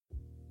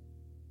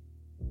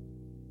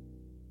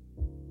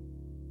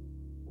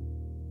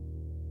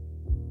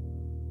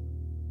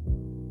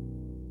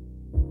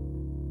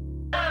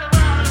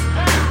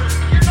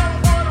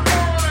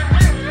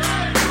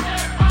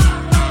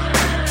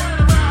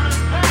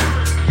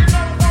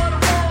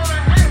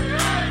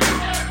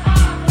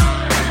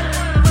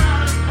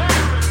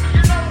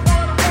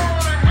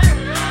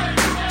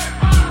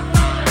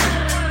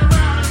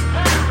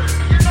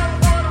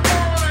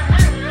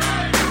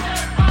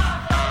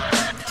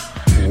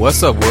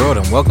What's up, world,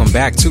 and welcome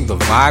back to the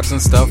Vibes and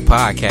Stuff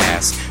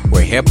podcast,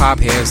 where hip-hop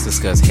heads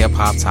discuss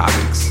hip-hop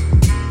topics.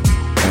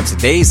 On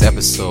today's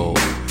episode,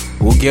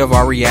 we'll give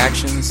our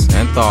reactions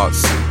and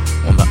thoughts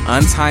on the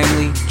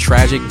untimely,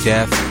 tragic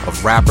death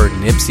of rapper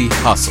Nipsey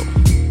Hussle.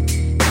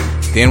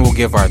 Then we'll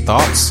give our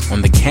thoughts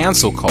on the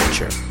cancel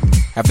culture.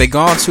 Have they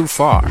gone too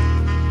far?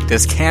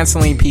 Does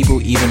canceling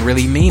people even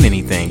really mean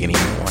anything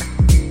anymore?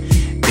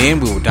 Then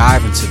we will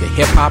dive into the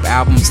hip-hop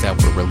albums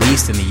that were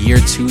released in the year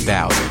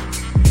 2000.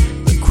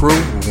 The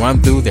crew will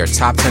run through their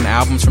top 10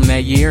 albums from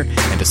that year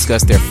and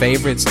discuss their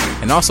favorites,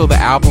 and also the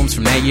albums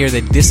from that year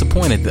that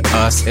disappointed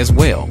us as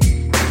well.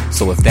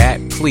 So with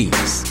that,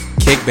 please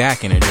kick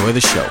back and enjoy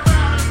the show.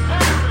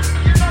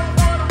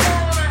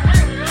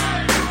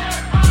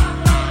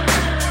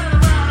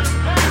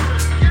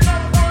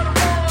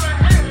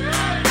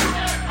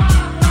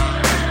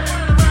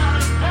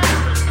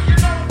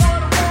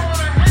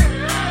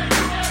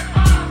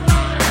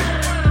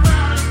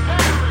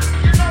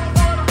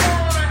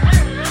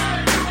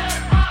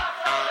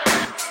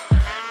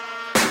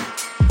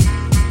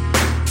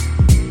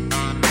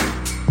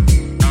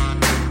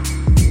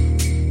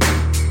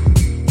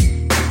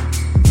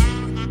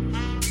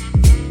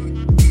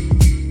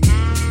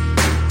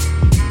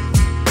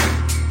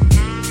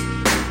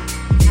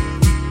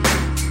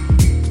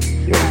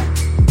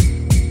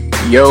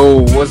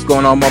 Yo, what's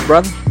going on, my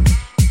brother?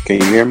 Can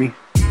you hear me?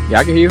 Yeah,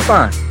 I can hear you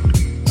fine.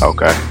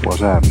 Okay,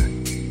 what's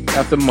happening?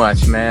 Nothing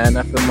much, man.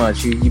 Nothing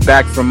much. You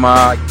back from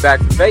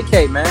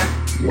vacate, man.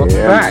 Welcome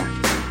back.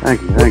 Man.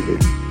 Thank you.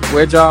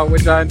 Where'd y'all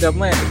end up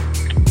landing?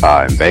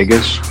 In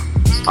Vegas.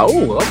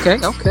 Oh, okay.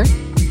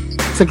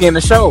 Took in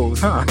the shows,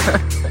 huh?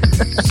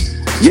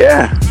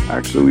 Yeah,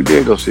 actually, we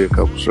did go see a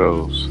couple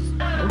shows.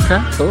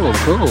 Okay, cool.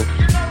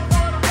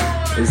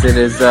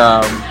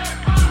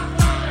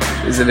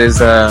 Is it as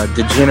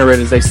degenerate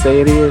as they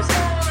say it is?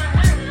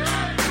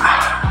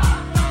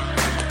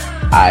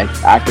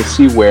 I could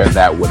see where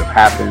that would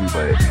have happened,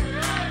 but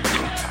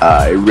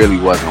it really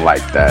wasn't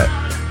like that.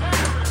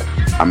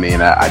 I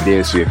mean, I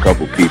did see a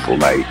couple people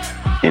like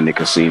in the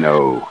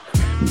casino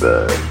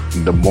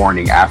the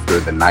morning after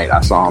the night I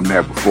saw them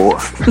there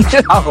before.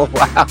 Oh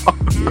wow!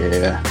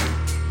 Yeah.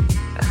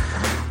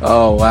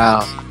 Oh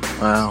wow,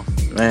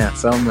 man,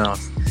 something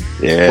else.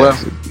 Yeah. Well,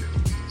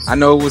 I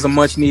know it was a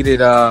much needed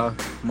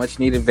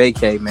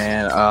vacay,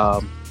 man.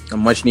 A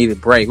much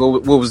needed break.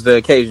 What was the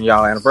occasion,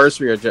 y'all?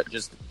 Anniversary or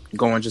just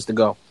to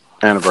go?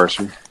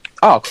 Anniversary.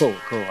 Oh, cool.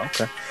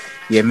 Okay.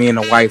 Yeah, me and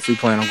the wife, we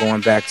plan on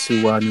going back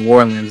to New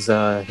Orleans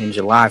in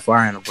July for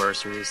our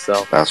anniversary.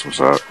 So that's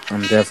what's up.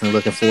 I'm definitely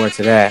looking forward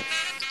to that.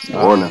 New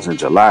Orleans in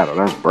July, though.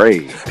 That's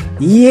brave.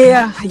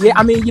 Yeah.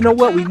 I mean, you know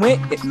what? We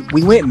went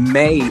in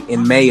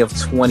May of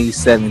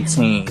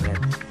 2017.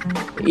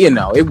 And, you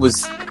know, it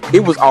was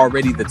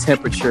already the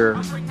temperature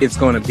it's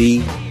going to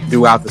be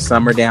throughout the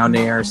summer down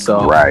there.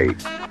 So, right.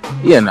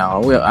 You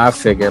know, I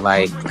figured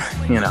like,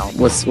 you know,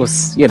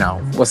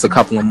 what's a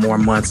couple of more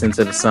months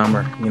into the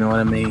summer? You know what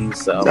I mean?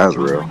 So that's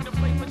real.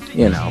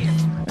 You know,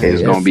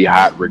 it's going to be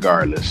hot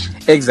regardless.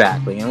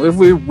 Exactly. And if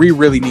we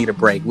really need a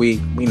break, we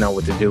know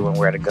what to do and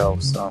where to go.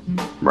 So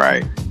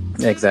right.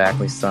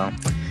 Exactly. So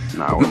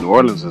no, New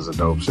Orleans is a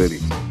dope city.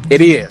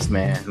 It is,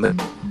 man. The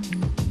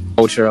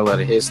culture, a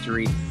lot of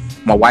history.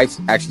 My wife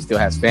actually still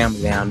has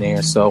family down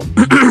there, so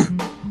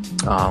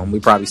we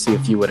probably see a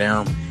few of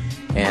them.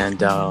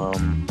 And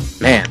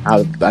man,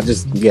 I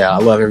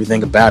love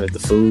everything about it. The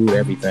food,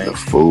 everything. The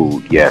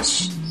food,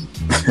 yes.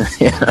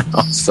 You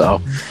know,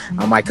 so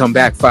I might come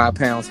back 5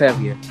 pounds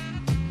heavier.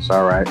 It's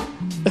all right.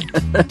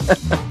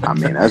 I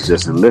mean, that's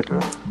just in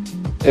liquor.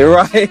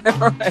 Right.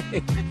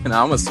 And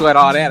I'm gonna sweat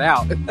all that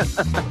out.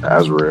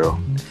 That's real.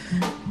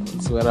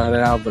 Sweat all that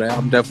out, but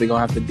I'm definitely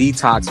gonna have to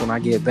detox when I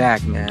get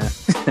back, man.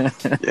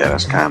 Yeah,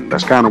 that's kind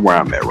of where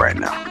I'm at right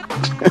now.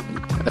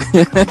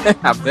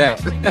 I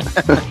bet.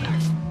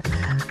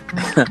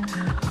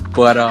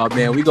 But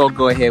man, we gonna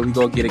go ahead. We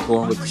gonna get it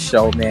going with the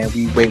show, man.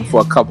 We waiting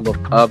for a couple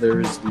of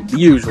others, the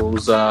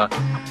usuals,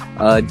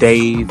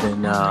 Dave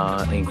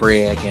and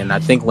Greg, and I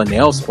think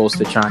Linnell's supposed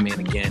to chime in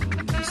again.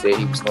 He said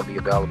he was gonna be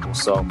available,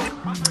 so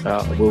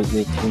we'll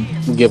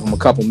give him a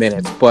couple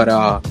minutes. But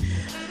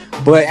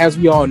as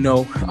we all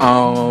know,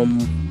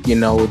 you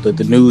know,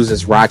 the news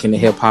is rocking the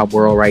hip hop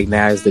world right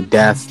now is the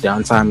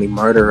untimely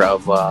murder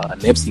of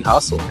Nipsey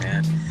Hussle,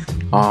 man.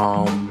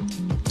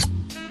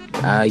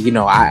 You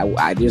know,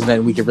 I there's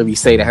nothing we can really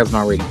say that hasn't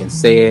already been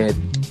said.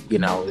 You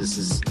know, this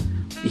is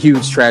a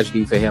huge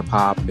tragedy for hip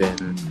hop,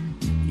 and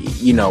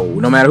you know,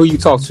 no matter who you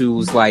talk to,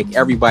 it's like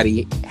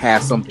everybody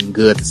has something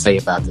good to say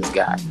about this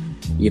guy.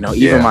 You know,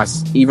 even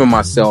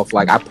myself,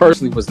 like I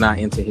personally was not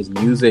into his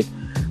music,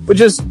 but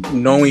just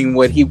knowing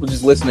what he was,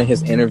 just listening to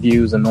his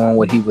interviews and knowing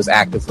what he was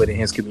active with in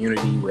his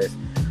community with,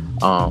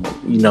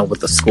 you know, with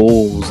the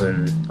schools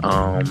and,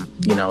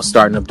 you know,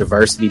 starting up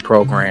diversity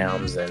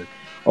programs and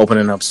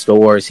opening up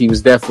stores. He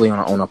was definitely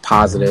on a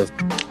positive,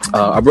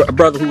 a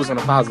brother who was on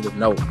a positive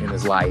note in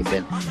his life.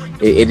 And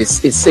it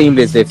seemed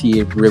as if he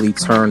had really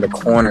turned a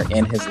corner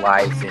in his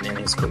life and in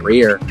his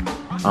career.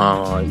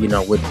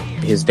 with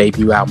his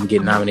debut album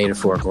getting nominated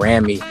for a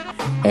Grammy.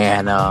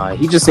 And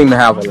he just seemed to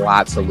have a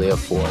lot to live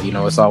for.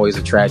 It's always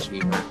a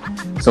tragedy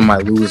when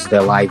somebody loses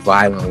their life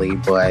violently,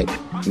 but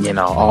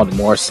all the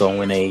more so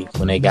when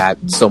they got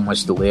so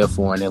much to live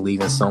for and they're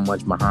leaving so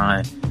much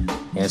behind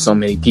and so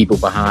many people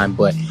behind.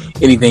 But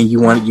anything you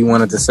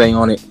wanted to say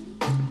on it?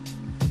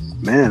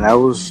 Man, that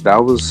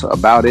was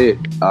about it.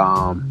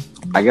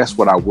 I guess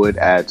what I would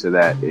add to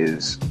that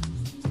is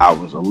I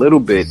was a little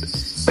bit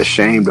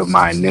ashamed of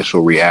my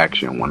initial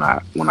reaction when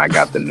I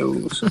got the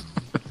news.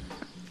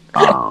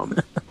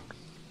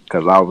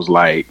 Because I was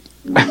like,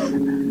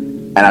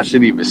 and I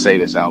shouldn't even say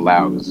this out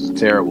loud because it's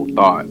a terrible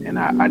thought, and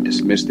I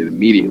dismissed it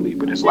immediately.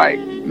 But it's like,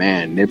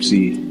 man,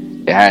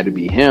 Nipsey, it had to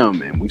be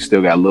him, and we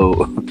still got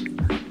little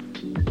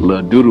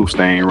doodle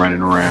stain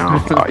running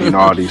around.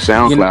 All these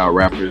SoundCloud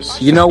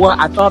rappers. You know what?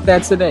 I thought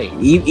that today.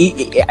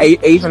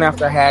 Even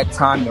after I had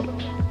time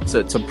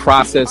to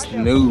process the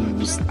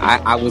news,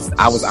 I was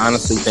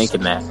honestly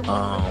thinking that.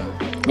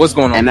 What's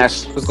going on?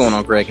 What's going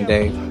on, Greg and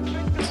Dave?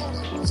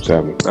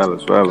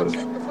 Fellas.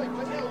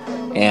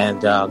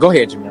 And go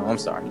ahead, Jamil. I'm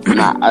sorry.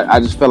 I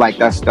just feel like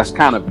that's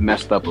kind of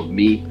messed up of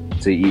me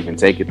to even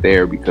take it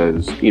there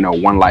because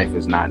one life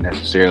is not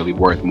necessarily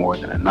worth more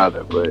than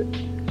another. But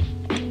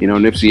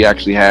Nipsey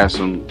actually has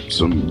some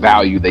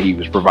value that he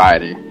was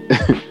providing,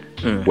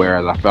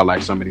 whereas I felt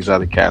like some of these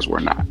other cats were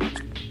not,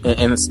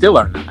 and still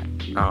are not.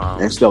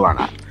 Still are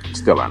not.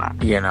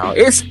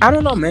 It's I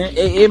don't know, man.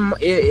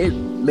 It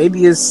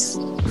maybe it's.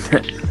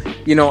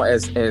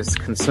 As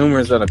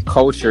consumers of the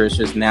culture, it's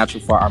just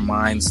natural for our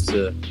minds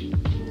to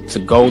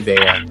go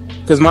there.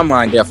 Because my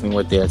mind definitely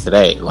went there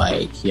today.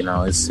 Like,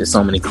 it's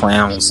so many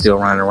clowns still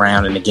running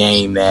around in the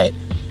game that,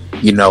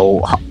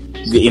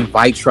 they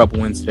invite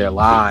trouble into their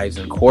lives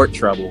and court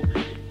trouble.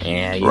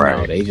 And,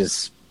 they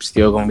just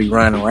still going to be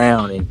running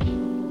around.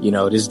 And,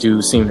 this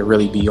dude seemed to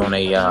really be on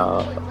a,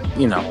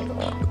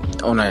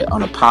 on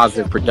a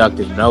positive,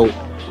 productive note.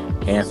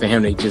 And for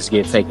him to just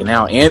get taken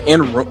out and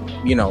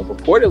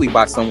reportedly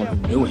by someone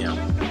who knew him,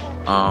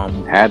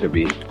 had to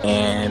be.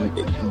 And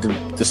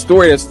the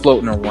story that's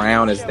floating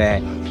around is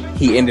that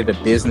he ended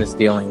a business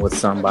dealing with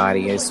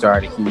somebody. It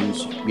started a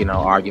huge,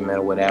 argument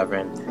or whatever.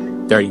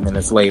 And 30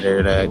 minutes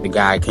later, the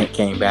guy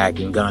came back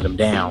and gunned him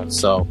down.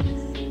 So,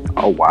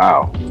 oh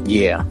wow,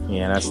 yeah,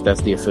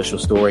 that's the official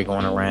story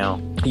going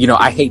around.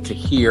 I hate to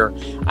hear,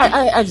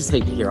 I just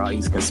hate to hear all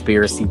these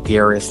conspiracy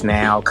theorists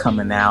now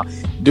coming out.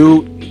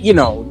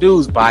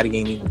 Dude's body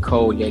ain't even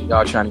cold yet.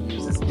 Y'all trying to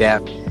use his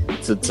death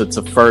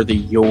to further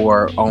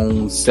your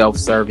own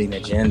self-serving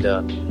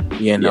agenda.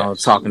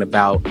 Yes. Talking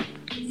about,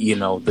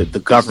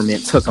 the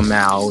government took him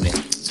out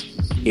and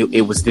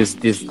it was this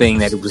thing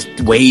that it was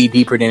way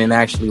deeper than it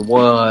actually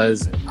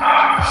was.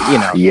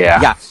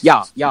 Yeah.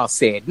 Y'all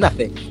said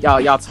nothing.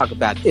 Y'all talk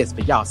about this,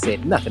 but y'all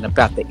said nothing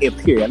about the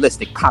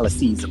imperialistic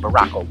policies of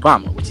Barack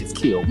Obama, which has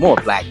killed more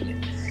black men.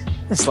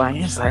 It's like,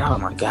 oh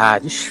my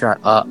God, just shut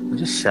up.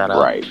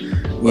 Right.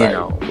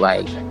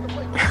 Like.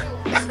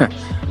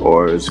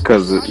 Or it's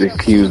because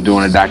he was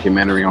doing a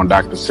documentary on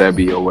Dr.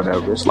 Sebi or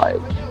whatever. It's like,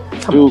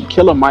 dude,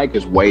 Killer Mike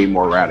is way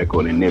more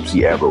radical than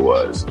Nipsey ever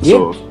was. Yeah.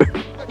 So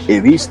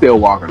if he's still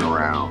walking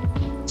around,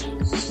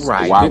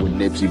 right, why would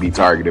Nipsey be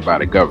targeted by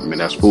the government?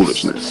 That's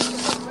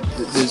foolishness.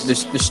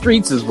 The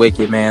streets is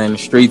wicked, man, and the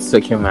streets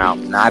took him out.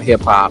 Not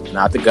hip hop,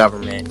 not the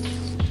government,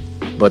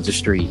 but the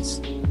streets.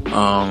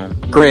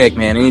 Greg,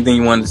 man, anything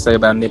you wanted to say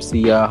about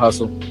Nipsey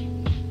Hussle?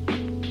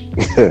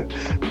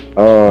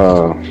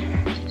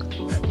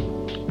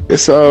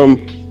 It's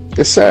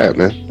sad,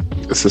 man.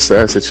 It's a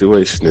sad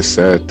situation. It's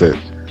sad that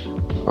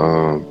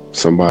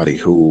somebody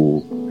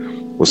who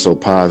was so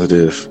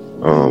positive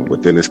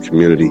within this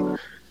community,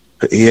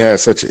 he had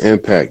such an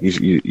impact.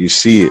 You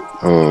see it.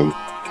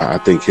 I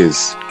think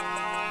his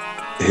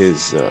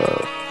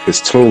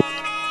tune.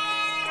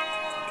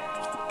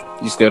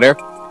 You still there?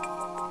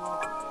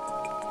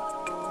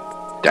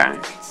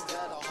 Dang.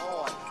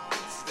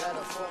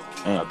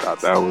 I thought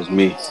that was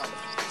me.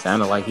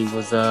 Sounded like he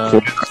was.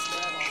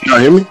 Y'all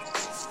hear me?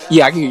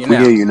 Yeah, I can hear you now.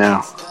 We hear you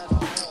now.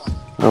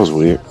 That was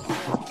weird.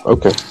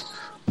 Okay.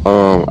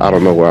 I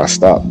don't know where I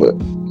stopped, but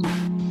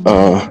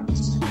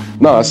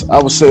no,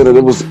 I would say that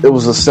it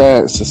was a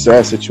sad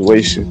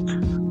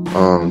situation,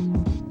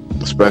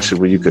 especially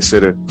when you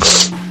consider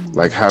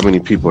like how many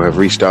people have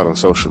reached out on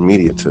social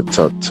media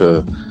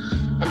to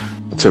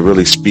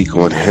really speak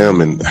on him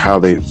and how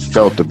they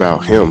felt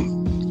about him.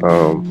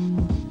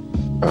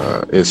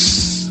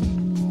 It's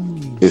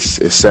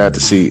sad to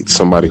see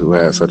somebody who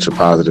has such a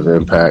positive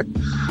impact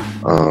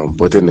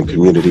within the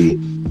community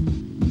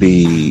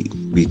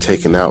be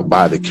taken out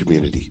by the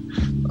community.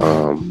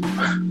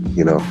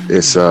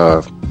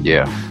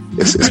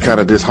 It's kind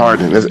of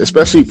disheartening,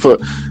 especially for.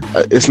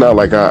 It's not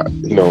like I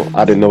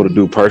didn't know the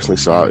dude personally,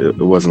 so it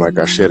wasn't like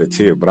I shed a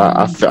tear. But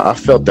I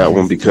felt that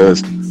one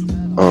because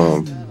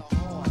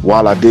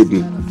while I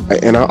didn't,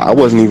 and I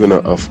wasn't even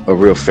a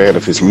real fan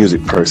of his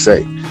music per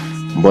se,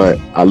 but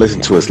I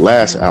listened to his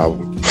last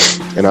album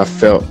and I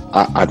felt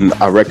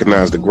I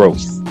recognized the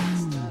growth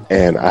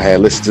And I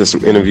had listened to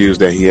some interviews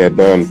that he had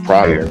done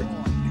prior,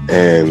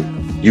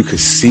 and you could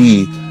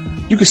see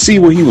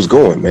where he was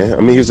going, man.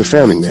 I mean, he was a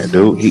family man,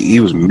 dude. He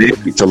was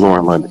married to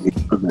Lauren London.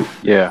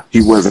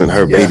 He wasn't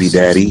her baby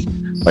daddy.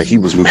 Like he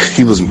was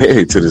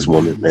married to this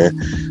woman, man.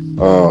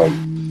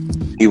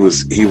 He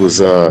was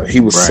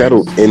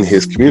settled in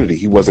his community.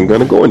 He wasn't going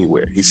to go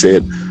anywhere. He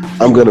said,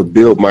 "I'm going to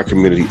build my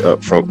community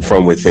up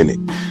from within it."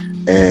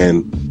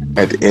 And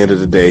at the end of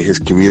the day, his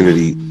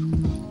community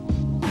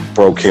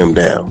broke him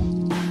down.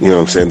 You know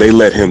what I'm saying? They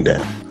let him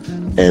down,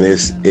 and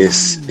it's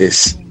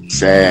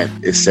sad.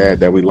 It's sad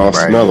that we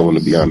lost another one. To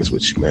be honest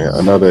with you, man,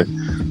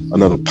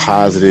 another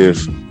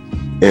positive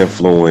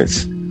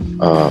influence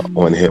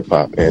on hip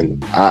hop,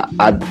 and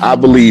I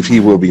believe he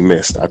will be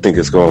missed. I think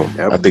it's going.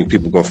 I think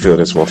people are gonna feel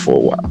this one for a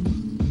while.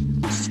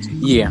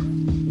 Yeah.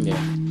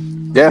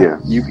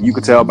 You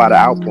could tell by the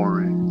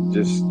outpouring,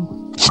 just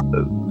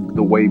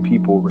the way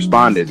people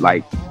responded.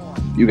 Like,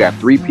 you got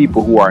 3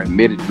 people who are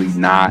admittedly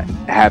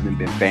haven't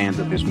been fans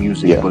of his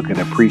music, but can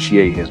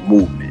appreciate his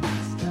movement,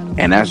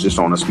 and that's just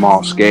on a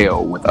small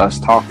scale with us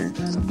talking.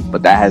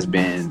 But that has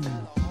been,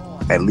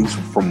 at least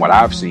from what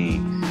I've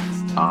seen,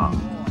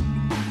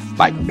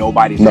 like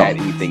nobody's had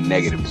anything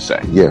negative to say.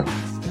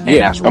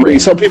 That's I mean,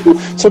 some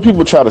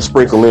people try to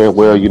sprinkle in,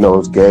 well, you know,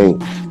 it's gang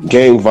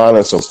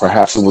violence, or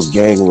perhaps it was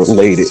gang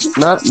related.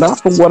 Not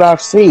from what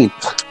I've seen.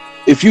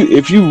 If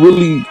you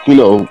really, you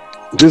know,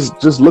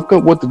 just look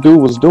up what the dude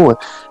was doing.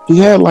 He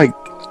had like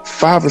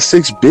 5 or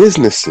 6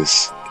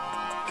 businesses.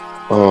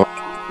 You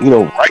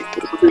know,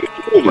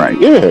 right.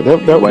 Yeah,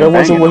 that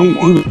wasn't what he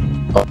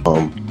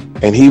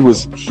and he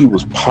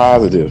was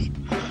positive.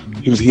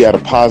 He had a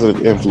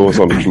positive influence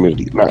on the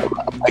community. Now,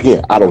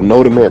 again, I don't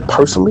know the man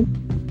personally,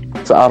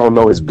 so I don't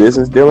know his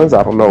business dealings.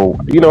 I don't know,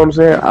 you know what I'm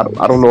saying?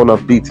 I don't know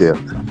enough detail.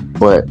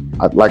 But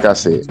like I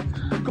said,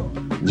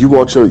 you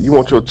want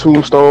your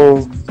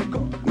tombstone,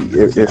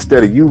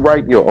 instead of you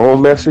writing your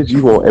own message,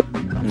 you want.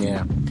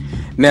 Yeah.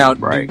 Now,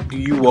 do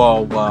you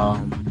all?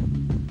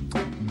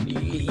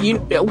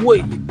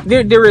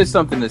 There is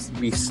something to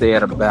be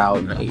said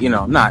about, you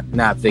know,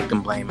 not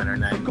victim blaming or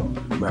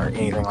nothing or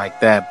anything like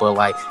that, but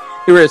like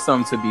there is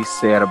something to be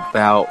said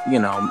about, you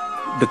know,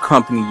 the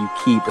company you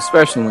keep,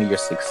 especially when you're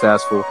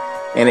successful,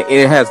 and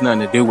it has nothing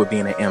to do with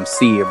being an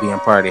MC or being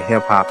part of the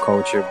hip hop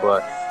culture,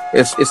 but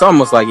it's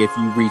almost like if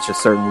you reach a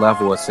certain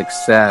level of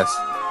success,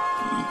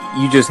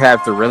 you just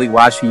have to really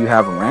watch who you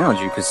have around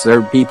you, because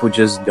certain people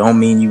just don't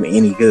mean you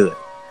any good,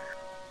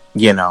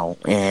 you know.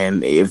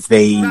 And if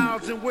they,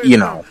 you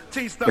know,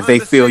 if they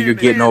feel you're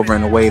getting over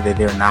in a way that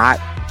they're not,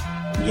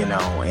 you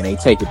know, and they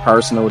take it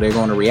personal, they're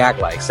going to react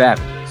like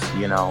savages,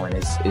 you know. And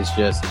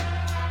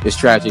it's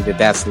tragic that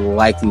that's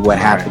likely what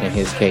happened in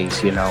his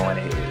case, you know. And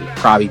it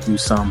probably through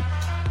some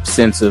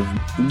sense of,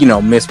 you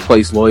know,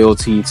 misplaced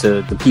loyalty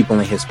to the people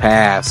in his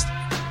past,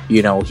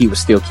 you know, he was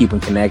still keeping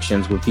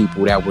connections with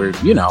people that were,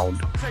 you know,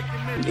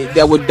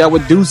 that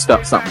would do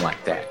something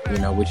like that, you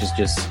know, which is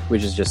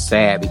just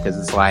sad, because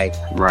it's like,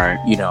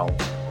 you know,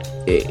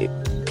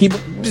 people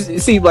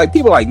see, like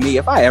people like me,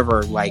 if I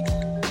ever, like,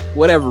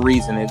 whatever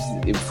reason, if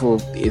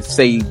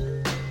say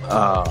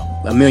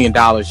 $1 million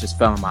just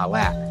fell in my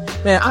lap,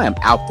 man, I am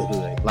out the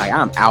hood. Like,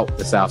 I'm out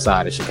the south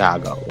side of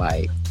Chicago.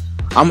 Like,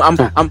 I'm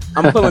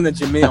pulling the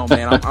Jamil,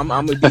 man. I'm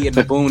gonna be in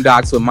the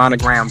boondocks with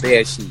monogram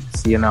bed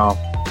sheets, you know.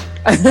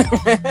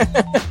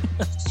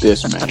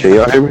 Yes, man. Can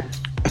y'all hear me?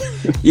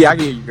 Yeah, I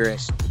can hear you, Greg.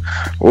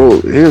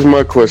 Well, here's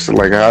my question: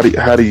 like, how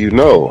do you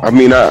know? I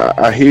mean,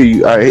 I hear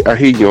you. I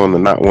hear you on the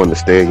not wanting to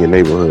stay in your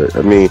neighborhood.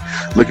 I mean,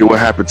 look at what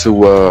happened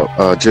to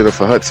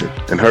Jennifer Hudson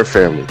and her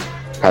family.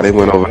 How they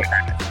went over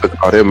there and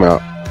took all them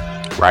out,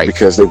 right?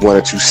 Because they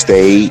wanted to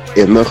stay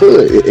in the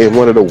hood, in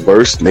one of the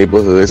worst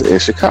neighborhoods in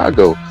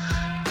Chicago.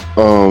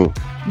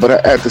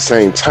 But at the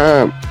same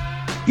time,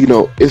 you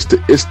know, it's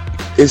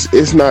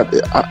not.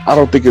 I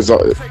don't think it's,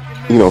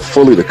 you know,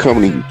 fully the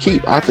company you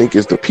keep. I think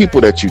it's the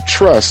people that you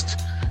trust.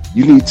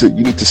 You need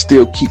to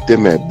still keep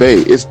them at bay.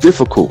 It's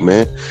difficult,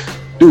 man.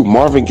 Dude,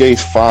 Marvin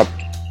Gaye's father,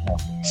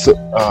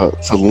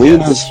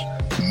 Selena's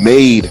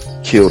maid,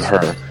 killed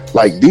her.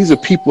 Like, these are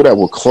people that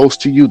were close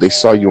to you. They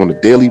saw you on a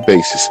daily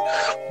basis.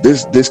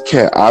 This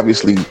cat,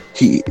 obviously,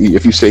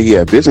 if you say he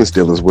had business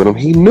dealings with him,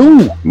 he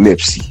knew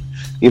Nipsey.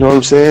 You know what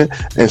I'm saying?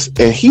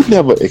 And he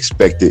never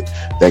expected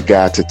that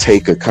guy to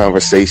take a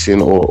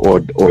conversation or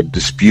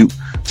dispute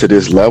to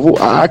this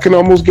level. I can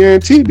almost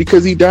guarantee,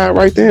 because he died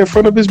right there in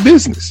front of his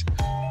business.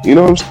 You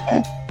know what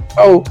I'm saying?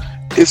 Oh,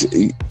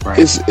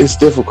 it's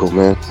difficult,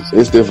 man.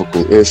 It's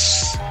difficult.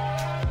 It's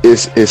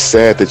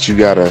sad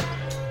that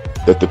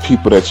that the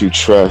people that you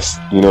trust,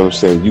 you know what I'm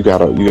saying, you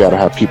gotta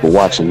have people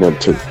watching them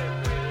too.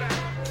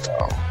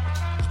 So,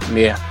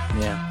 yeah.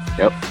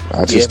 Yep.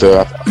 I just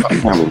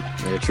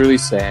yeah, truly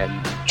sad.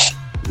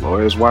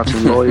 Lawyers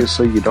watching lawyers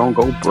so you don't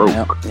go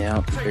broke.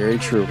 Yeah, very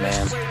true,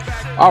 man.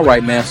 All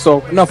right, man.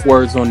 So enough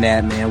words on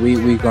that, man.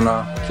 We're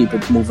gonna keep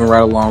it moving right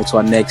along to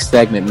our next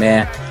segment,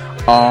 man.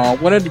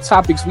 One of the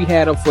topics we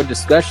had up for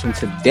discussion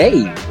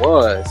today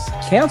was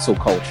cancel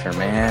culture,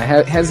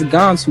 man. Has it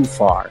gone too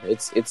far?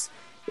 It's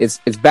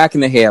it's back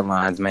in the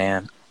headlines,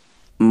 man.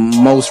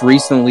 Most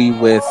recently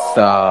with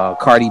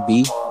Cardi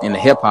B in the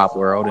hip hop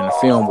world, in the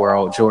film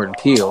world, Jordan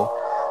Peele.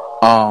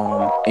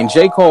 And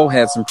J. Cole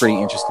had some pretty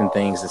interesting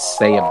things to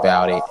say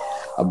about it,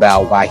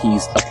 about why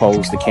he's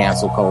opposed to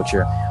cancel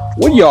culture.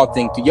 What do y'all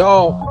think? Do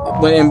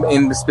y'all,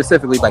 and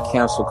specifically by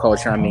cancel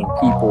culture, I mean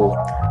people,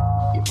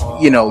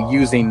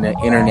 using the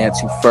internet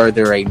to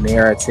further a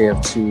narrative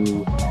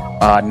to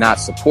not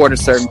support a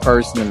certain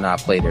person, and not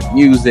play their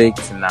music,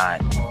 to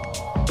not,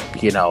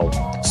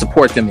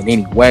 support them in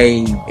any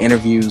way,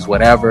 interviews,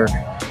 whatever,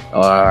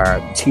 or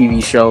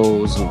TV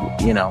shows,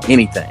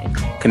 anything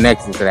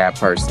connected to that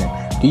person.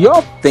 Do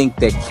y'all think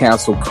that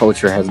cancel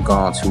culture has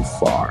gone too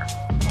far?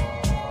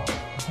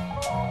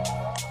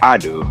 I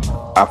do.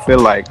 I feel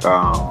like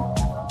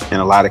in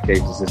a lot of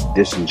cases it's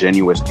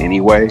disingenuous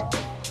anyway.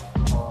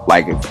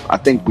 Like, I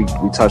think we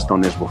touched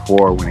on this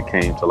before when it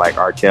came to like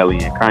R. Kelly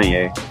and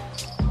Kanye.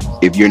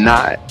 If you're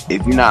not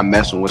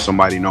messing with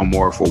somebody no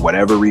more for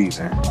whatever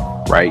reason,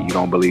 right? You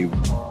don't believe,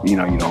 you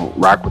don't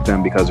rock with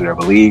them because of their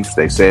beliefs.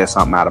 They said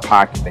something out of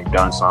pocket. They've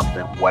done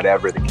something,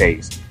 whatever the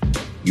case.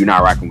 You're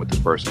not rocking with this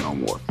person no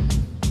more.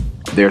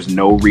 There's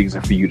no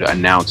reason for you to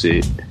announce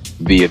it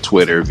via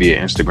Twitter, via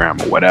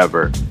Instagram, or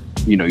whatever.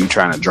 You're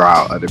trying to draw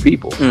out other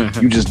people.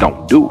 Mm-hmm. You just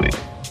don't do it.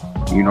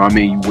 You know what I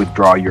mean? You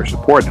withdraw your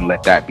support and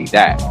let that be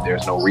that.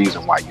 There's no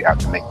reason why you have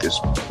to make this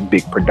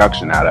big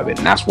production out of it.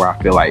 And that's where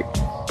I feel like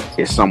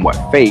it's somewhat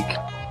fake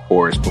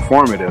or it's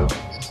performative.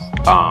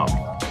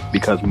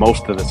 Because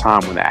most of the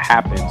time when that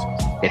happens,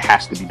 it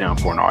has to be done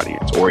for an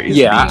audience, or it's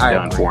being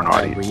done for an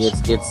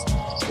audience.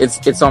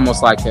 It's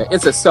almost like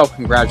it's a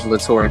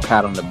self-congratulatory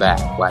pat on the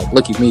back. Like,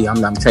 look at me,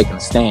 I'm taking a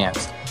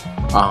stance.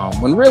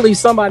 When really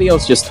somebody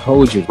else just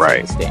told you to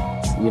take a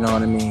stance. You know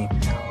what I mean?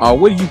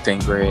 What do you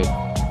think, Greg?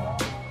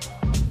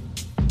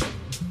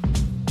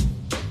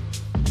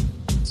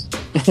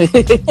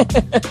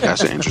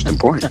 That's an interesting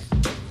point.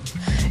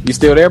 You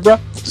still there, bro?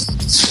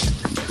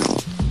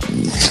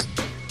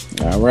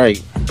 All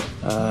right.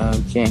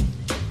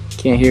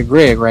 Can't hear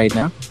Greg right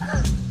now.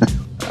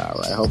 All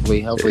right.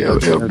 Hopefully he'll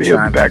be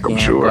back. I'm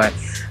sure. But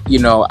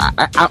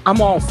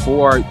I'm all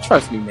for.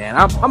 Trust me, man.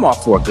 I'm all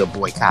for a good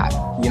boycott.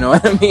 You know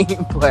what I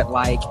mean? But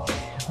like,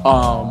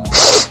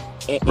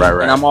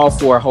 right. And I'm all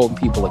for holding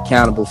people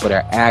accountable for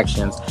their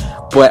actions.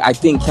 But I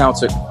think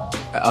cancel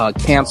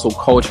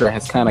culture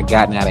has kind of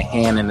gotten out of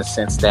hand in the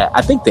sense that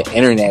I think the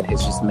internet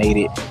has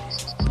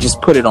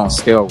just put it on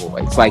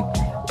steroids. Like,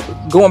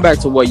 going back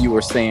to what you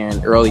were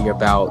saying earlier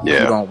about you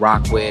don't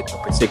rock with a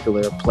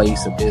particular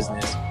place or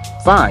business,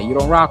 fine, you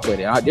don't rock with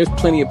it. There's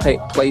plenty of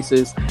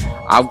places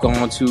I've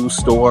gone to,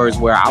 stores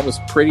where I was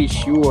pretty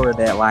sure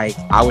that like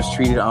I was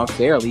treated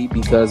unfairly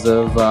because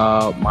of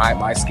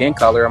my skin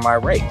color and my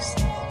race,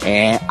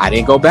 and I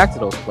didn't go back to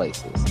those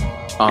places.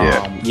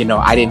 I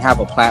didn't have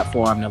a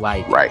platform to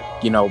like,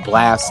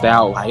 blast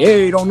out like,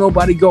 hey, don't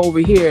nobody go over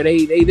here.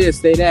 They this,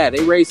 they that, they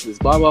racist,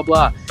 blah blah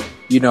blah.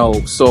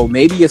 So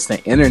maybe it's the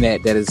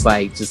internet that is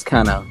like just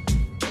kind of,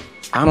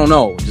 I don't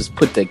know, just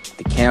put the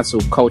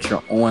cancel culture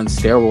on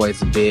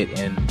steroids a bit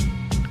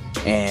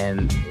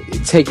and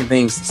taking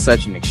things to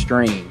such an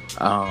extreme.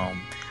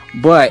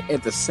 But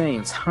at the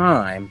same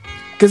time,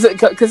 because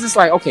it's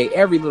like, okay,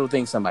 every little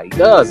thing somebody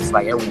does, it's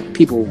like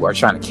people are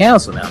trying to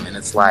cancel them, and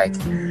it's like,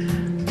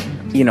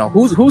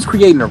 who's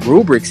creating the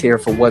rubrics here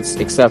for what's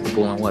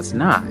acceptable and what's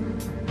not?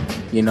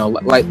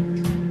 Like.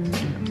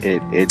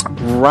 It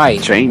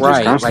changes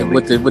constantly.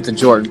 Like with the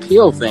Jordan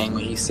Peele thing,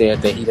 when he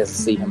said that he doesn't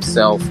see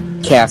himself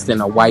casting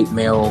a white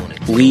male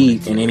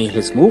lead in any of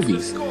his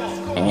movies,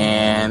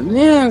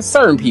 and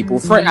certain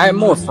people,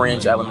 more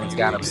fringe elements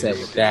got upset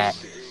with that.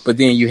 But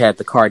then you had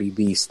the Cardi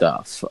B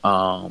stuff, with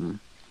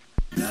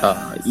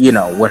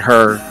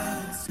her,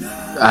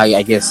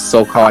 I guess,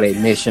 so-called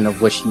admission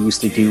of what she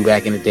used to do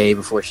back in the day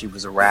before she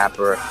was a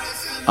rapper.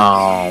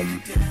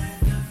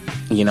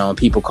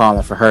 People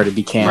calling for her to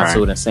be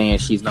canceled and saying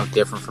she's no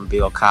different from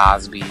Bill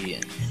Cosby,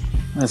 and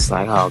it's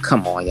like, oh,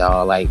 come on,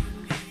 y'all! Like,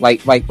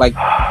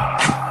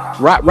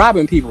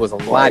 robbing people was a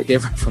lot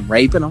different from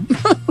raping them.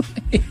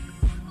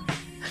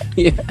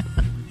 Yeah,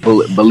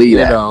 believe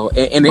that.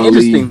 And the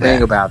interesting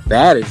thing about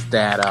that is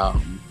that,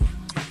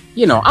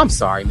 I'm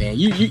sorry, man.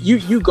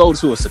 You go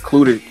to a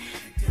secluded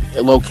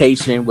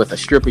location with a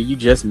stripper you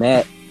just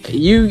met.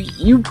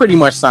 You pretty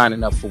much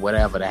signing up for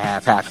whatever to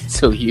have happen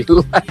to you,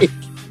 like.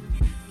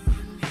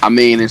 I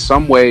mean, in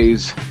some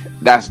ways,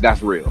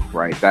 that's real,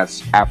 right?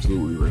 That's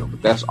absolutely real.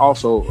 But that's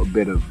also a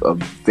bit of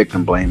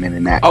victim blaming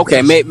in that.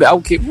 Okay, maybe.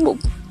 Okay, well,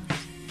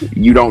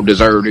 you don't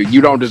deserve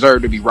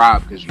to be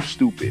robbed because you're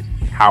stupid.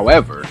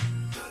 However,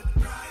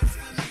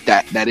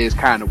 that is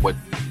kind of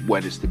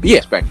what is to be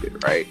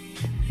expected, right?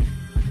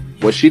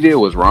 What she did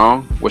was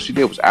wrong. What she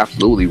did was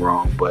absolutely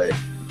wrong. But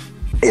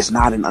it's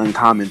not an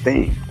uncommon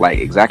thing. Like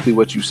exactly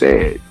what you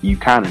said. You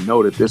kind of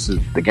know that this is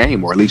the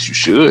game, or at least you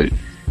should.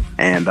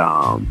 And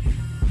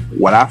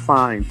what I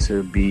find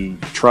to be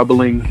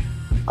troubling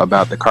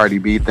about the Cardi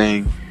B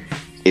thing,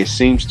 it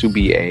seems to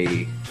be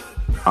a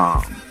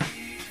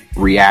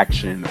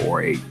reaction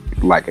or a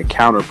like a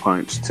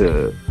counterpunch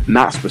to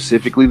not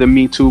specifically the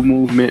Me Too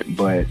movement,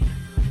 but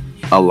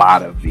a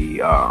lot of the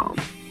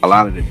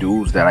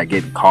dudes that are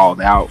getting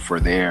called out for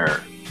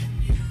their,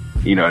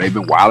 they've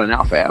been wilding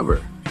out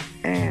forever,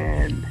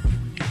 and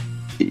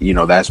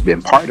that's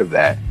been part of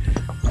that.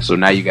 So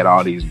now you got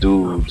all these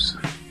dudes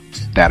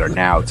that are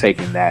now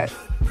taking that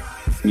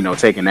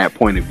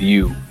point of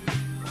view,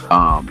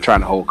 trying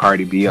to hold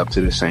Cardi B up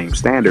to the same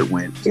standard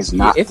when it's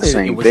not the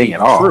same thing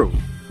at all. True.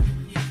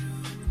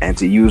 And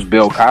to use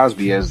Bill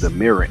Cosby as the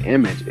mirror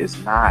image is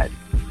not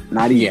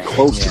even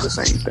close to the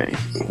same thing.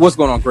 What's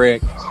going on,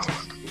 Greg?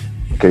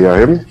 Can y'all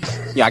hear me?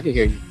 Yeah, I can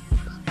hear you.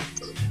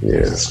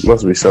 Yeah,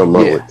 must be something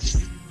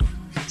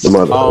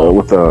wrong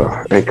with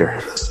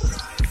Anchor.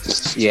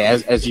 Yeah,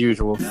 as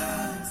usual.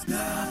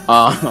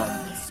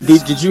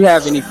 Did you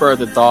have any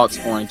further thoughts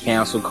on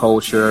cancel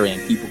culture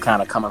and people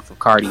kind of coming for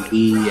Cardi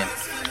B and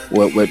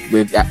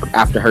with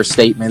after her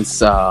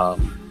statements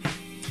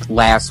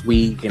last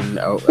week? And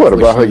what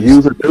about her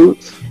user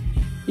dudes?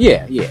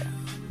 Yeah.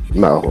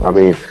 No, I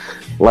mean,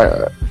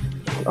 what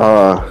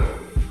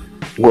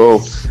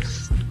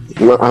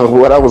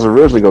I was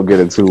originally gonna get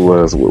into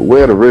was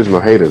where the original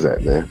haters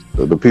at, man.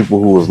 The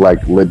people who was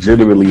like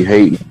legitimately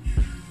hating,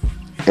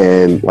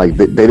 and like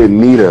they didn't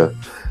need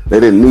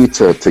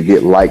to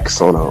get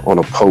likes on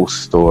a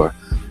post or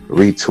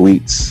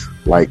retweets.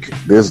 Like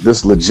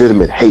this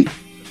legitimate hate.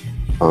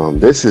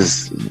 This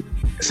is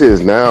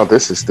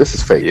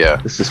fake. Yeah.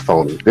 This is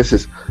phony. This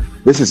is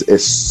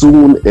as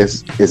soon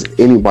as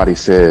anybody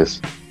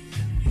says,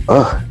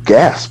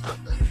 gasp.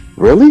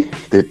 Really?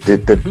 Did they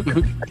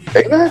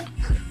say that?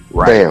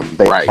 Right.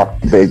 Bam!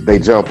 They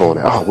jump on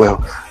it. Oh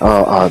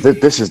well,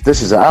 this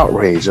is an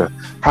outrage.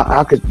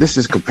 How could this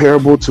is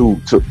comparable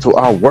to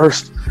our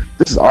worst?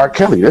 This is R.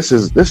 Kelly. This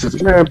is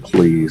man.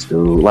 Please,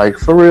 dude. Like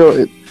for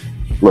real.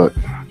 Look,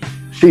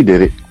 she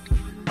did it.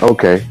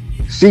 Okay,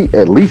 she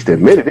at least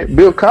admitted it.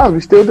 Bill Cosby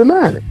still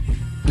denying it.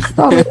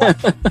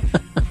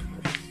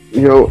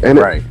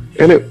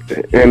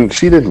 And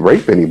she didn't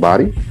rape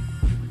anybody.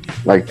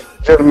 Like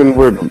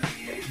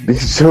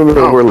these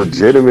gentlemen were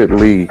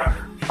legitimately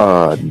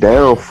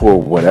down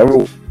for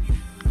whatever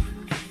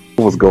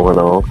was going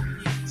on.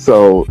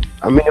 So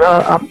I mean,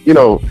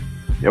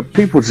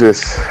 people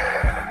just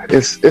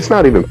it's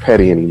not even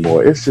petty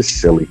anymore. It's just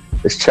silly.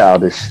 It's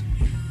childish.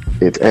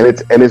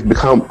 It's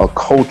become a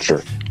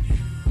culture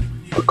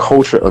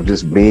of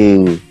just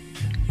being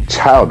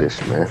childish,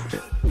 man.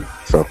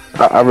 So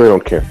I really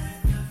don't care.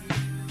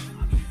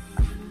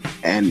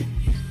 And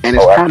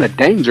it's kind of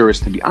dangerous,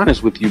 to be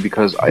honest with you,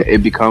 because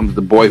it becomes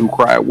the boy who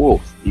cried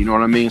wolf. You know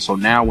what I mean? So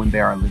now when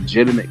there are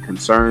legitimate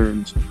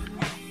concerns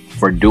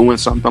for doing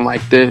something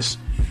like this,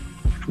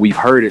 we've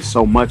heard it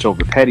so much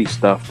over petty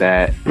stuff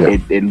that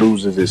it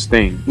loses its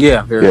sting.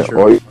 Yeah, very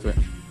true. Or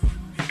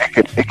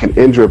it can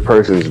injure a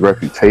person's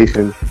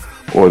reputation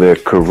or their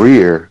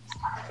career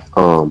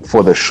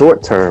for the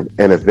short term,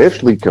 and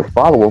eventually can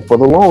follow them for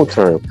the long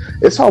term.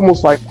 It's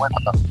almost like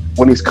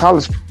when these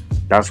college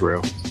that's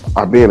real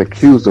are being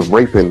accused of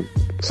raping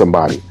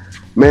somebody,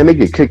 man, they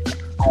get kicked.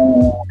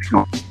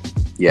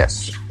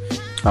 Yes.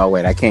 Oh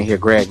wait, I can't hear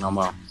Greg no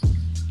more.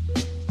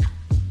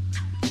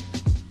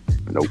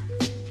 Nope.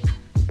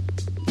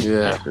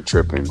 Yeah, after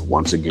tripping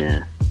once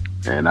again,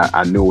 and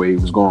I knew where he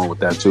was going with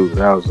that too.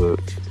 That was an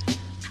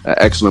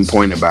excellent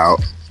point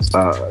about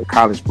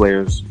college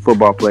players,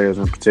 football players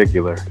in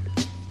particular,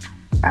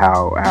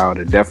 how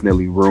to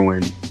definitely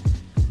ruin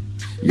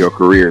your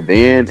career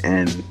then,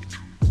 and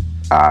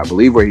I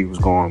believe where he was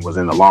going was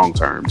in the long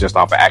term, just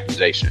off of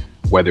accusation,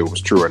 whether it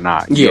was true or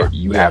not.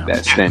 You have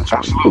that stench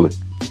on you.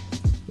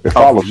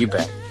 Oh, you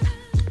back?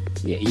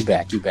 Yeah, you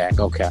back.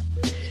 Okay.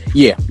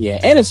 Yeah,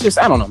 and it's just,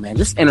 I don't know, man,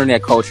 just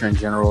internet culture in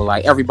general.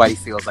 Like everybody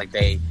feels like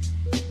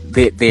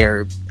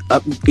their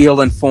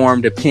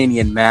ill-informed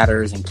opinion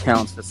matters and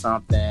counts for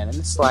something, and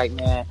it's like,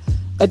 man,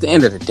 at the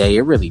end of the day,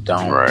 it really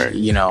don't. Right.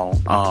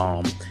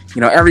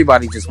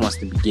 Everybody just wants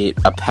to get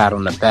a pat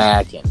on the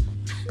back and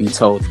be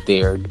told that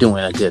they're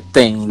doing a good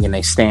thing and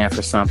they stand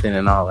for something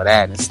and all of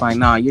that. And it's like,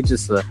 nah, you're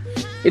just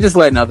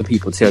letting other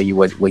people tell you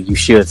what you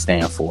should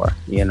stand for,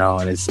 and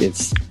it's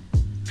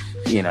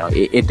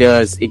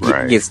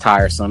it gets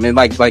tiresome. And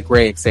like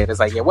Greg said, it's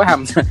like, what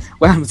happened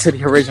to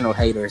the original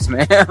haters,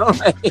 man? Like,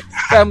 what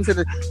happened to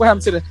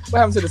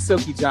the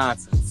Silky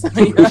Johnsons?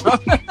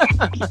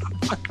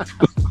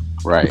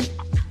 Right.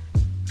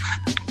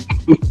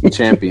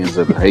 Champions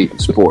of the hate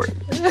sport.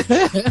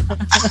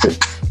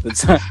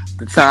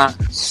 the time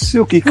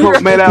silky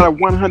coat made out of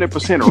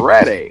 100%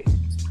 ready.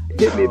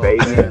 Hit me,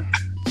 baby.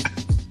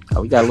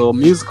 Oh, we got a little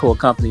musical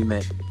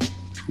accompaniment.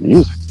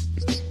 Music.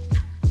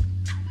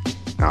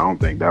 I don't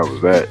think that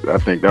was that. I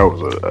think that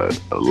was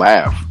a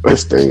laugh.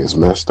 This thing is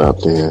messed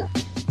up, then.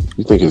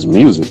 You think it's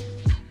music?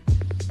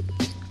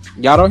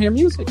 Y'all don't hear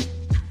music?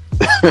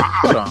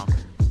 Hold on.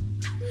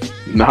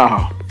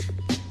 No.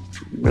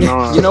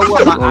 You know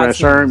what? My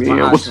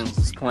iTunes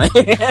is playing.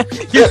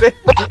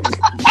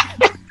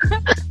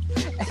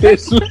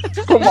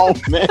 Come on,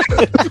 man.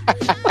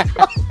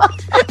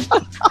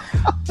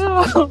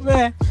 Oh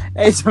man!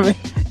 Hey,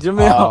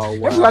 Jamil.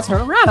 Every time I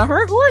turn around, I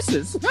heard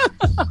horses.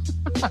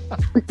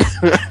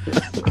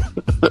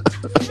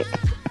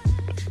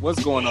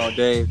 What's going on,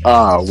 Dave?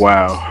 Oh,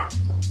 wow.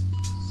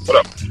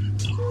 What up?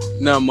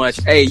 Not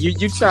much. Hey, you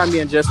chimed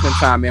in just in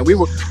time, man. We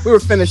were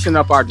finishing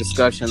up our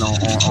discussion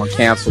on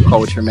cancel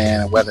culture,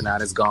 man, and whether or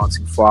not it's gone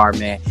too far,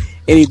 man.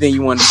 Anything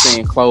you want to say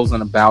in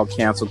closing about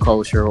cancel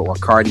culture or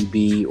Cardi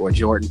B or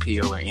Jordan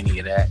Peele or any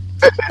of that?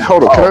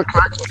 Hold on, can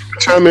I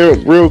chime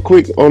in real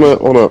quick on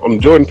the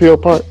Jordan Peele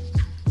part?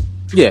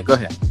 Yeah, go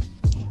ahead.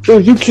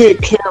 Dude, you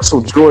can't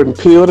cancel Jordan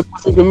Peele. That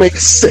doesn't even make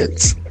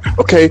sense.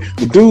 Okay,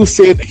 the dude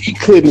said that he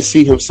couldn't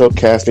see himself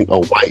casting a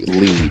white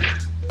lead.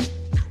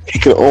 He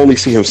can only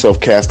see himself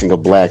casting a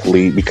black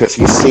lead because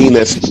he's seen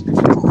that.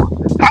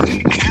 How can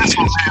you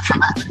cancel him for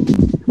that?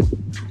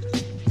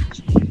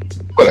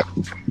 Whatever.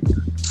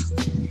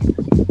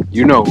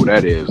 You know who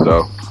that is,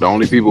 though. The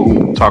only people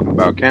who talk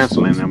about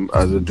canceling them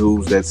are the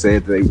dudes that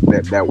said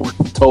that were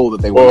told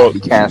that they would not be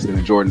casting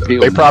a Jordan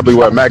Peele. They probably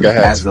wear MAGA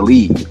hats as the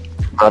lead.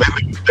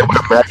 They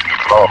wear MAGA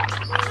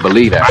hats.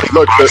 Believe that.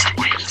 Look,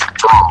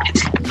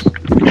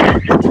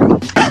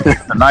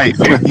 Tonight,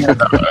 he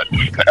had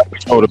an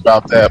episode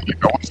about that.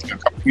 Like, I want to say a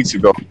couple weeks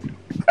ago.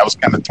 I was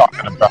kind of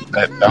talking about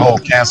that, the whole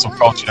cancel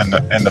culture and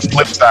the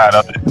flip side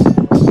of it.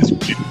 It's,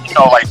 you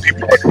know, like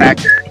people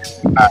attacking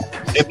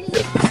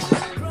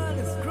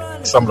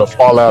some of the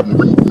fallout and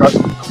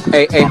repercussions.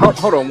 Hey,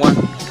 hold on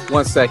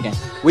one second.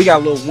 We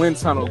got a little wind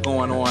tunnel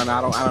going on.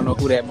 I don't know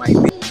who that might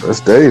be. That's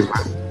Dave,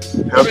 man.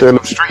 Out there in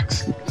the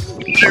streets.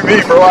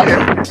 TV, bro, out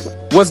here.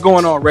 What's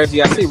going on,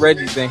 Reggie? I see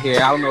Reggie's in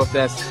here. I don't know if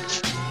that's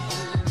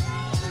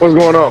What's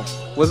going on?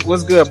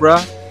 what's good, bro.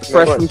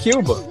 Fresh from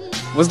Cuba.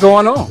 What's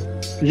going on?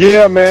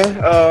 Yeah, man.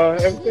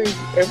 Everything's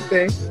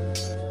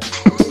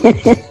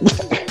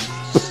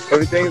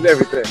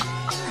everything.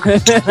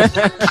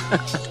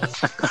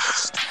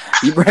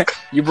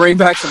 You bring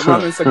back some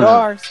rum and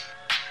cigars?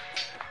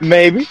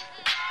 Maybe.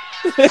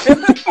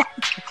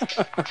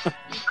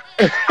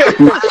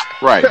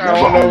 Right.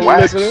 I don't know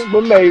who's listening,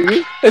 but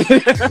maybe.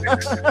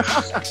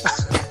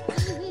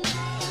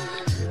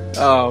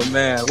 Oh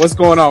man, what's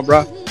going on,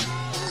 bro?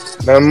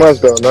 Not much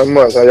though. Not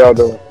much. How y'all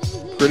doing?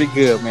 Pretty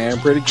good, man.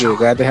 Pretty good.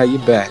 Glad to have you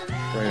back.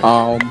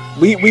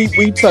 We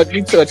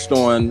touched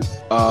on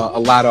a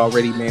lot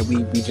already, man.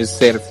 We just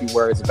said a few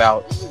words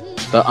about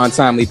the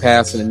untimely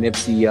passing of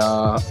Nipsey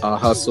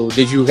Hussle.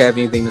 Did you have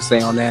anything to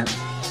say on that?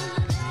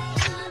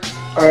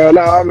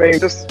 No, I mean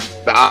it's just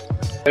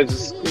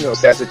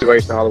sad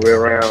situation all the way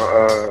around.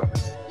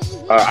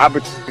 I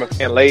became a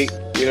fan late,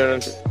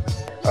 in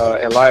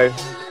life,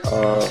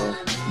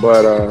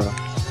 but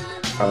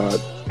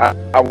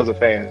I was a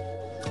fan.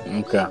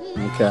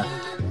 Okay.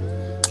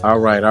 All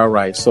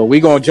right. So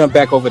we're gonna jump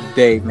back over to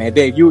Dave, man.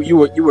 Dave, you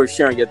were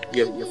sharing your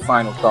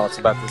final thoughts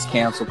about this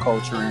cancel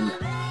culture and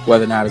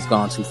whether or not it's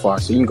gone too far.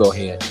 So you can go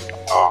ahead.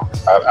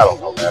 I don't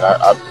know, man.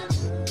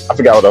 I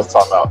forgot what I was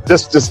talking about.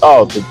 Just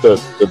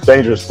the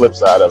dangerous flip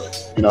side of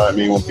it. You know what I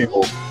mean? When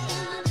people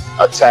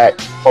attack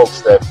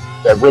folks that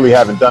really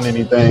haven't done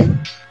anything.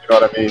 You know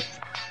what I mean?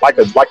 Like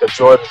a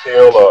Jordan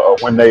Peele, or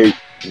when they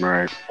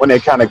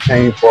kind of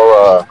came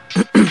for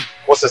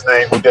what's his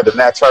name, who did the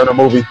Nat Turner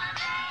movie.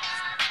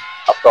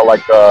 I felt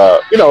like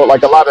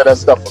like a lot of that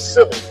stuff was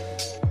silly.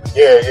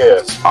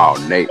 Yeah. Oh,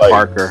 Nate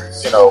Parker.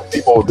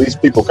 These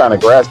people kind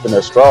of grasping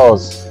their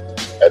straws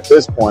at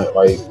this point.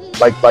 Like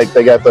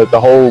they got the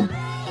whole.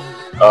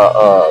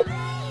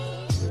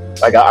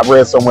 Like I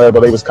read somewhere, but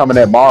they was coming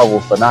at Marvel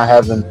for not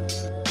having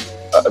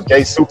a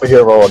gay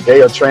superhero, a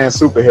gay or trans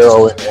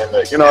superhero,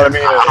 and you know what I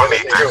mean?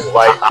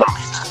 Like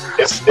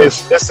it's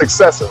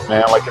excessive,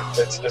 man. Like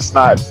it's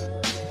not.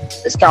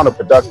 It's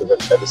counterproductive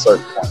at a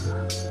certain point.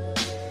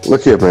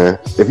 Look here, man.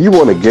 If you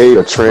want a gay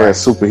or trans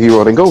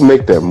superhero, then go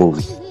make that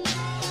movie.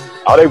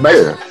 Oh, they make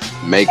it.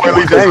 Make it.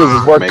 Lee Daniels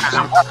is working.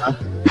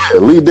 Yeah,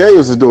 Lee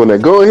Daniels is doing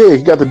that. Go ahead.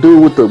 He got the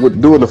dude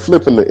with doing the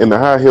flip in the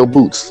high heel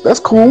boots. That's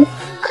cool.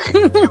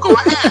 You go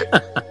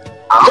ahead.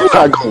 I'm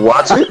not gonna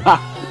watch it.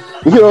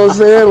 You know what I'm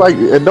saying? Like,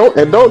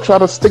 and don't try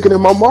to stick it in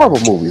my Marvel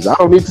movies. I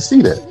don't need to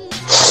see that.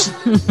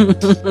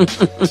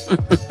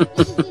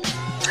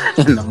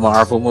 In the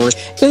Marvel movie,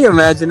 can you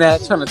imagine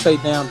that, trying to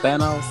take down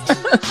Thanos?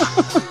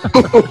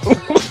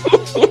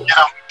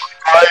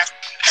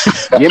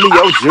 Give me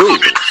your jewels.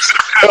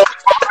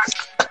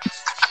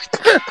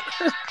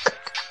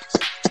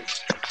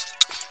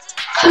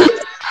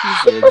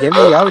 Give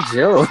me your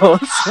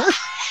jewels.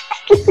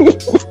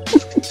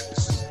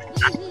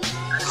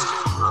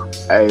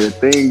 Hey, the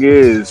thing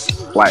is,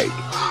 like,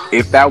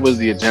 if that was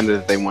the agenda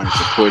that they wanted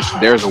to push,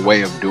 there's a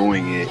way of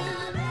doing it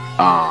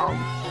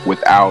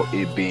without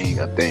it being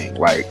a thing.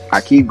 Like,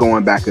 I keep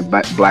going back to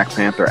Black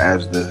Panther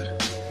as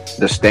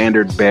the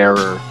standard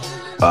bearer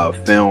of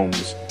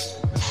films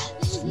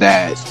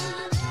that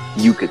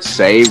you could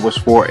say was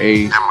for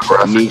a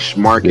niche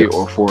market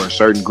or for a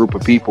certain group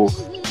of people,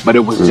 but it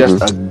was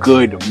just a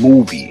good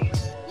movie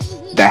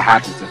that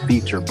happened to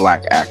feature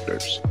black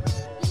actors.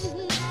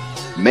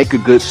 Make a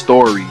good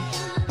story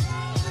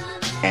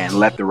and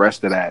let the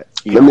rest of that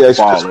Let me ask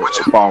you fall, this,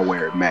 fall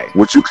where it may.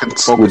 Would you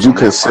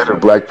consider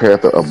Black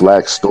Panther a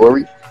black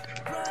story?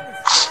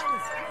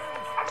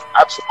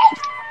 Absolutely.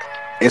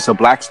 It's a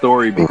black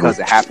story because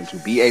it happened to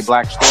be a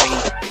black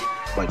story,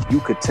 but you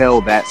could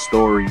tell that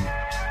story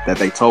that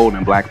they told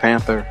in Black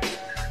Panther.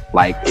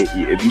 Like,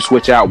 if you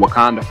switch out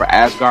Wakanda for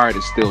Asgard,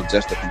 it's still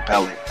just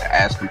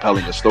as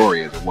compelling a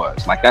story as it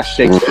was. Like, that's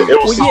Shakespeare.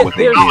 What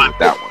they did with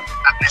that one.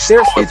 It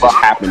just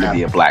happened to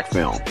be a black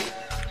film.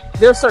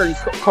 There's certain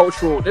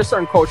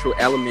cultural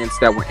elements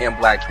that were in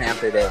Black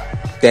Panther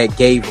that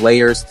gave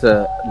layers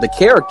to the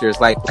characters,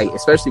 like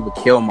especially with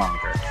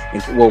Killmonger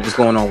and what was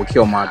going on with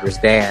Killmonger's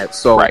dad.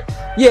 So, right.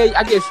 Yeah,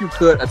 I guess you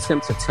could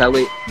attempt to tell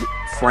it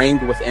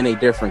framed within a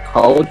different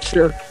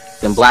culture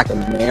than Black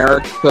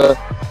America,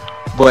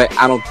 but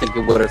I don't think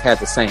it would have had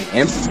the same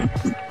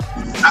impact.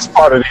 That's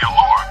part of the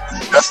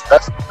allure. That's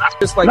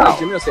just like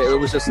Jamil said. It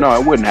was just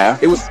it wouldn't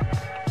have.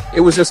 It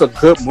was just a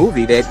good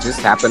movie that just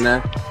happened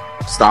to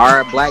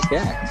star a black guy.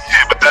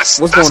 Yeah, but what's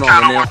going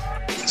on now?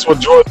 That's what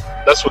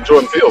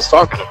Jordan Peele's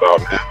talking about,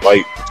 man.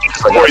 Like,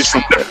 stories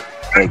from different.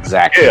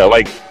 Exactly. Yeah,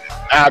 like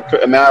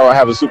now I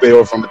have a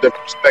superhero from a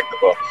different perspective.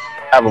 Or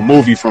have a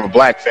movie from a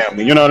black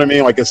family. You know what I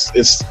mean? Like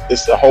it's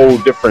a whole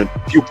different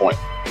viewpoint.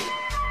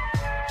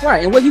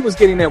 Right, and what he was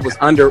getting at was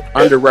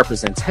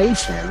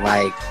underrepresentation.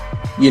 Like,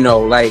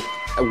 like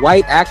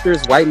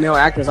white male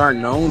actors aren't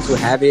known to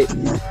have it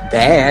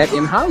bad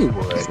in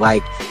Hollywood.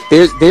 Like,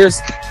 there's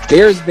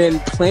been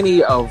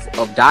plenty of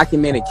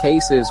documented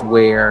cases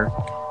where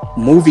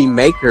movie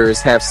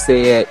makers have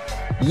said,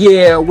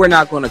 yeah, we're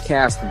not going to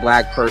cast a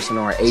black person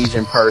or an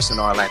Asian person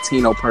or a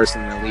Latino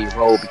person in the lead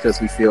role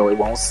because we feel it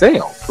won't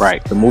sell.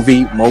 Right. The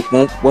movie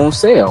won't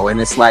sell. And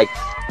it's like,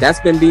 that's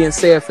been being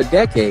said for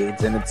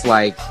decades. And it's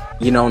like,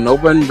 no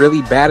one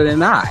really batted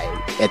an eye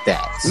at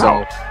that.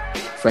 No.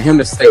 So for him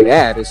to say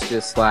that, it's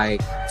just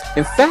like,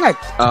 in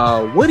fact,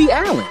 Woody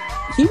Allen,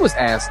 he was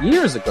asked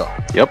years ago.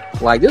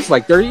 Yep. Like, this was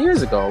like 30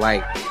 years ago.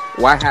 Like,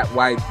 why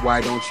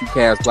don't you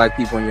cast black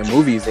people in your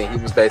movies? And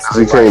he was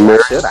basically like, why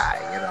should I?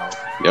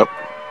 Yep.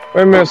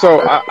 Wait a minute.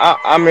 So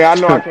I mean, I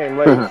know I came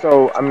late.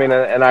 So I mean,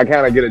 and I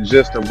kind of get a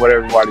gist of what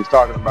everybody's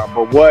talking about.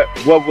 But what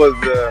was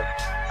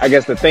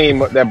the theme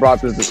that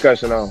brought this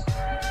discussion on?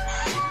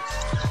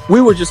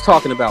 We were just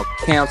talking about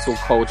cancel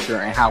culture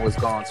and how it's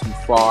gone too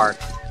far,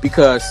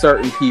 because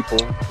certain people,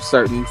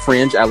 certain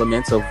fringe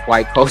elements of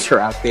white culture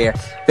out there,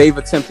 they've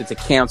attempted to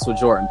cancel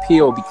Jordan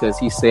Peele because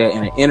he said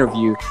in an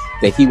interview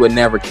that he would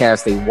never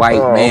cast a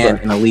white man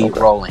in a lead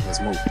role in his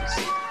movies.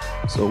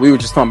 So we were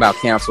just talking about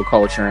cancel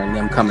culture and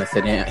them coming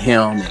to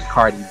him and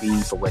Cardi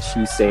B for what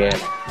she said,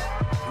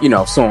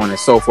 so on and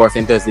so forth.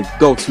 And does it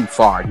go too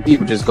far? Do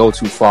people just go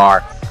too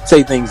far,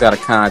 say things out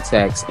of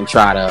context, and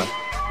try to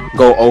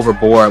go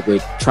overboard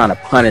with trying to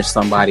punish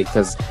somebody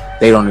because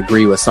they don't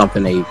agree with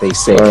something they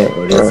said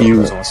or their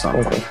views on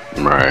something?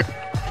 Right.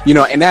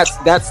 And that's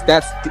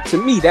to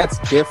me, that's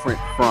different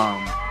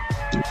from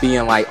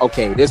being like,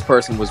 okay, this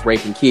person was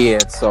raping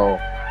kids, so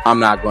I'm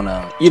not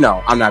gonna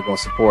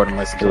support him,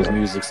 listen to his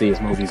music, see his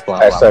movies,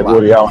 blah blah blah.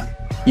 Woody Allen.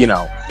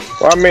 Well,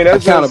 I mean,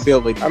 that's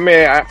accountability. I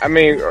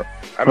mean,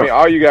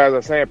 all you guys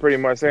are saying pretty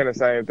much saying the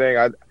same thing.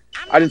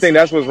 I just think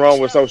that's what's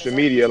wrong with social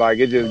media. Like,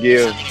 it just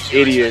gives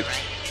idiots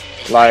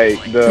like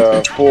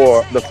the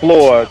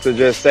floor to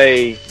just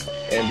say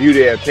and view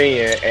their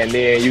opinion, and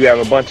then you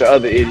have a bunch of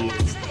other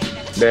idiots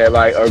that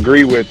like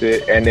agree with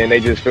it, and then they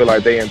just feel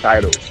like they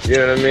entitled. You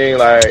know what I mean?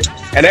 Like,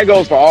 and that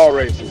goes for all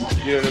races.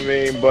 You know what I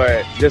mean?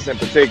 But just in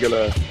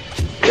particular, you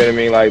know what I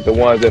mean? Like the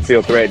ones that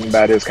feel threatened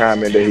by this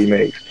comment that he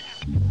makes.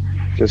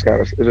 It's just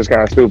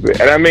kind of stupid.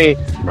 And I mean,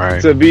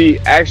 to be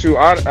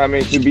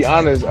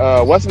honest,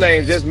 what's his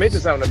name just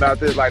mentioned something about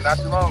this like not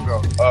too long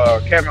ago.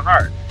 Kevin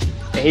Hart,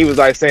 and he was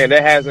like saying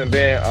there hasn't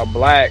been a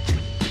black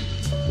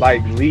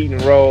like leading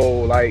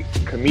role like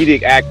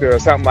comedic actor or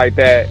something like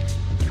that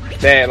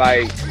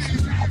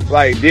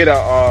like did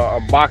a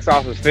box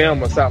office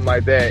film or something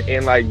like that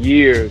in like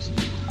years.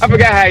 I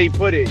forgot how he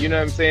put it, you know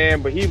what I'm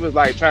saying? But he was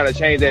like trying to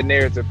change that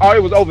narrative. Oh,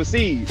 it was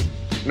overseas.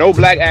 No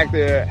black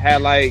actor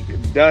had like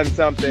done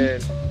something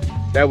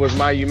that was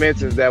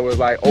monumentous that was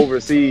like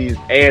overseas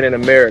and in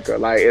America.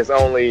 Like, it's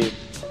only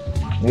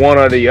one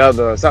or the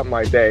other or something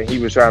like that. He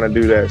was trying to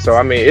do that. So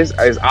I mean, it's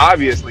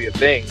obviously a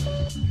thing.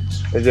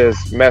 It's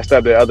just messed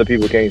up that other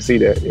people can't see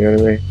that. You know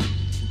what I mean?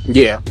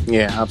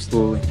 Yeah,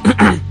 absolutely.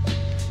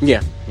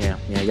 Yeah.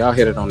 Y'all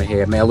hit it on the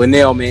head, man.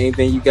 Linnell, man,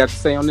 anything you got to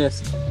say on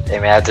this? Hey,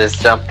 man, I just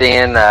jumped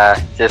in,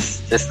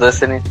 just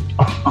listening.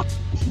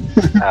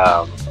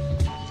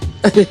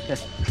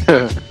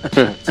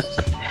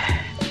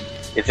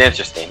 It's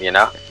interesting, you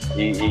know.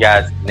 You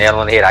guys nailed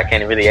on the head. I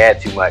can't really add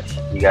too much.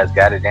 You guys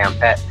got it down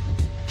pat.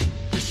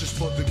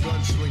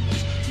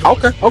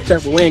 Okay.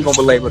 Well, we ain't gonna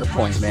belabor the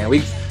point, man.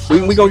 We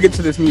gonna get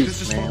to this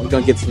music, man. We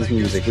gonna get to this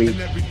music. We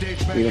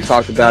done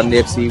talked about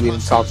Nipsey. We done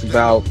talked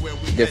about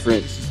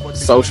different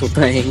social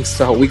things.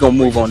 So we gonna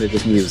move on to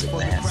this music,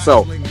 man.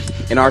 So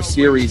in our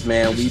series,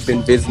 man, we've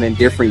been visiting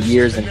different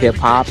years in hip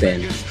hop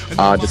and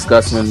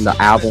discussing the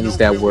albums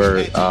that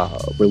were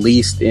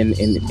released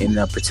within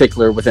a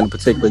particular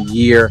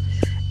year,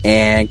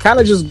 and kind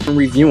of just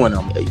reviewing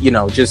them.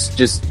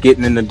 Just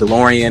getting in the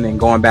DeLorean and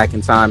going back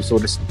in time, so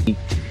to speak,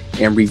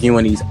 and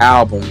reviewing these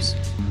albums.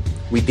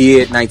 We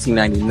did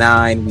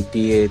 1999. We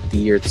did the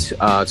year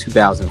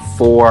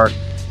 2004.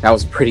 That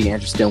was a pretty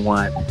interesting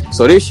one.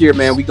 So this year,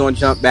 man, we're going to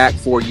jump back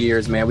 4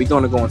 years, man. We're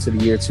going to go into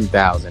the year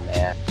 2000,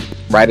 man.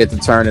 Right at the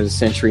turn of the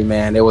century,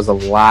 man, there was a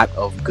lot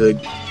of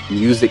good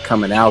music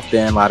coming out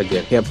then, a lot of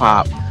good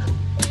hip-hop.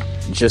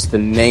 Just to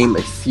name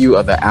a few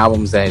of the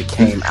albums that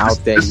came out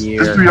that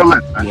year. We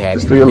had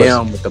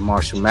Eminem with the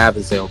Marshall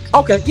Mathers.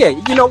 Okay, yeah,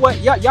 you know what?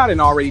 Y'all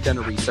done already done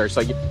the research,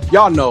 so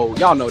y'all know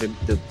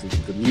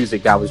the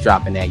music that was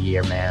dropping that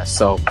year, man.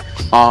 So,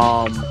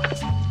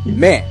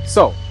 man,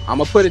 so I'm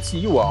gonna put it to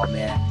you all,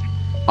 man.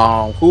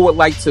 Who would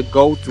like to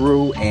go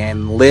through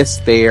and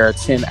list their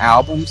 10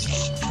 albums?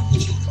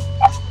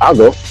 I'll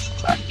go.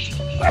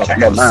 I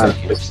got mine.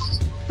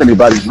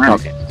 Anybody's ready?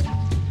 Okay.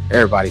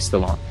 Everybody's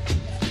still on.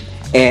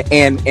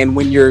 And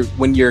when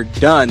you're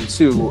done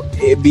too,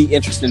 it'd be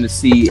interesting to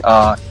see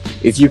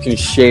if you can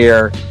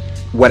share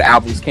what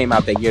albums came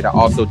out that year that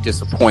also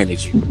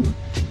disappointed you.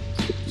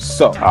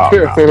 So, I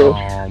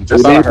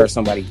thought I heard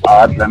somebody.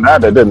 That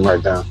didn't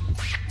write down.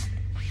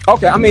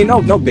 Okay, I mean,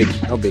 no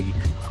biggie.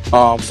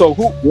 So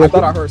who? I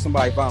thought I heard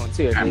somebody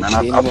volunteer. I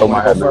thought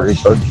my head was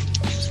research.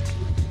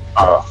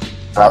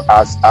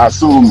 I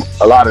assume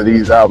a lot of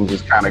these albums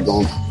is kind of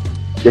going to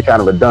get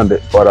kind of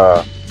redundant, but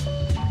I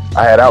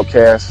had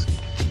Outkast.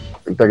 I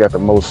think they got the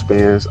most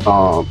spins.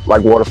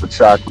 Like Water for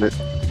Chocolate,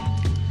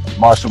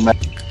 Marshall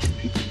Mathers.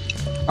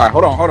 All right,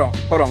 hold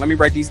on. Let me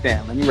write these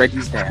down. These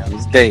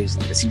days.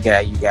 You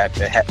had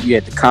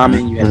the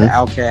Common, you had the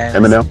Outkast,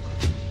 Eminem,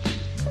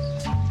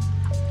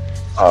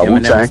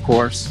 Wu-Tang, of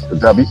course, the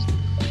W.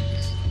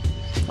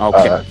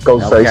 Okay,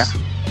 Ghostface,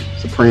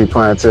 Supreme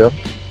Clientele.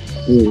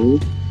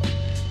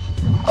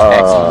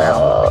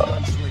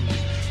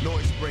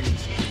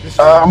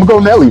 I'm gonna go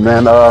Nelly,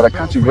 man. The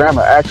Country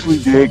Grammar actually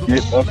did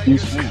get a few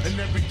spins.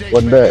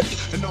 Wasn't bad.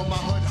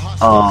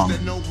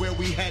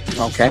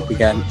 Okay, we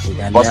got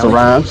Busta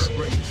Rhymes,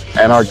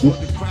 Anarchy.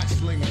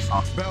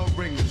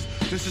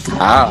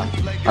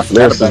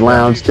 Lyricist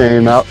Lounge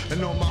came out.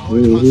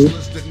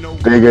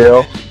 Big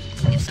L.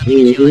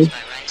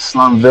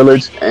 Slum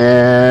Village,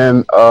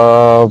 and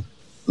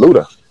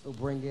Luda.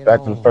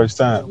 Back for the first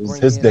time. It was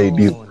his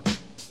debut.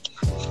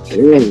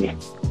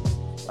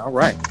 All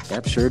right,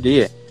 that sure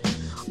did.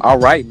 All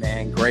right,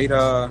 man. Great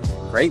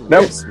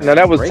list. Now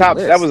that was great top.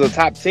 List. That was a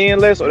top 10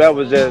 list, or that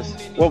was just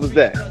what was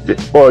that?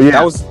 Well, yeah,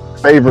 that was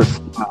favorite.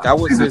 That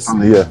was his. From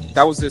the year.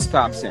 That was his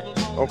top 10.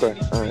 Okay,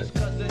 all right.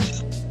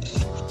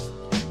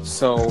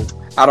 So,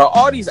 out of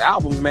all these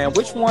albums, man,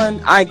 which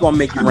one? I ain't gonna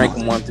make you rank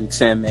them 1 through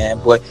 10, man.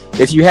 But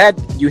if you had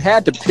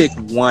to pick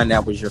one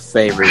that was your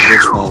favorite,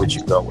 which one would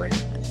you go with?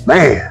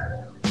 Man,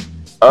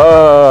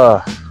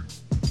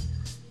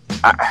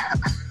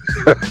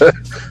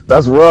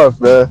 that's rough,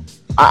 man.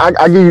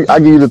 I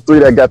give you the three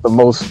that got the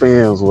most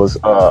spins was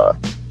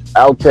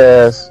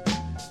Outkast,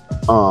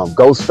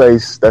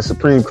 Ghostface, that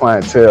Supreme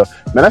Clientele.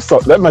 Man,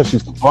 that must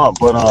used to bump,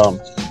 but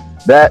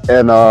that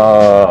and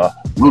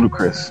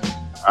Ludacris,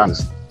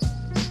 honestly.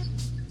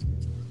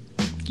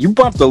 You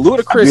bumped the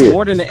Ludacris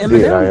more than the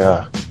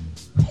Eminem?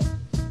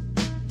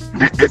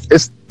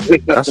 It's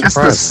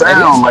the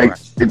sound. Like,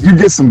 if you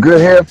get some good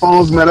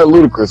headphones, man, that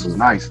Ludacris was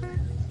nice.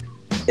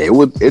 It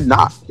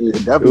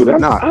definitely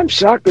not. I'm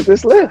shocked at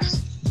this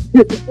list.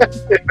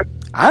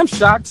 I'm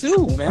shocked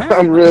too, man.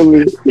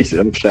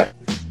 I'm shocked.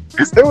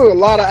 There was a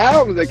lot of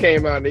albums that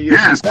came out in the year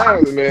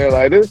 2000, man.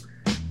 Like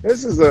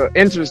this is an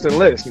interesting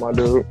list, my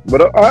dude.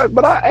 But I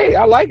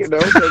like it though.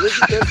 So this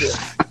is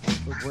interesting.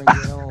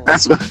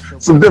 That's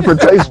some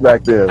different taste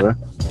back there, man.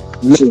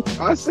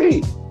 I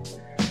see.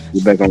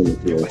 You back on the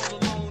field.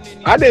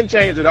 I didn't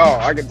change at all.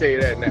 I can tell you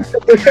that now.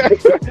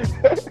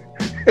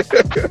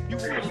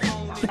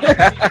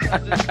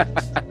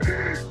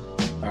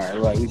 All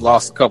right, we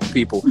lost a couple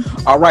people.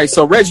 All right,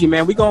 so Reggie,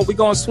 man, we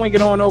gonna swing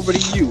it on over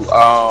to you.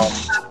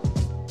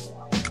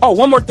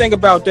 One more thing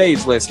about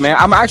Dave's list, man.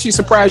 I'm actually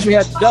surprised you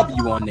had the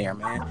W on there,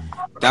 man.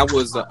 That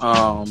was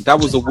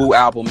a Wu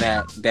album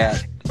that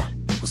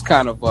was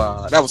kind of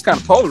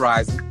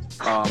polarizing.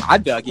 I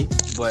dug it,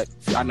 but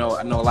I know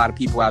a lot of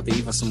people out there,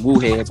 even some Wu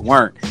heads,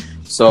 weren't.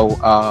 So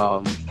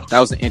that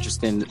was an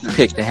interesting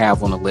pick to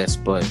have on the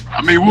list. But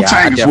I mean,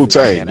 Wu-Tang is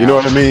Wu-Tang. You know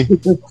what I mean?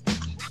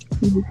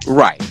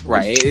 Right.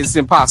 It's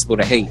impossible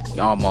to hate,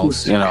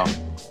 almost. You know.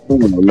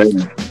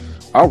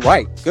 All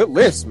right, good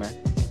list, man.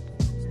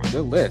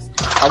 Good list.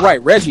 All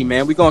right, Reggie,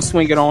 man, we're gonna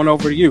swing it on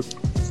over to you.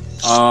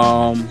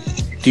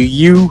 Do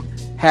you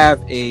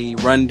have a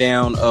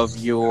rundown of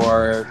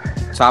your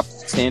top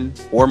 10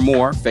 or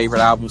more favorite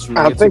albums from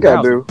the year 2000? I think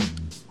I do.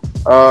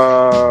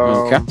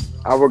 Okay.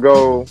 I would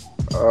go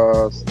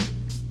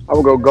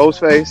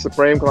Ghostface,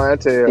 Supreme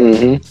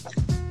Clientele,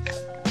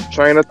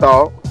 Train of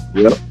Thought.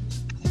 Yep.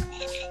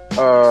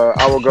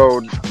 I would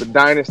go The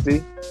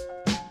Dynasty,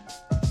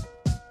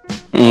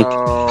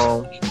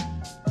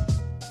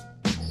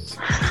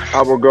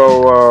 I will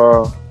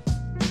go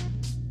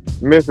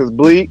Memphis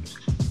Bleak.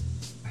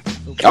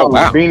 Oh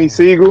wow. Beanie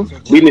Siegel.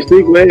 Beanie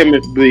Siegel and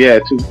Memphis Bleak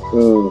had two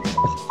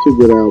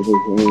good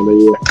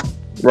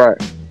albums. Right.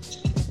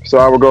 So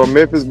I will go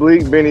Memphis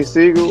Bleak, Beanie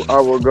Siegel. I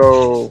will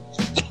go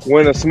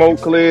When the Smoke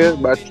Clears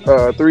by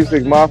 3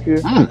 6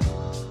 Mafia.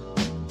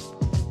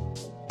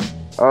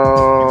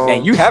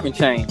 And you haven't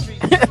changed.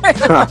 I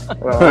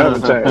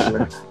haven't changed,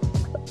 man.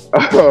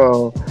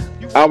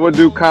 I would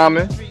do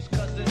Common.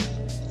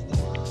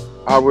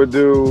 I would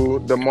do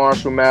the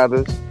Marshall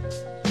Mathers.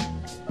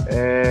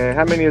 And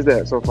how many is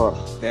that so far?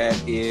 That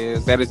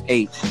is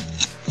 8.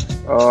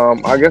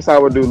 I guess I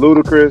would do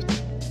Ludacris.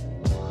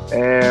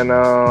 And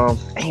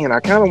man, I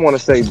kind of want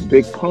to say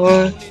Big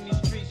Pun.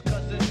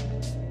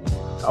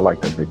 I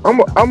like that Big. I'm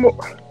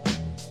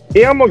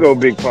gonna go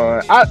Big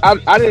Pun.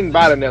 I didn't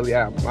buy the Nelly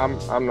album.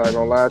 I'm not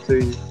gonna lie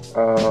to you.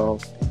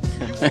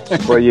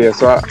 But yeah,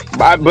 so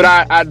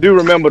I do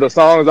remember the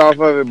songs off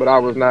of it, but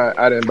I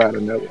didn't buy the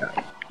Nelly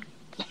album.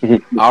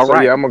 All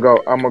right. Yeah, I'm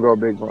gonna go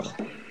Big Pun.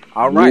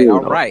 All right.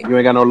 You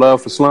ain't got no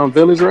love for Slum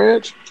Village,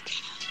 Reg?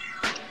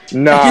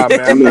 Nah,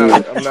 man, I'm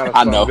not a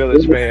Slum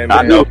Village fan, man.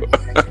 I know.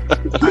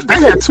 They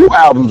had 2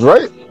 albums,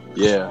 right?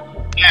 Yeah.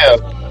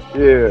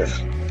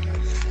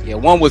 Yeah,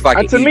 one was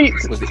like to me,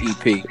 was the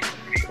EP.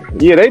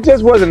 Yeah, they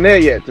just wasn't there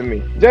yet to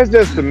me. Just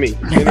to me.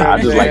 You know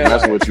I just like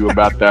messing with you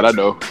about that. I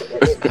know.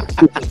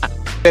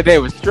 They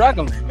were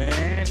struggling,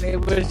 man. They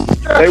was,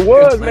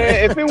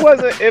 man. If it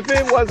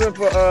wasn't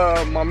for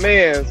my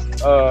man's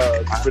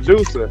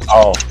producer,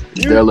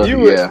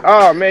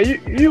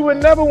 you would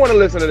never want to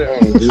listen to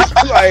that.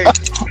 Like,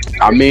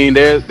 I mean,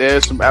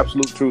 there's some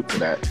absolute truth to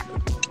that.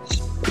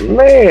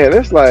 Man,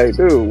 it's like,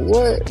 dude,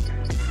 what?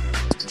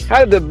 How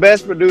did the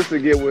best producer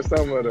get with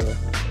some of the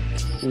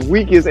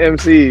weakest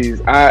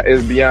MCs?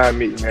 Is beyond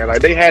me, man.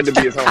 Like, they had to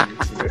be his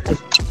homies.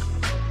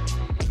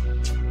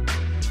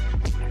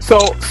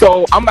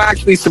 So I'm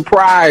actually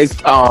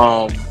surprised,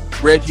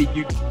 Reggie.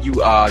 You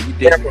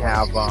didn't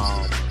have.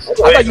 I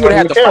thought you would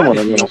have had the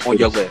Punisher on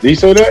your list. Did you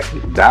say that?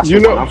 That's the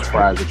one I'm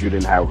surprised that you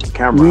didn't have with the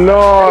camera.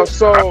 No,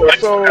 so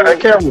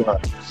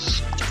camera.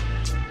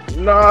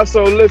 Nah,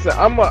 so listen,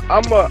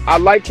 I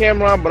like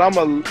Cameron, but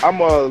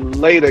I'm a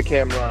later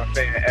Cameron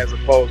fan as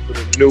opposed to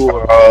the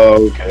newer,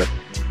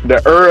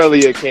 the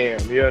earlier Cam.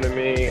 You know what I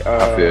mean?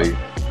 I feel you.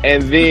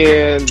 And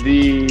then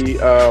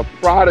the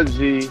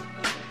Prodigy,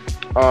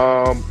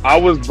 I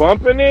was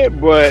bumping it,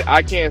 but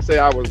I can't say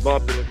I was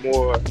bumping it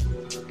more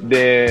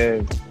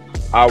than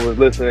I was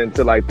listening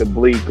to like the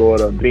Bleak or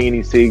the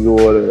Beanie Siegel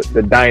or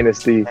the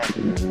Dynasty.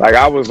 Like,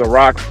 I was a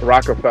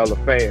Rockefeller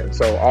fan,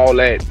 so all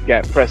that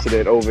got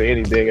precedent over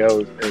anything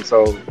else, and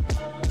so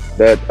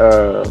that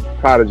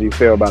Prodigy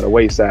fell by the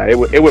wayside. It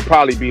would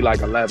probably be like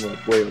 11 or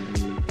 12.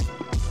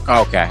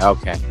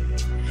 Okay.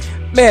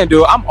 Man,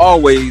 dude, I'm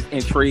always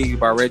intrigued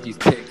by Reggie's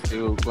picks,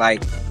 dude.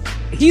 Like,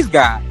 he's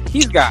got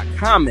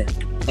Common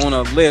on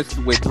a list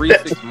with 3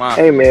 6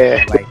 Mafia. Hey,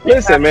 man, like,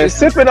 listen, man,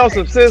 sipping on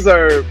some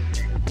scissor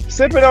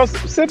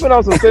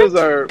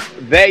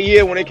that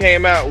year when it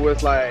came out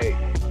was like,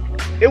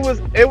 it was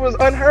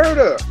unheard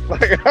of.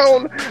 Like,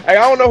 I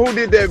don't know who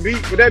did that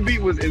beat, but that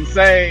beat was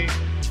insane.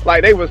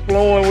 Like, they was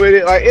flowing with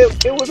it. Like,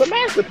 it was a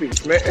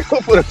masterpiece, man.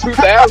 For the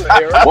 2000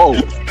 era. Whoa.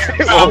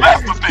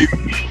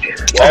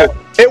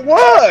 It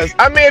was.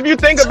 I mean, if you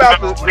think about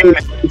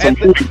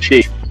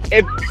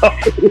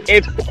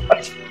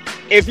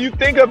if you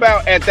think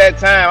about at that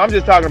time, I'm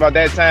just talking about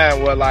that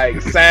time where like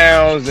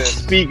sounds and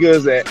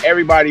speakers and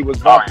everybody was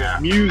bumping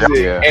music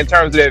in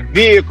terms of their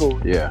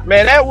vehicle. Yeah.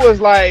 Man, that was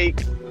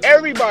like,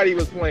 everybody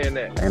was playing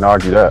that. Ain't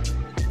argue that.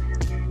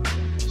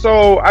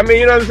 So, I mean,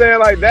 you know what I'm saying?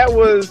 Like, that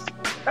was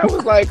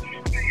like...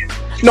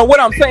 No,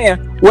 what I'm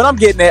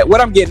getting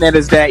at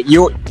is that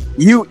you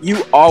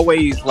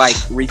always like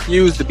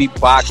refuse to be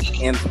boxed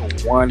into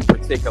one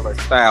particular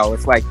style.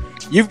 It's like,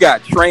 you've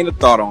got Train of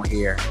Thought on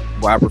here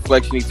by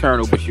Reflection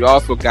Eternal, but you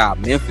also got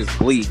Memphis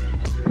Bleak.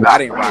 I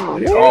didn't rock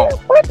with it at all.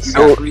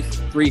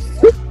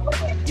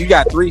 You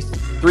got 3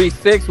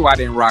 6 who I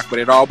didn't rock with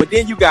at all. But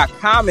then you got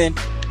Common,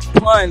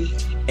 Pun,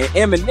 and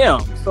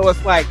Eminem. So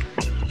it's like,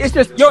 it's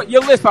just your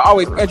lists are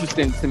always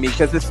interesting to me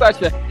because it's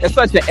such an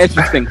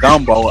interesting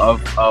gumbo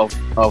of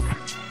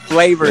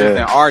flavors and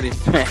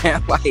artists,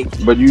 man. Like,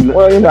 but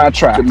I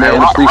try.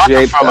 Man,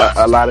 appreciate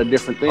a lot of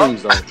different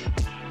things though.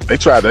 They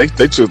tried.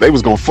 They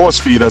was gonna force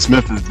feed us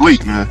Memphis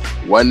Bleak, man.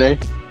 Wasn't they?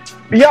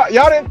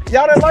 Y'all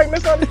didn't like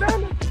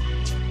Misunderstanding?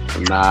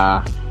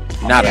 Nah.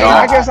 Not at all.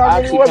 I guess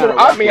I really wasn't.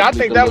 I mean, I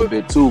think that was a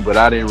bit too, but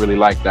I didn't really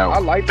like that one. I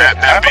like that.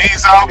 That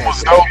Beans album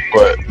was dope,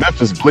 but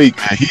Memphis Bleak,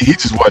 man, he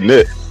just wasn't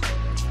it.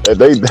 They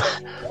just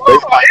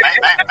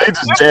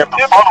jammed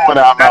the following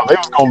album out. They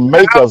was gonna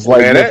make us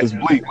like Memphis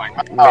Bleak.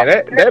 Man,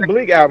 that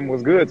Bleak album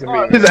was good to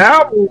me. His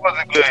album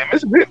wasn't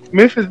good.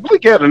 Memphis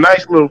Bleak had a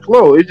nice little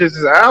flow. It's just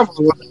his albums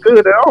wasn't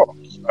good at all.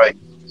 Like,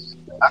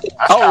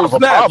 it's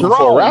not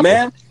wrong,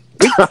 man.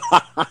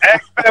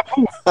 Ask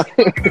Papoose. I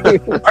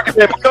can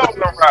have a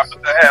couple of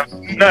rappers that have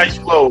nice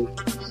flows.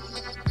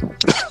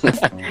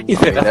 He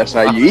said, That's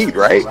how you eat,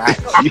 right?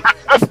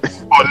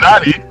 Or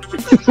not eat.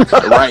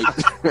 Right.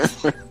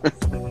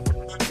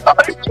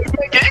 You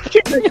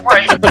keep making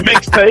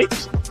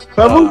mixtapes.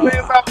 Salu's made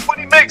about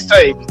 20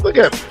 mixtapes. Look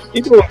at him.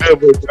 He's doing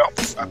good with it.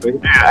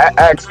 Yeah,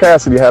 ask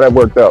Cassidy how that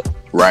worked out.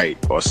 Right.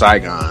 Or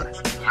Saigon.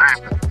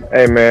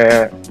 Hey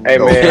man,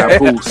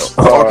 Papoose.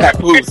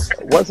 Papoose.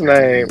 What's the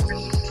name?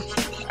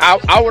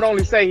 I would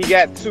only say he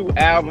got 2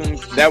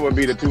 albums. That would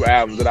be the 2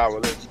 albums that I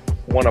would listen.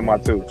 One of my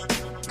 2.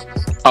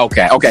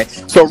 Okay.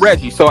 So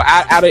Reggie,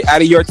 out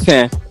of your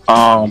 10,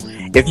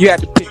 if you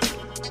had to pick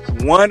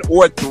 1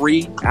 or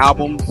 3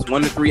 albums,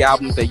 1 to 3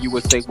 albums that you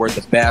would say were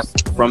the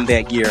best from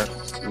that year,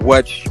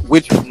 which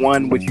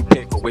one would you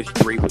pick, or which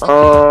 3 would you pick?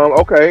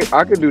 Okay,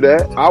 I could do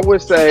that. I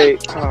would say,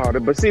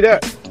 but see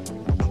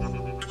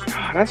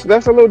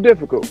that's a little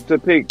difficult to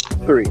pick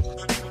 3.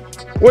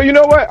 Well, you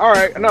know what? All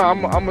right, no,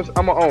 I'm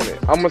gonna own it.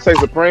 I'm gonna say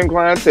Supreme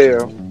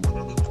Clientele,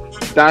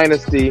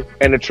 Dynasty,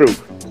 and The Truth.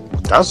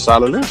 That's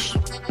solid list.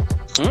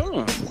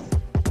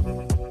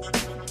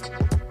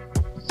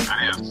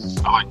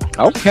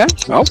 Okay.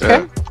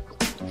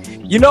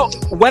 You know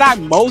what I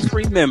most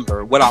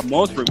remember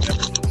from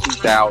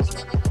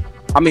 2000.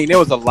 I mean, it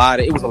was a lot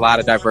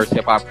of diverse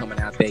hip hop coming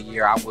out that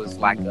year. I was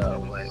like,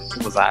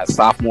 a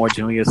sophomore,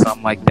 junior,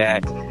 something like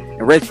that.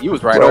 And Reggie, you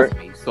was right over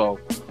me. So,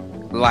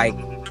 like,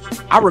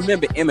 I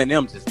remember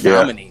Eminem just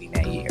dominating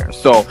that year.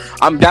 So,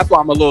 that's why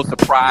I'm a little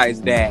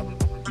surprised that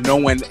no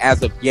one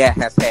as of yet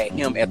has had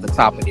him at the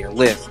top of their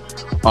list.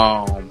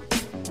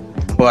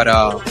 But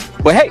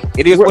hey,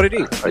 it is what it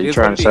is. Are you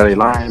trying to say they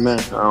lying, man?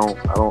 I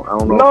don't know.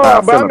 No, how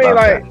I but feel I mean,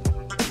 about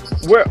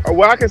like,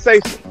 well, I can say,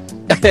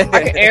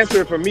 I can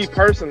answer it for me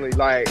personally.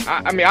 Like,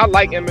 I mean, I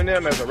like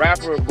Eminem as a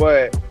rapper,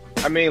 but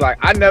I mean, like,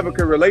 I never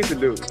could relate to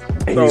dude.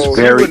 So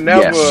he would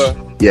never.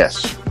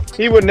 Yes.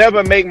 He would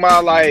never make my,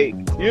 like,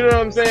 you know what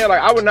I'm saying?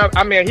 Like, I would not.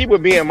 I mean, he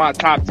would be in my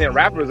top 10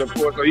 rappers, of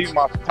course, or he's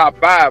my top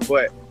 5,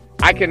 but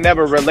I can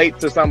never relate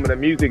to some of the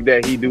music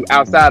that he do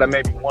outside of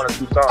maybe 1 or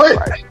 2 songs.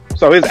 Right?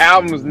 So his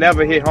albums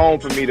never hit home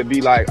for me to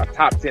be like a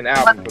top 10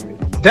 album for me.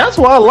 That's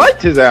why I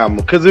liked his album,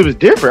 because it was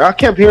different. I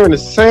kept hearing the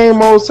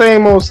same old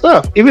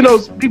stuff. Even though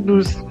people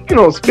was,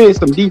 spitting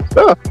some deep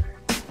stuff,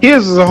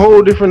 his is a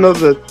whole different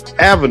other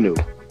avenue.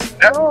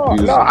 I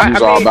mean,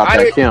 all about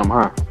that Kim,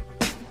 huh?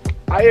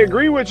 I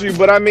agree with you,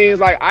 but I mean,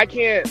 like, I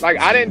can't, like,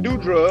 I didn't do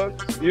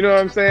drugs. You know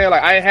what I'm saying?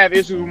 Like, I didn't have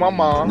issues with my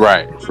mom.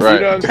 Right. You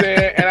know what I'm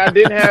saying? And I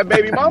didn't have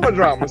baby mama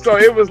drama. So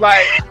it was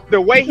like,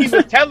 the way he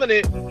was telling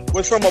it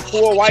was from a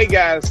poor white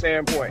guy's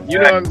standpoint. You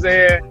know what I'm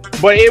saying?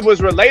 But it was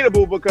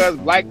relatable because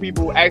black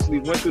people actually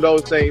went through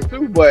those things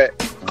too, but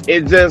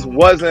it just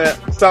wasn't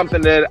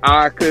something that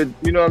I could,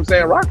 you know what I'm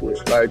saying, rock with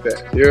like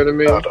that. You know what I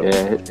mean?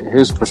 Yeah,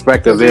 his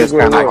perspective is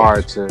kind of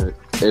hard to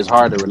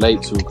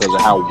relate to because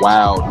of how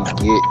wild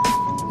he get.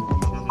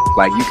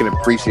 Like, you can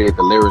appreciate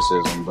the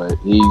lyricism, but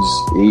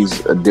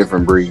he's a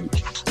different breed.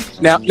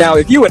 Now,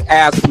 if you had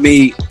asked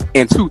me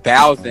in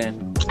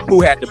 2000 who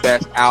had the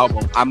best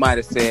album, I might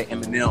have said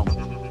Eminem.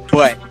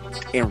 But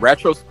in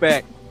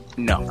retrospect,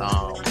 no.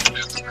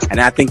 And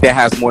I think that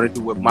has more to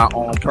do with my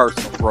own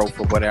personal growth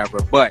or whatever.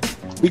 But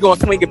we gonna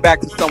swing it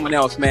back to someone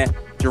else, man.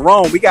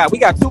 Jerome, we got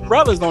 2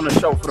 brothers on the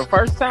show for the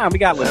first time. We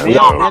got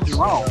Linnell and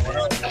Jerome.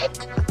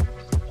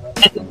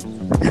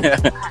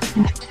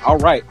 All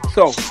right,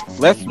 so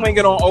let's swing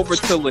it on over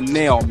to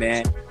Linnell,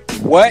 man.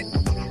 What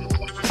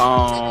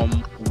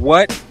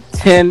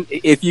 10?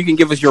 If you can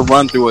give us your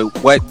run through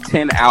it, what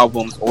 10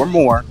 albums or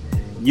more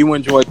you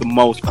enjoyed the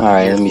most? All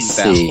right, let me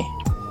see.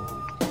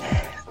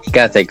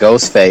 Got that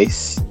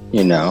Ghostface,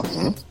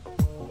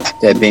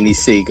 that Benny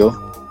Siegel.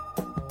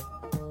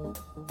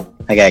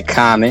 I got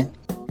Common.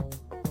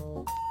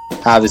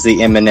 Obviously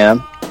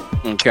Eminem.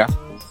 Okay.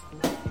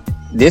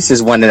 This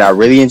is one that I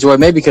really enjoyed,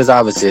 maybe because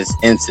I was just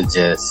I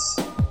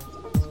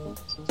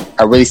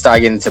really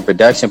started getting into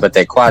production, but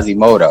that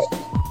Quasimodo.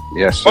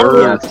 Yes,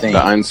 sir.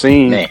 The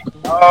Unseen. Man.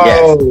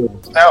 Oh,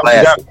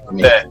 yes.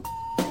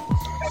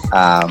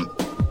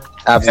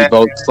 Obviously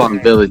both Slum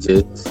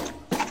Villages.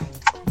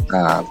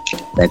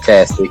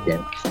 Fantastic.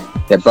 And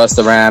that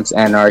Busta Rhymes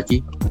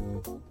Anarchy.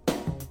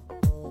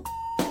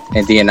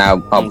 And then I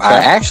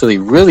actually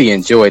really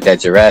enjoyed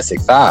that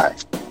Jurassic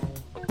 5.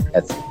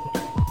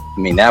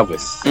 That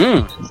was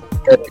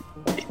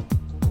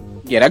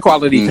that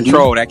quality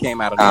control that came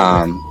out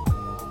of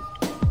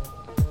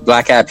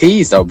Black Eyed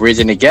Peas though,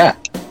 Bridging the Gap.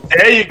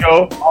 There you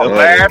go. The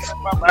last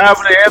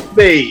album they ever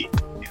made.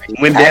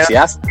 Went down.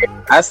 Actually,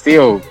 I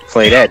still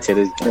play that to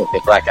this day.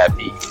 The Black Eyed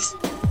Peas.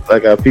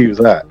 Black Eyed Peas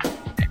was hot.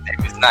 It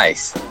was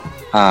nice.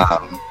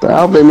 The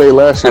album they made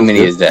last year. How many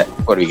is that?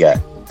 What do we got?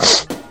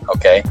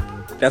 Okay.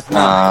 That's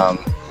nice.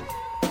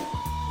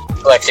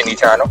 Collection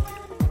Eternal.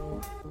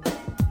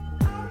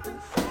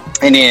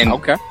 And then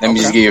let me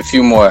just give you a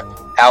few more.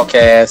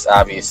 Outkast,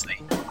 obviously.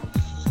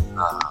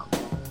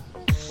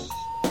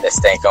 That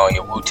Stank on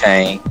Your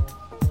Wu-Tang.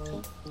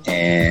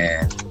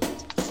 And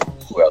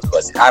who else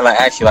was it? I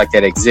actually like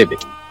that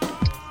Exhibit.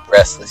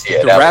 Restless,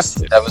 yeah.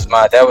 That was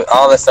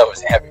all that stuff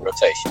was in heavy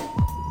rotation.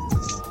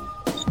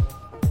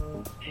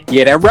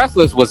 Yeah, that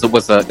Restless was a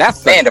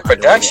that's Man, the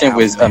production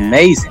was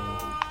amazing.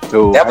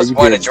 Dude, That was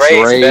one of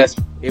Dre's best.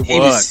 He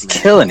was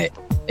killing it,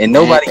 and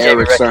nobody gave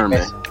Eric it Sermon.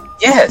 recognition.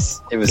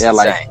 Yes, it was Yeah,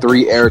 insane. like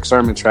 3 Eric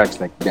Sermon tracks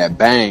that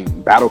bang.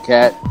 Battle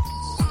Cat.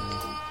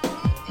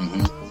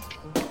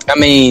 I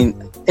mean,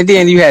 and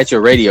then you had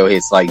your radio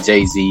hits like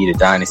Jay-Z, The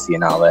Dynasty,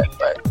 and all that.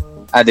 But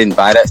I didn't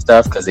buy that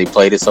stuff because they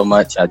played it so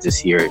much. I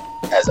just hear it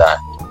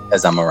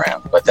as I'm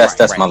around. But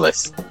that's my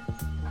list.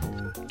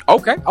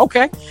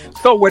 Okay.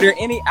 So, were there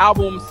any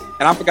albums?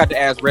 And I forgot to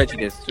ask Reggie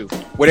this too.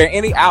 Were there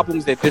any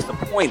albums that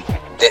disappointed?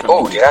 Did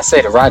I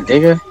say the Rod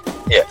Digger?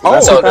 Yeah. Oh,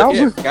 so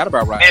yeah, forgot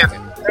about Rod Digger.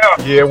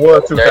 Yeah, it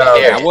was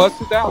 2000. Yeah, it was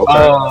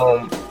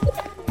 2000.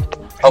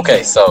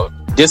 Okay, so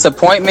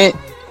Disappointment,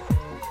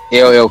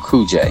 LL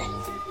Cool J.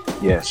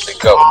 Yes. The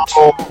GOAT.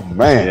 Oh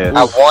man, Yes.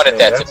 I wanted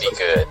that to be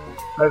good.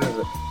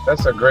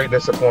 That's a great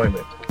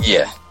disappointment.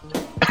 Yeah.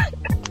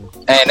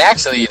 And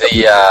actually, it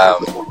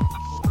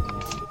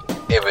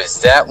was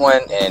that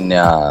one, and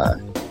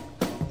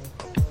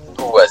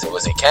who was it?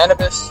 Was it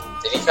Cannabis?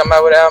 Did he come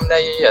out with an album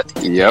that year? Yeah, I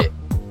think he did.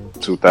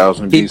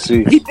 2000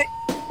 BC. He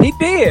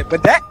did,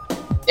 but that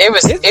It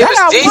was decent.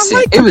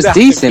 like It was 2000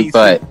 decent, BC.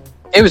 but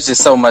it was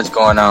just so much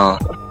going on.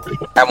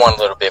 I want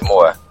a little bit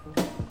more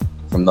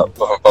from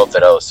both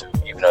of those,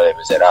 even though they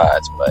was at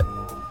odds, but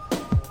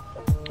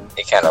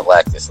it kind of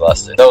lacked its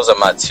luster. Those are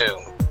my two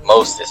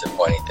most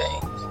disappointing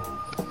things.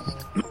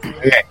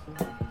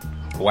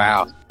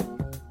 Wow.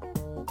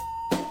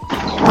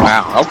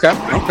 Okay.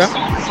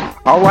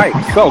 All right.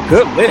 So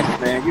good list,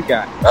 man. You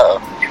got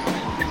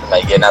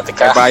Somebody getting out the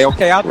car. everybody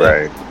okay out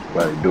there? Right.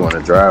 Like doing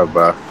a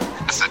drive-by.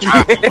 it's a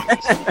drive. It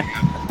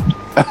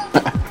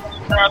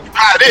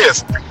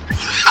is.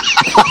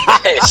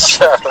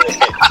 Surely.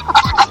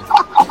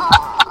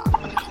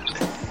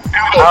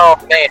 Oh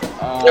man,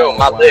 dude,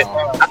 my list.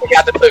 I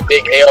forgot to put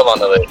Big L on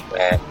the list,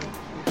 man.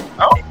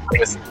 It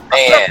was,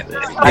 man.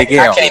 I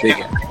can't do.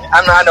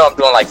 I know I'm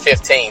doing like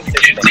 15,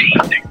 16.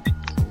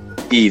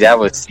 That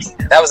was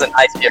a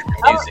nice gift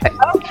for music.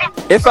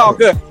 It's all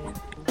good.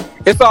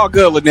 It's all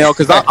good, Linnell,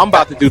 because I'm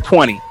about to do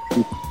 20.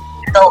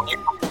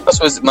 This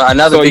was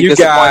another So big you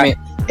disappointment,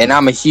 and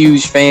I'm a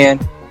huge fan,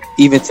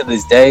 even to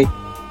this day.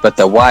 But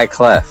the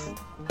Wyclef.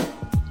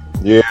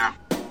 Yeah.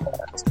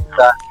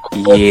 I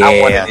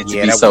wanted it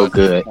to be so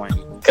good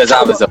because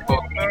I was a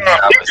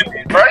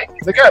Right?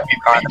 They got to be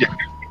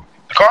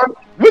the car.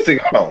 What's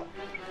it? Hold on.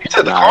 You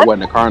said the Nah, car? it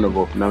wasn't a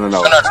carnival.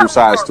 No. Two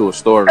sides to a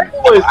story. I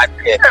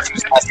said two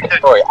sides to a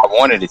story. I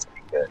wanted it to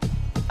be good.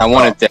 I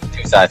wanted that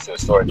two sides to a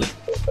story to be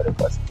good, but it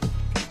wasn't.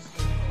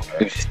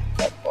 It was just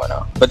going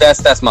on. But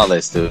that's my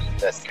list, dude.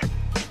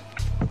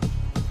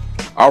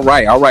 All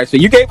right. So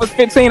you gave us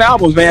 15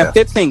 albums, man. Yeah.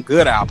 15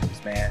 good albums,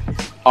 man.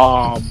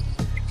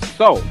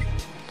 So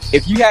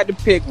if you had to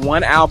pick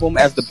one album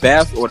as the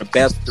best or the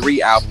best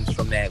 3 albums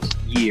from that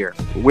year,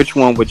 which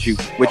one would you?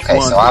 Okay,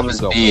 so I was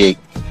big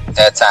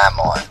that time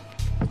on.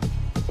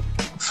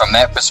 From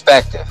that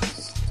perspective,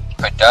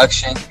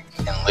 production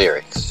and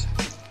lyrics.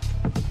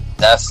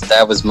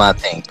 That was my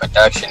thing,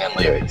 production and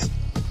lyrics.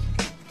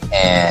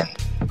 And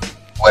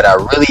what I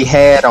really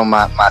had on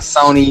my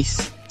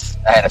Sony's,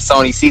 I had a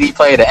Sony CD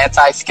player, the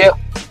anti-skip.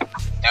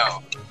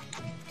 Dude,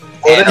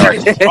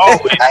 Anarchy.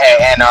 I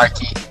had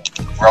Anarchy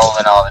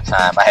rolling all the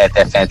time. I had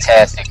that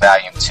Fantastic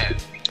Volume 2.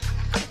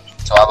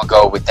 So I would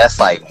go with, that's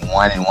like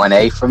 1 and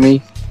 1A for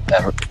me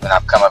when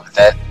I've come up with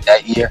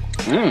that year.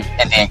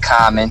 And then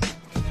Common.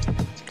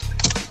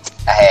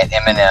 I had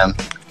Eminem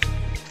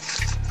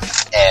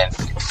and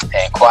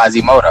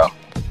Quasimoto.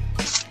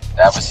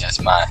 That was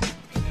just my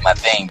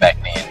thing back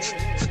then.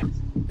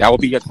 That would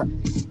be your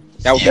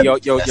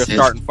your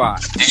starting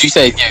 5. Did you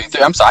say? Yeah,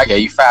 I'm sorry, I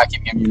gave you 5. I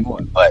keep giving you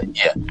more, but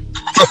yeah.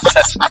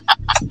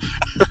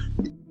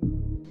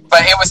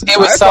 But it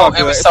was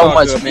so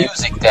much good,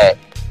 music that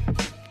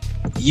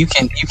you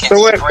can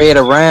spread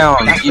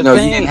around. You know,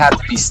 you didn't have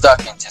to be stuck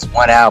in just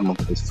one album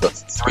for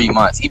 3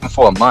 months, even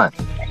for a month.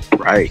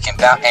 Right. You can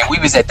bounce, and we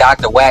was at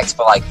Dr. Wax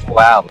for like 4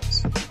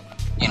 hours.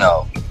 You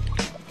know,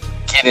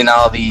 getting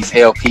all these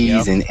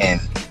LPs and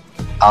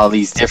all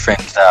these different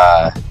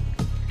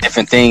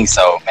things.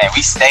 So man,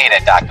 we stayed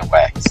at Dr.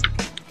 Wax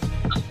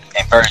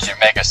and Virgin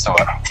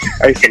Megastore.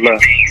 I used to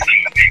love.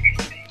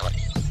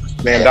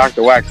 Man,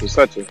 Dr. Wax was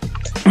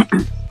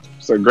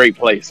it's a great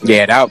place. Man.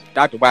 Yeah,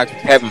 Dr. Wax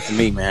was heaven for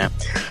me, man.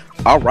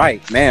 All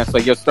right, man. So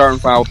your starting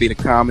 5 would be the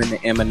Common, the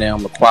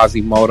Eminem, the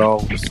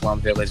Quasimoto, the Slum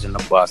Village, and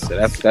the Buster.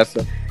 That's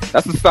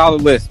a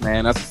solid list,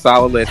 man. That's a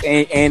solid list,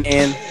 and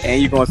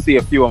you're gonna see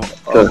a few of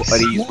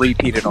these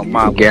repeated on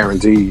my list.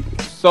 Guaranteed.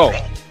 So,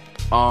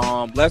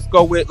 let's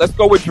go with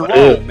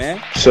Jerome,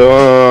 man.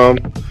 So,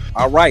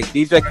 all right,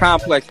 DJ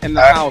Complex in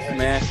the house,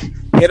 man.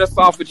 Hit us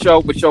off with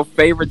your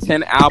favorite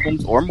 10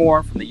 albums or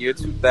more from the year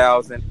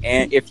 2000,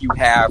 and if you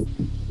have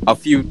a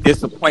few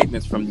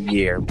disappointments from the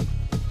year.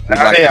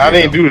 I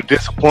didn't do the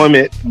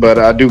disappointment, but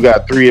I do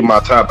got 3 of my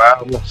top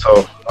albums.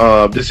 So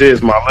this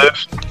is my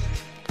list.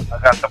 I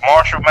got the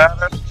Marshall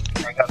Mathers.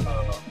 I got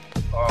the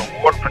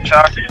Water for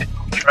Chocolate,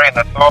 Train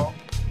of Thought,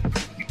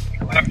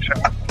 Literature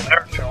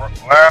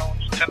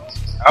Lounge 2.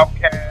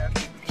 Outkast,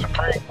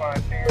 Supreme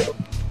Clientele,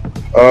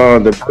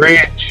 The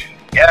Bridge,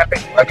 Gabby.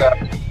 I got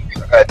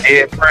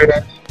Dead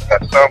Prez. I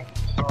got some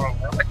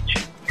Village.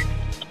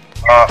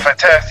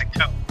 Fantastic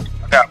too.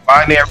 I got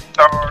Binary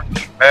Stars,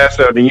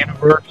 Master of the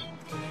Universe.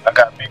 I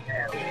got Big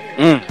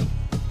L.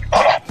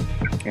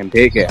 And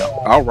Big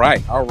L. All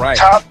right.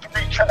 Top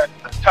 3 tracks.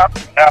 The top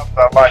 3 albums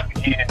I like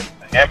is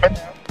the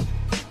Eminem.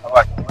 I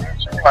like the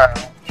Lyrics Clown.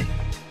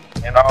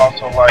 And I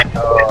also like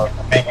the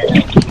Big L.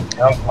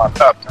 That was my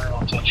top 3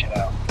 rotation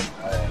albums.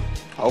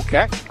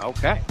 Okay.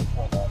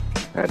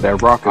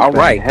 That rock is All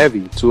right.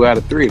 heavy. 2 out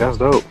of 3. That's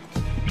dope.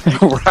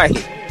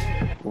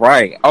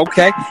 Right.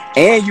 Okay.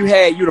 And you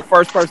the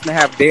first person to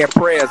have Dead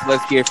Prez.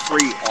 Let's Get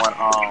Free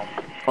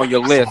on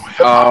your list.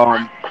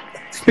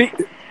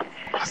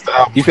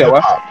 You said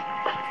what?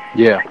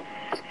 Yeah.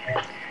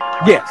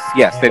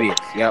 Yes, it is.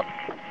 Yep.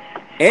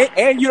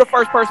 And you're the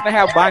first person to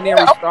have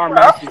Binary Star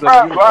Masters of the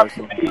Universe.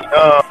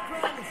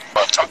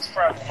 I'm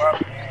surprised a lot of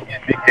people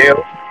get Big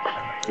L.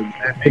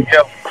 And Big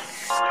L.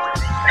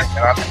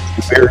 And I think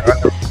he's very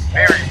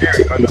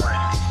underrated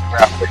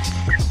rapper.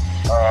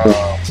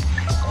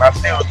 And I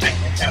still think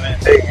until this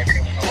day, if he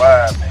was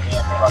alive, then he'd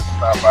be like a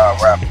top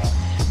 5 rapper.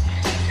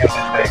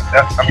 Until this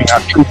day. I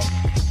do.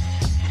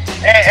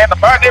 And the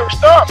Binary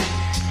Star.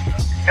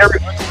 Very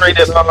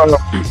underrated album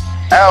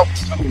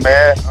too,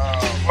 man.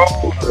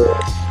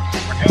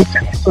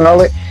 Producing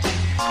solid.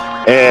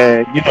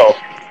 And,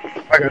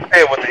 like I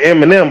said, with the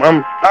Eminem, I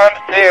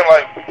understand,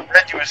 like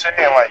Reggie was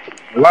saying, like,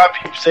 a lot of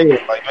people say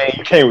it, like, man,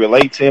 you can't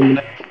relate to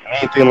Eminem or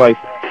anything like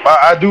that. But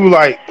I do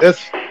like,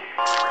 that's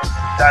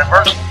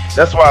diversity.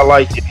 That's why I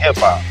like in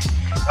hip-hop.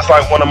 That's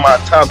like one of my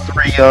top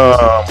 3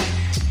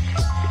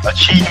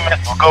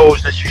 achievements or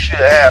goals that you should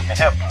have in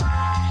hip-hop.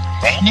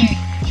 And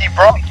he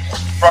brought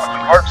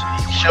diversity.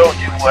 He showed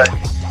you what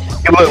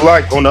it looked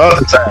like on the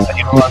other side.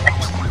 You know what I mean?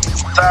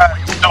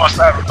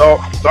 Side of dog,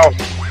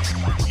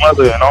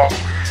 mother and all.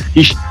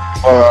 He showed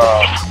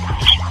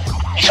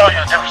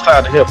you a different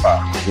side of hip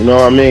hop. You know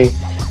what I mean?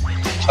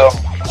 So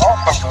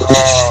also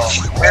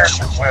lyrics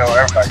as well.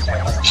 Everybody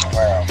saying lyrics as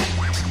well.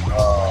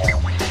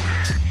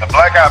 The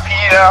Black R.I.P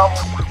album.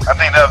 I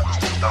think that was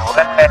the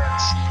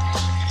last.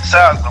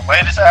 Besides the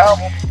latest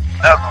album,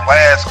 that was the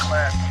last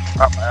classic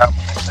album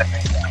that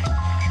they got.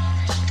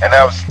 And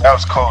that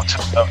was cool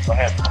too. That was for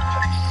him.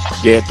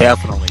 Yeah,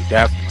 definitely.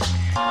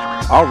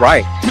 All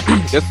right.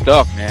 Good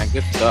stuff, man.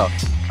 Good stuff.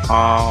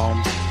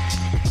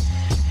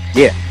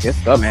 Yeah, good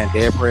stuff, man.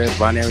 Dead Prez,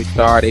 Binary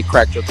Star, they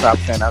cracked your top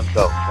 10. That's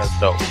dope.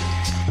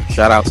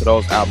 Shout out to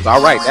those albums.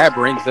 All right, that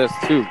brings us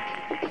to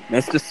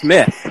Mr.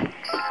 Smith.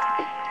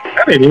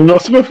 I didn't even know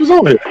Smith was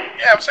on here.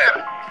 Yeah, I'm saying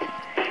it.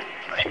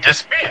 He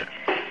disappeared.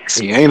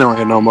 He ain't on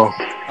here no more.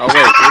 Oh,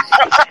 wait.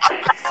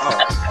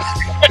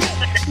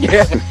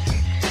 Yeah.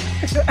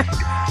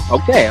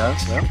 Okay, well,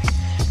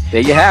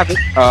 there you have it.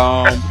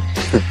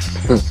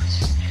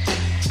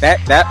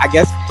 That I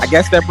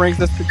guess that brings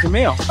us to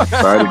Jamil.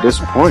 Sorry to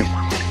disappoint.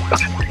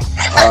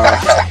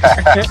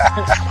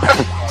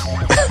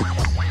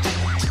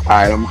 All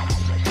right,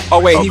 oh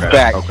wait, he's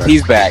back. Okay.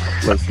 He's back.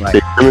 Looks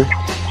like.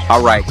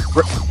 All right,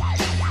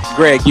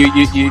 Greg, you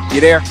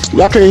there?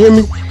 Y'all can't hear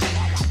me?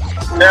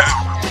 Yeah,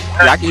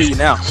 I can hear you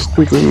now.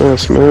 Stupid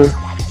mess, man.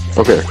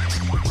 Okay.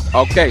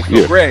 Okay,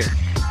 so Greg,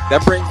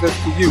 that brings us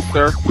to you,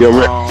 sir. Yeah,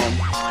 right.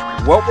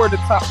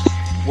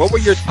 What were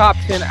your top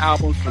 10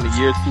 albums from the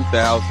year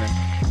 2000?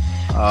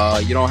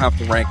 You don't have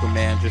to rank them,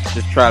 man.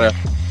 Just try to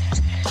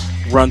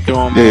run through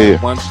them. Yeah.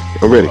 Once.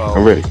 I'm ready.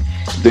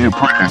 Dead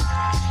Prez.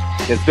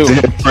 Let's do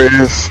it. Dead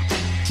Prez,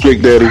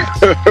 Trick Daddy,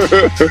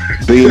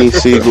 Beanie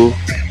Siegel.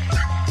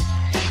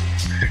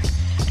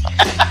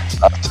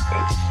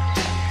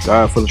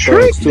 God for the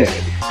Thugs too.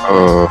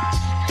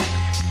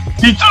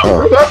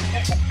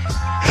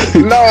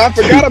 No, I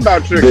forgot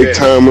about Trick Big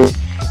Timer.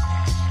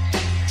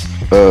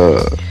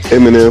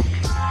 Eminem.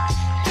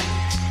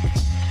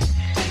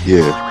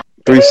 Yeah.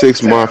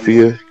 3-6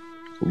 Mafia.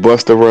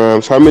 Busta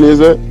Rhymes. How many is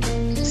that?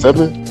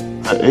 7?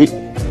 8?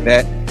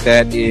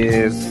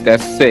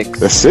 That's 6.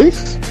 That's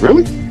 6?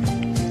 Really?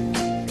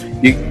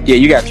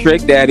 You got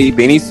Trick Daddy,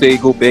 Beanie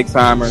Siegel, Big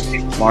Timers,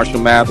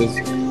 Marshall Mathers,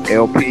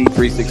 LP,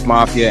 3-6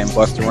 Mafia, and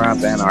Busta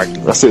Rhymes Anarchy.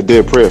 I said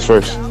Dead Prez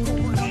first.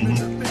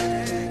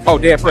 Oh,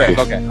 Dead Prez.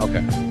 Okay.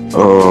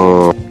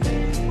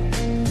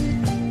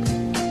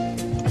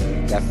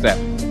 That's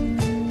 7.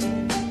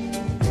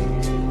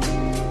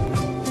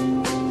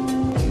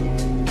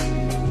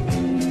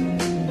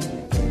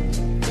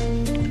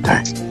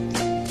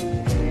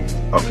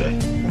 Okay.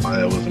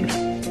 That wasn't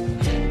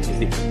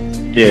me.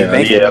 Yeah,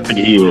 I think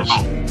he is.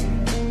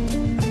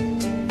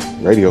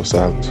 Radio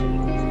silence.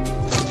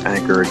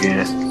 Anchor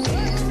again.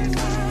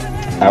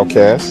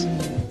 Outkast.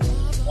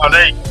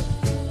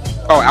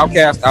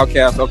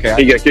 Outkast. Okay.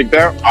 He got kicked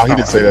out? Oh, he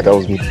didn't say that. That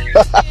was me.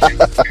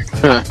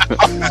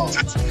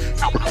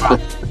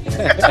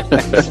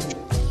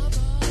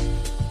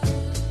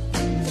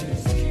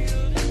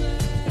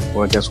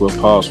 Well, I guess we'll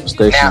pause for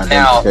station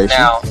identification.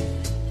 Now,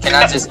 can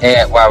I just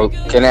add?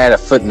 Can I add a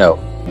footnote?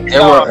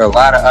 There were a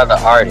lot of other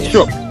artists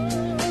who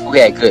who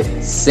had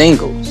good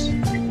singles.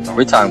 But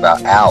we're talking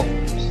about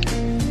albums.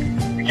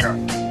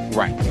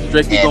 Right.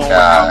 Strictly And, going with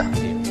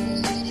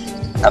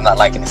albums. I'm not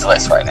liking this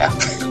list right now.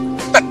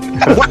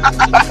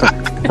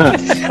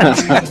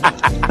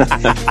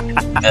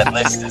 That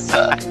list is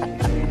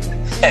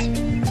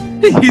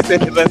He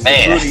said the list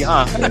is booty,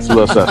 huh? That's a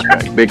little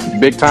suspect.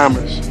 Big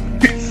timers.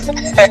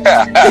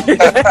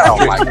 oh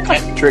my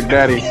god. Trick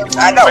Daddy.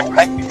 I know,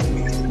 right?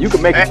 You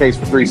could make a case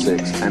for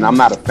 3-6, and I'm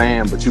not a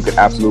fan, but you could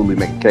absolutely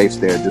make a case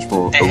there just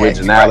for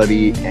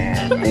originality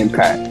and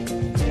impact.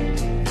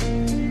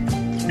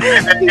 He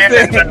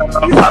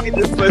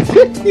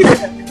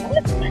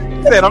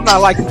said, I'm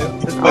not liking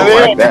this. I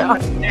don't like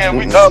that. Yeah,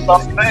 we talked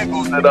about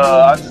singles that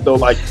I just don't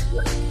like.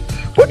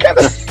 What kind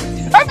of?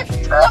 I think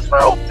you transfer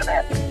over to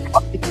that.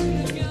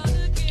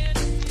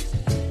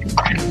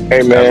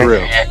 Hey man, That's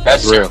real. Yeah,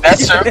 that's real. true.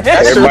 That's true.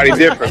 That's true. everybody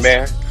different,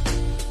 man.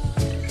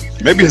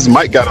 Maybe his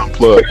mic got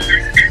unplugged.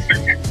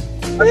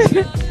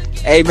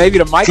 Hey, maybe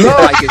the mic is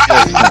like it.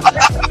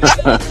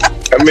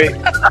 I mean,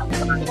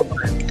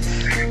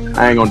 I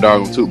ain't gonna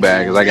dog him too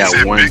bad because I got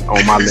one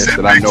on my list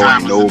that I know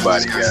ain't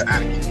nobody got.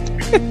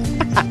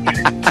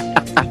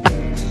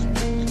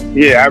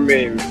 yeah, I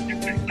mean,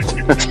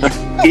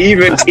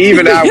 even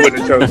I would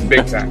have chosen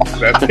Big Time.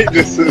 I think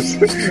this is.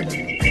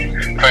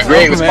 But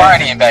Greg was man.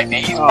 partying back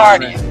then. He was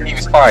partying. Man. He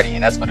was partying.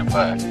 That's what it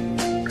was.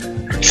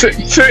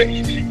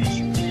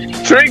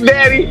 Trick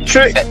Daddy, He was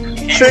Trick having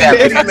a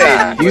Daddy, good man.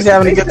 time. He was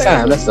having a good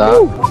time. That's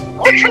all.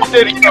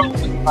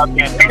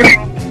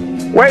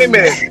 Wait a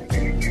minute.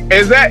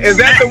 Is that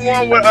the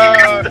one with is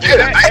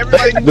that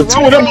everybody? The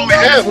two of them only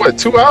had what?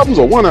 2 albums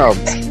or 1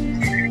 album?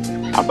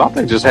 I thought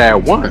they just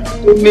had one.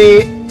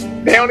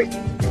 They only.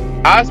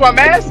 That's why I'm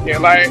asking.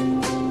 Like,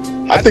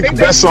 I think the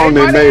best song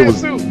they might made have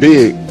was too.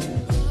 Big.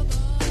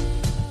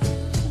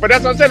 But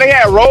that's what I'm saying. They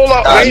had Roll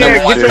Up, they number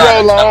had one Get Your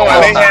time, Roll On, number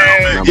and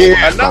they one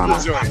had time.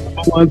 another joint.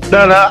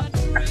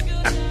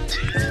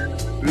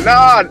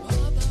 Nah,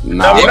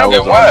 Nah, It that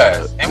was.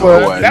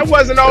 that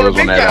wasn't on the on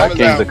Big that Timers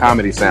Kings of album.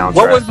 Comedy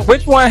soundtrack.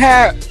 Which one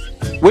had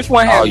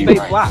Oh, you Stay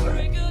right. Fly?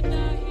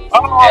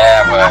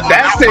 Yeah, well,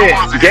 That's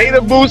it.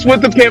 Gator boots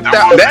with the pimped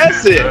out.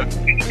 That's it.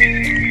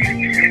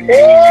 Ooh,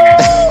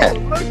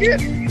 look at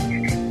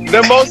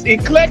the most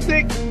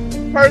eclectic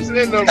person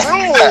in the room.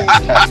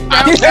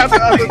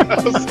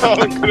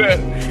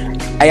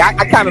 Hey, I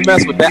kind of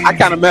mess with that. I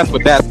kind of mess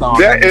with that song.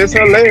 That is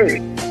hilarious.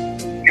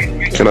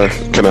 Can I I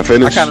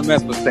finish? kind of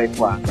mess with Stay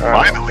Fly.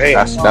 Finally.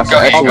 That's Go an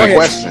ahead. excellent Go ahead.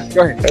 question.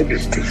 Go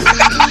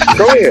ahead.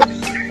 Go ahead.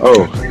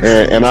 Oh,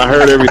 and I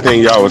heard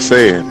everything y'all was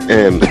saying,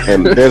 and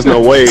there's no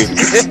way, He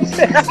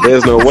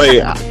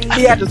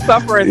had to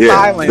suffer in yeah,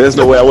 silence. there's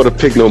no way I would have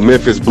picked no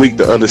Memphis Bleak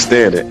to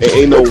understand it.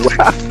 Ain't no way.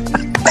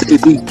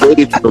 If he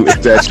gave them,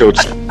 if that's your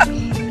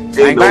ain't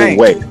no bang.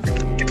 way.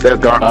 That's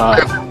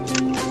garbage.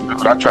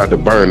 I tried to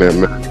burn that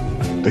man.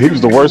 He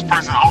was the worst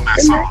person on that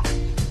song.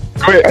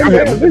 Go Hey, ahead.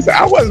 man, listen,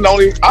 I wasn't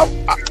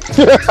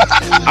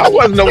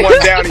the one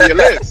down in your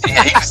list.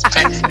 yeah, he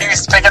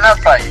was picking up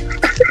for you.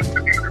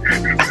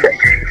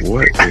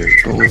 What is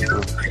going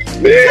on?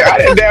 Yeah, I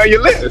didn't down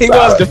your list. He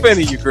was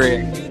defending you,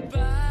 Greg.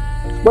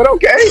 But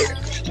okay,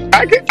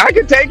 I can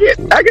take it.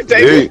 I can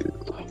take it.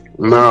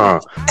 Nah,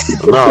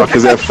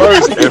 because at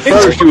first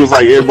you was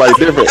like everybody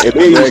different, and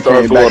then you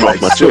started throwing off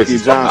my Chucky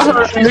choices.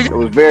 Johnson. It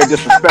was very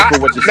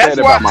disrespectful what you That's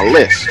said why- about my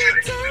list.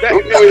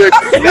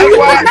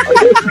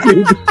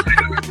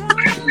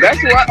 That's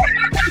why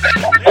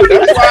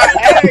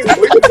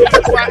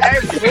I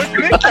asked which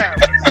Big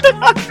Timers.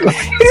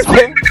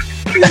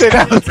 He said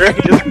that was very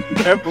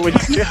disrespectful when you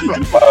said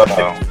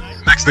that.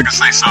 Next nigga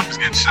say something's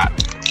getting shot.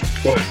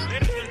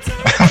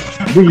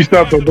 You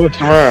stopped on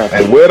Busta Rhymes.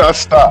 And where'd I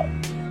stop?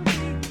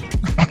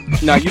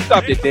 No, you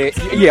stopped it there.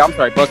 Yeah, I'm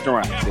sorry, Busta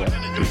Rhymes. Yeah.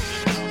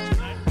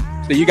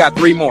 So you got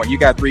 3 more. You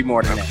got 3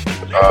 more than that.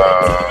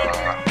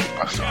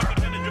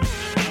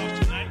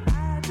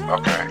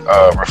 Okay.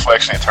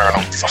 Reflection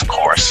Eternal, of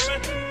course.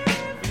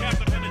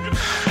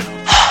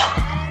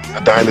 A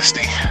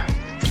Dynasty.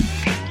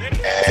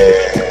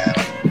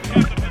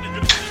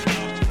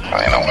 And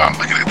I know when I'm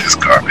looking at this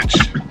garbage.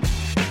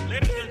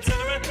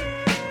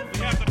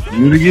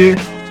 Do it again?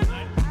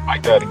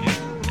 Like that again.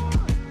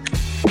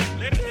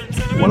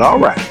 Well, all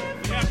right.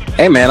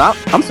 Hey man,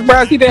 I'm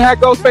surprised he didn't have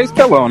Ghostface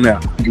Killer on there.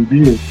 You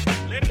did.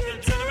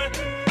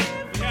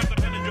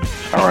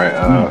 All right.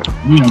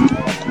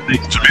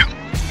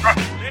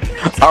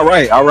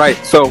 All right.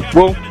 So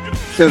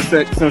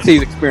since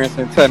he's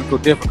experiencing technical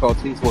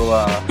difficulties,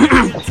 we'll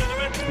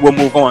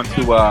move on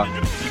to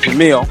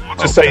Jamil.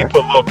 Just say you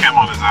put Lil Kim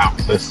on his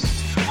album.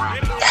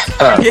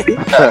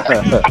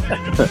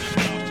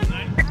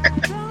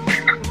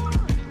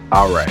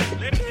 All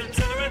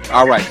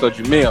right. So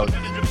Jamil,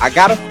 I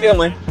got a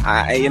feeling.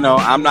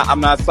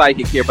 I'm not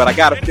psychic here, but I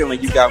got a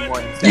feeling you got more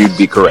than You'd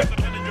be correct.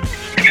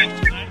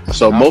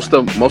 So most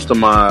of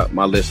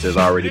my list has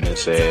already been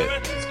said.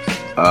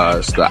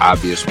 It's the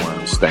obvious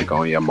ones: Stank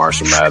On Ya,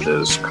 Marshall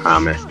Mathers,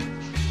 Common.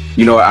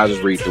 You know what? I'll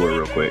just read through it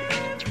real quick.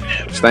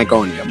 Stank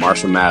On Ya,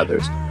 Marshall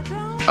Mathers,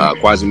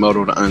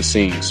 Quasimodo the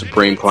Unseen,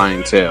 Supreme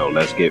Clientele,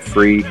 Let's Get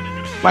Free,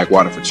 Like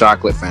Water for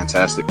Chocolate,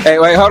 Fantastic. Hey,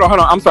 wait, hold on.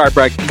 I'm sorry,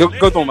 Brad. Go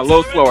through them a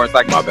little slower. So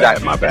I can My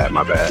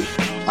bad.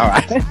 All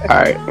right.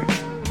 All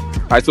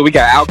right. So we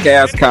got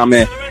Outkast,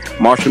 Comment,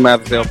 Marshall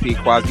Mathers LP,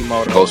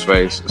 Quasimodo,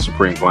 Ghostface,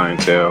 Supreme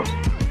Clientele,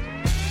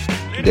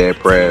 Dead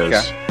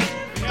Prez,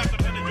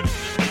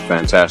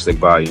 Fantastic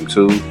Volume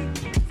 2,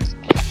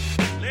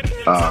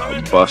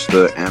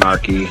 Busta,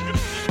 Anarchy,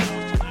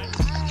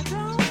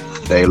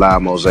 De La,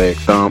 Mosaic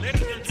Thump,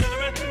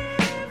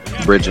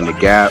 Bridging the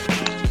Gap,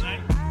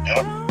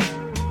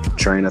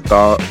 Train of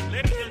Thought,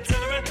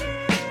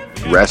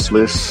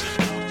 Restless,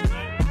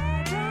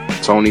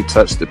 Tony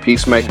Touch the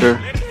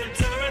Peacemaker,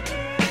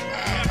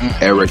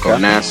 Eric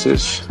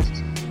Onassis,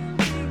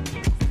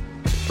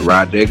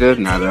 Rod Digger.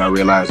 Now that I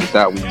realize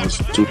that one was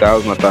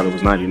 2000, I thought it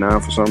was 99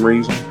 for some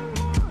reason.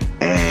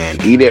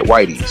 And Eat It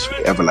Whitey's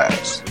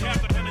Everlast.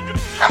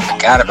 I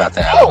forgot about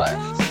that.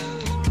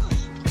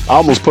 Everlast. I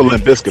almost put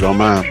Limp Bizkit on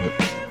mine, but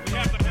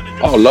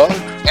Oh Lord,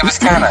 It was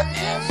kind of,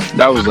 yeah.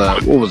 that was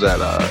what was that?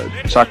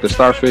 Chocolate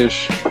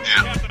Starfish.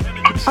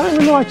 I didn't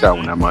really like that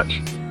one that much.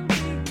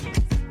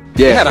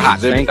 Yeah, It had a hot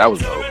thing. That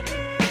was dope.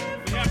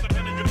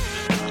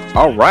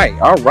 All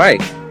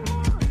right.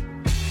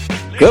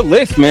 Good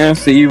list, man.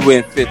 So you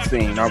went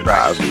 15. All I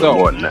right. was a little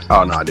more than that.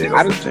 Oh no, I did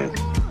I go didn't-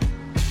 15.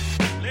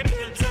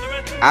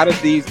 Out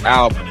of these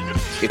albums,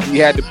 if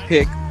you had to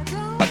pick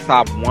a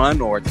top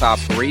 1 or a top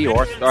 3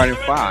 or starting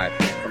 5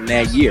 from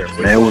that year,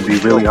 Man, it would be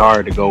really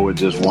hard to go with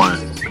just one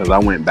because I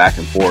went back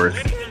and forth,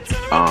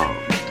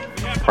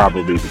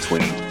 probably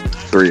between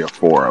 3 or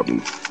 4 of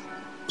them.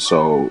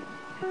 So,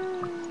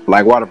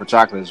 Like Water for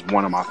Chocolate is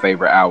one of my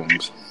favorite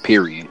albums,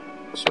 period.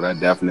 So that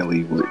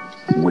definitely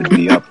would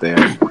be up there.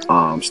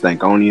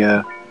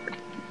 Stankonia,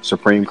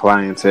 Supreme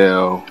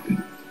Clientele,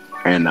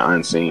 and The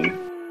Unseen.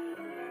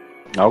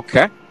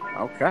 Okay.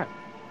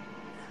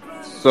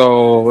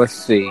 So let's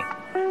see.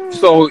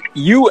 So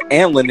you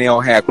and Linnell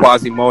had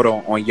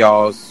Quasimodo on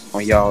y'all's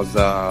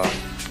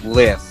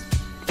list,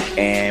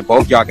 and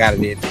both y'all got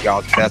it in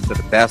y'all's best of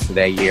the best of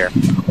that year.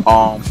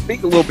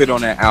 Speak a little bit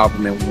on that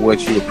album and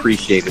what you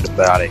appreciated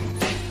about it.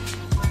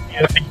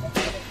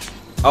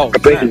 Oh, I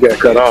think he got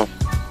cut off.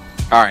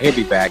 All right, he'll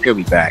be back. All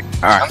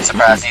right. I'm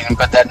surprised he didn't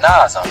put that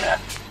Nas on there.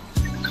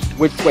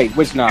 Which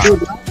Nas?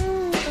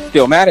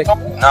 Stillmatic?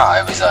 No,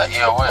 it was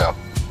Ill Will.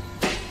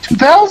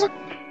 2000?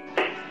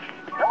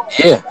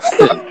 Yeah,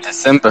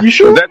 December. You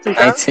sure? Was that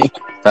 2000?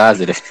 19.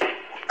 Positive.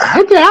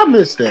 How did I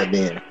miss that,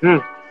 man?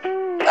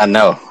 I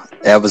know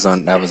that was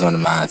on the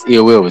minds.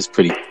 Ill Will was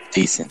pretty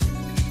decent.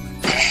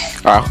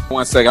 All right,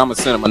 1 second. I'm gonna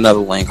send him another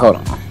link. Hold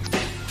on.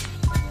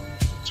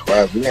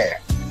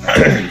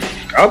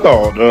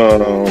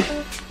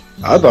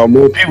 I thought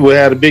more people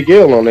had a big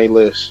L on their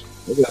list.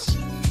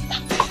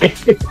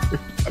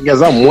 I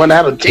guess I'm 1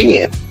 out of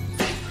 10.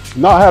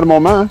 No, I had him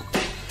on mine.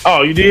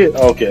 Oh, you did?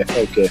 Okay.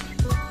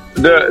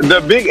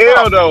 The Big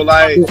L though,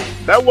 like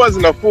that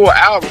wasn't a full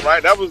album,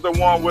 right? That was the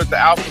one with the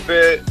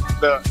alphabet,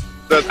 the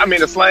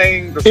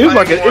slang. It was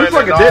like a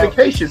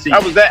dedication CD.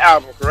 That was that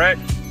album, correct?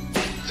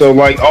 So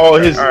like all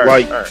his All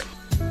right.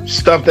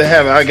 stuff that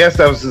haven't. I guess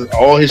that was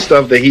all his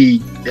stuff that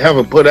he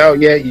haven't put out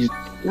yet.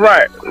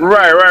 Right.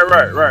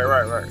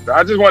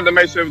 I just wanted to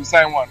make sure it was the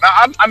same one. Now,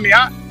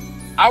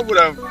 I would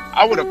have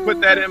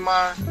put that in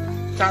my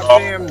top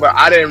 10, but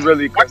I didn't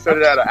really consider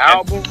that an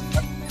album,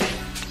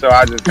 so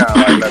I just kind of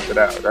like left it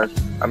out.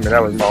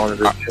 That was my only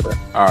reason.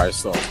 All right,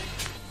 so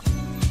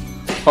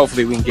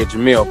hopefully we can get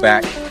Jamil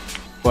back.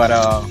 But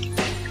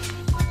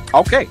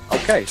okay.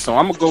 So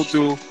I'm gonna go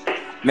through.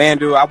 Man,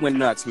 dude, I went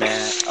nuts,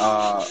 man.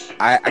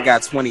 I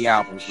got 20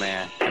 albums,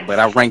 man, but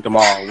I ranked them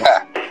all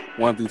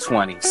 1 through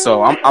 20.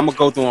 So I'm gonna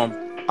go through them.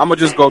 I'm gonna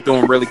just go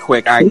through them really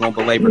quick. I ain't gonna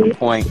belabor the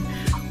point.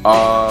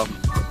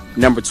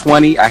 Number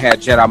 20, I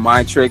had Jedi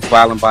Mind Tricks,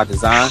 Violent by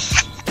Design.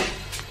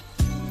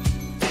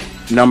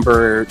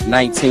 Number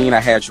 19, I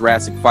had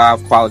Jurassic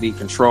 5, Quality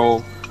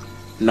Control.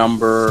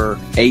 Number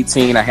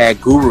 18, I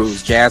had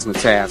Guru's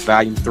Jazzmatazz,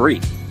 Volume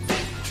 3.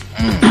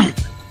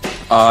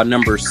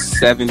 Number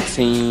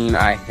 17,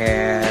 I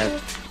had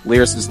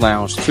Lyricist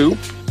Lounge 2.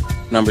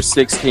 Number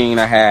 16,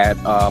 I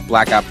had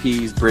Black Eyed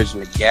Peas,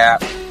 Bridging the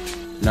Gap.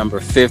 Number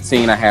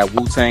 15, I had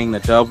Wu-Tang, The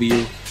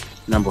W.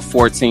 Number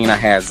 14, I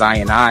had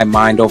Zion I,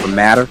 Mind Over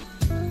Matter.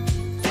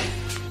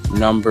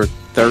 Number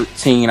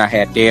 13, I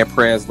had Dead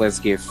Prez, Let's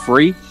Get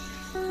Free.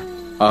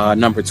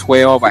 Number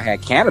 12, I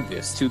had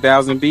Cannabis,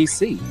 2000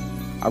 BC.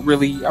 I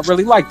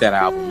really like that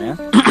album, man.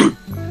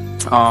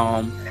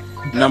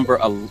 Number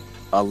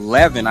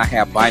 11, I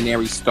had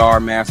Binary Star,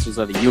 Masters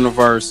of the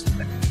Universe.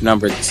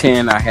 Number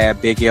 10, I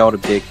had Big L, The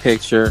Big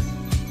Picture.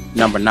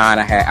 Number 9,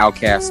 I had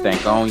Outkast,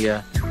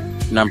 Stankonia.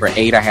 Number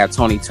 8, I had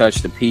Tony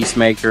Touch, The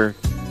Peacemaker.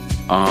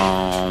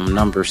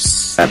 Number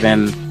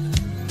 7,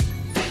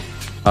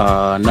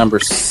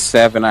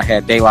 I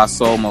had De La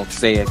Soul,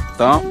 Mosaic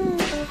Thump.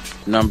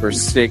 Number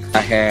 6, I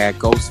had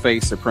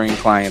Ghostface, Supreme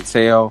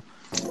Clientele.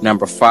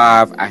 Number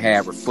 5, I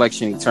had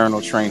Reflection,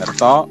 Eternal Train of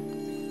Thought.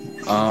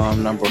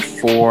 Number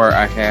 4,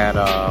 I had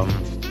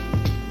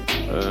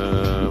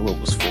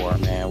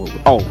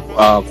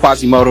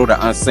Quasimodo the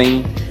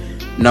Unseen.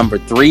 Number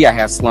 3, I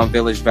had Slum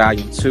Village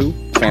Volume 2,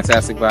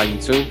 Fantastic Volume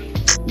 2.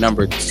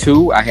 Number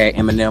 2, I had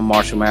Eminem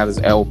Marshall Mathers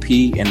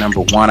LP, and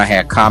number 1, I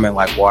had Common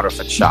Like Water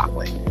for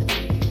Chocolate.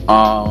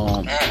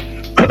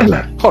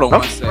 Hold on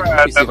one second.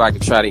 Let me see if I can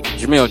try to.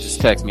 Jamil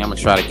just text me. I'm gonna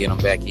try to get him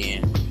back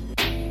in.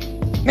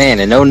 Man,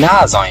 and no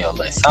Nas on your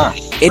list, huh?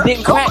 It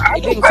didn't crack.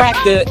 It didn't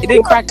crack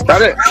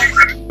the.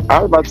 I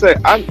was about to say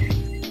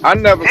I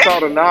never saw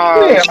the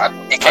Nas.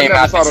 It came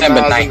out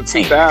December 19th.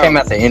 It came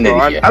out the end of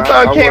the year. I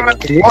thought it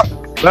came out.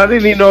 I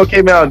didn't even know it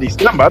came out in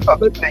December. I thought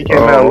that thing came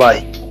out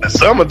like the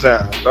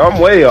summertime. So I'm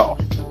way off.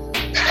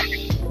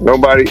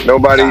 Nobody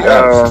listening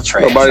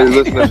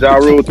to Ja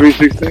Rule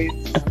 316.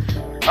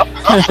 The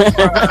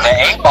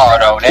 8-ball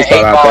though. The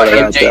 8-ball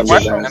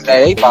MJG. Remember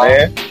that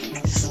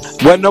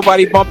 8-ball? Wasn't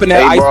nobody bumping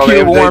that Ice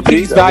Cube War and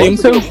Peace Volume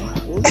 2?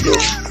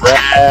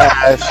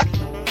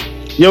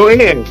 Yo,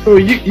 Ian, so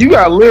you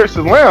got Lyrics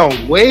and Lounge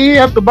way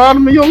at the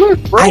bottom of your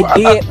list, bro.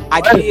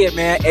 I did,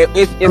 man.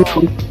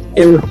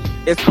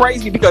 It's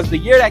crazy because the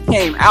year that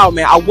came out,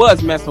 man, I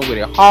was messing with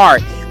it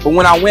hard. But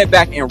when I went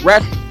back and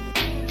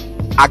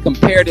I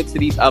compared it to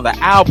these other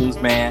albums,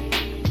 man.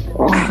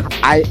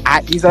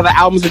 These other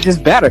albums are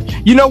just better.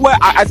 You know what?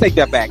 I take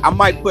that back. I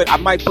might put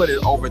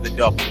it over the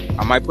W.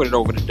 I might put it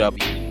over the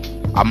W.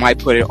 I might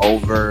put it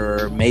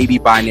over maybe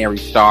Binary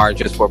Star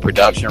just for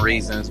production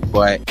reasons.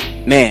 But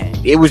man,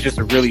 it was just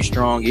a really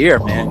strong year,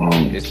 man.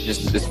 It's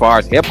just as far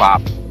as hip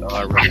hop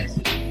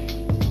releases.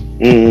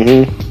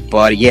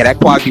 But yeah, that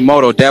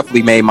Quasimodo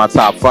definitely made my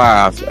top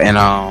 5. And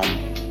I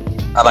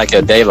like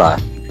your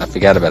Daylight. I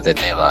forgot about that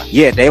Daylight.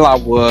 Yeah,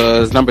 Daylight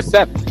was number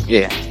 7.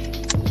 Yeah.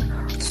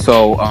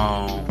 So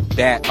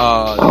the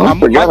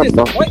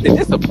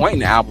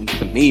disappointing album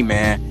to me,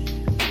 man,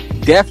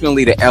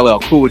 definitely the LL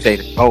Cool J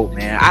The GOAT,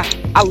 man.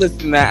 I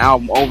listened to that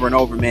album over and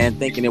over, man,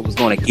 thinking it was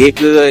going to get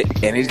good,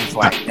 and it just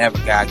like never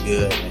got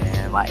good,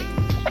 man. Like,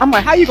 I'm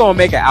like, how you gonna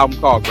make an album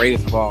called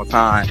Greatest of All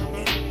Time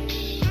and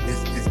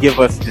just give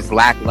us just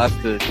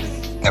lackluster?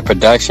 The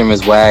production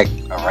was whack,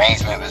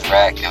 arrangement was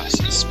whack. It was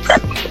just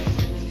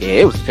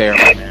yeah, it was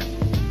terrible, man.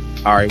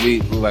 All right,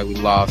 we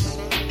lost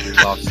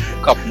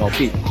a couple more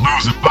people.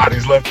 Losing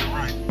bodies left and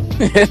right.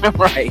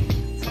 Right.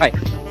 It's like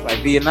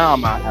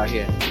Vietnam out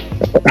here.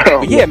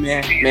 But yeah,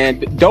 man,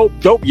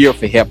 dope year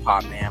for hip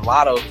hop, man. A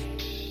lot of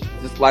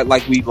just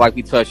like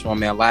we touched on,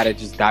 man. A lot of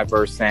just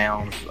diverse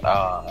sounds.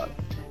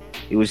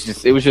 It was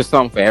just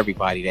something for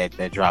everybody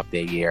that dropped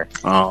that year.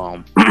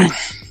 I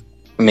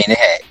mean, it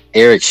had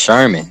Eric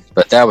Sherman,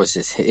 but that was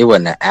just, it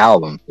wasn't an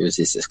album. It was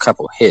just a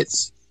couple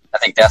hits. I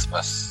think that's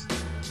what's.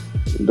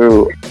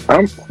 Dude,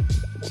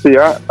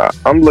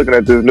 I'm looking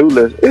at this new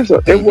list.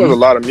 It was a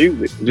lot of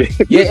music.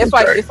 Yeah, it's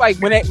like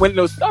when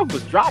those stuff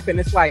was dropping,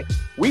 it's like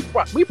we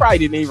probably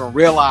didn't even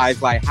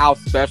realize like how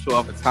special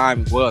of a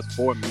time it was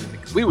for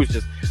music. We was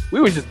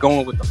just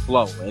going with the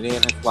flow, and then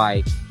it's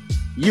like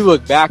you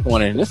look back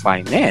on it, and it's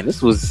like, man,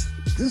 this was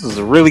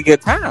a really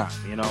good time.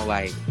 You know,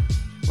 like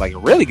a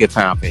really good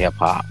time for hip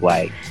hop.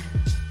 Like,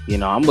 you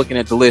know, I'm looking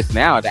at the list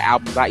now. The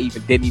albums I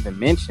didn't even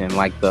mention, I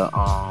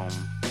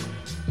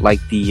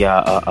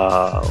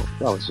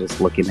was just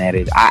looking at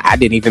it. I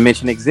didn't even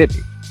mention Exhibit.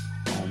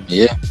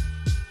 Yeah.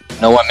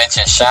 No one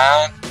mentioned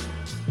Shine.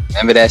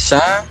 Remember that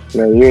Shine?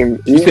 Man,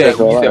 you said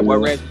what,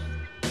 Reggie?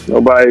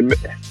 Nobody.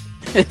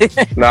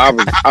 No, I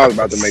was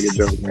about to make a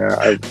joke, man.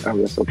 I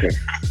was okay.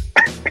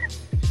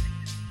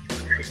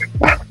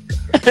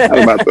 I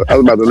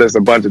was about to list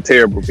a bunch of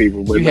terrible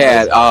people. But you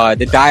had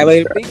the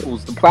Dilated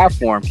Peoples. The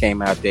platform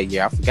came out that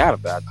year. I forgot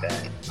about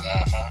that.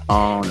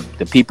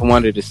 The People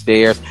Under the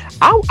Stairs.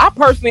 I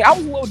personally, I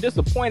was a little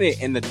disappointed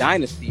in the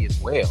Dynasty as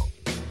well.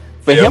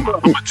 For him,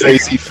 I'm a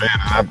Jay-Z fan.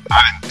 I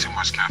didn't too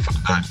much care for the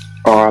Dynasty.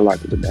 Oh, I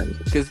liked the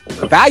Dynasty because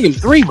Volume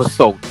 3 was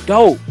so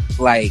dope.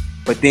 Like,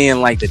 but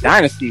then like the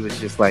Dynasty was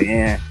just like,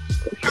 eh.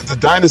 Because the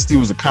Dynasty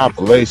was a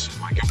compilation.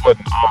 Like, it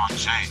wasn't all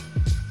Jay.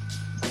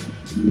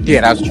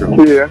 Yeah, that's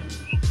true. Yeah,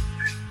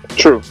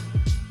 true.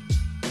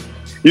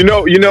 You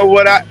know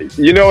what I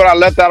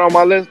left out on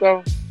my list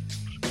though?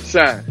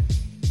 Shine.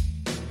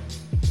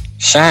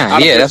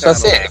 Yeah, that's what I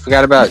said. I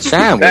forgot about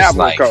Shine. Was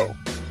like cold.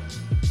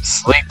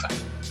 Sleeper.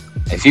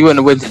 If he wouldn't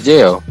have went to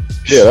jail,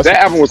 yeah, that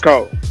album was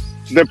cold.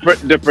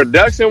 The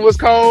production was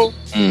cold.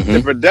 Mm-hmm.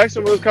 The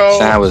production was cold.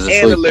 Shine was a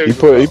and the lyrics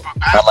he put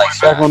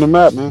back on the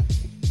map, man.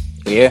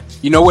 Yeah.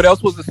 You know what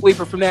else was a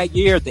sleeper from that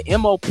year? The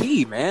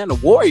MOP, man, the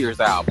Warriors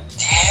album.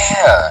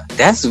 Yeah,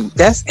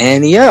 that's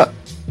Annie Up.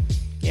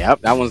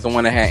 Yep, that was the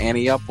one that had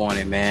Annie Up on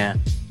it,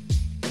 man.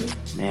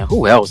 Man,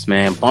 who else,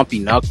 man? Bumpy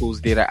Knuckles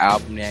did an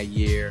album that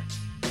year.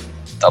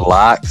 The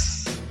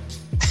Locks.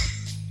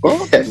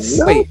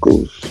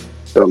 Knuckles.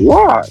 The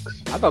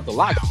Locks. I thought the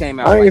Locks came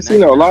out. I ain't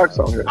seen no Locks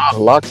on here. The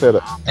Locks had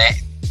a.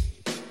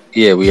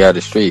 Yeah, We Are the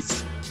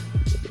Streets.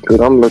 Dude,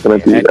 I'm looking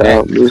at these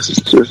albums.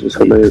 This is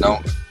hilarious. No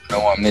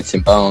one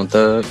mentioned Bone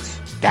Thugs.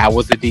 That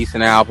was a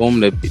decent album.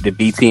 The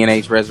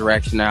BTNH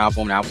Resurrection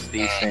album, that was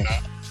decent.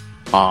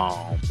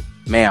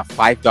 Man,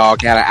 Phife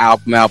Dawg had an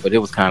album out, but it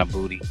was kind of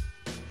booty.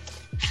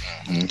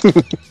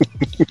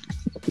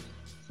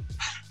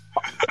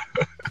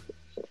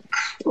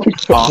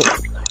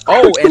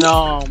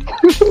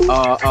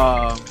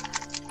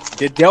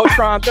 The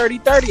Deltron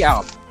 3030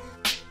 album.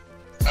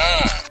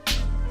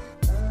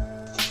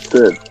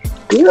 The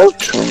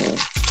Deltron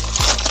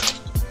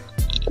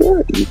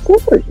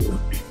 3030.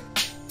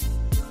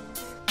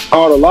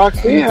 Oh, the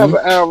Locks did have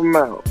an album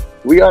out.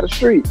 We Are the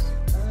Streets.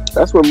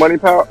 That's what Money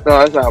Power.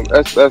 No,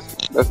 that's not.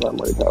 That's not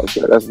Money Power.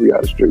 That's We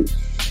Are the Streets.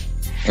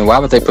 And why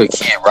would they put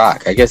Kid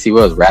Rock? I guess he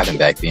was rapping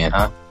back then,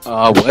 huh?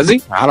 Was he?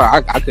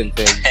 I couldn't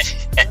tell you.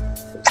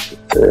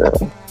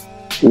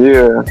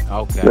 Yeah.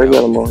 Okay. They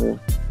got him on here.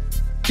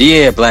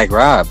 Yeah, Black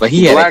Rob, but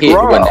he had a hit. It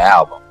wasn't the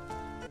album.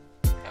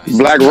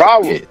 Black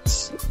Rob.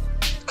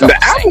 The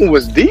album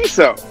was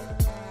decent.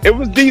 It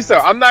was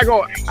decent. I'm not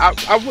gonna.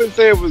 I wouldn't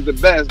say it was the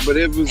best, but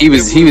it was. He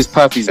was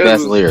Puffy's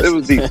best lyricist. It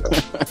was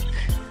decent.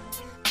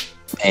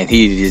 And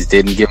he just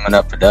didn't give him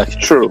enough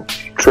production. True.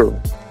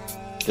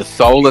 The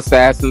Soul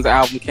Assassins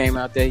album came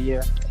out that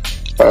year.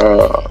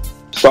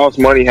 Sauce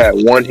Money had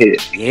one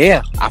hit.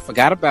 Yeah, I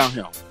forgot about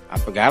him.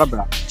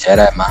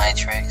 Jedi Mind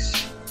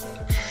Tricks.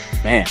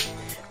 Man,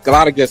 a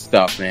lot of good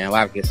stuff, man. A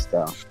lot of good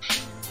stuff.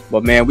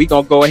 But man, we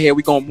gonna go ahead.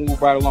 We gonna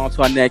move right along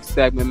to our next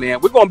segment,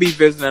 man. We're gonna be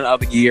visiting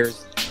other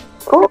years.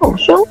 Oh,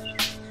 sure.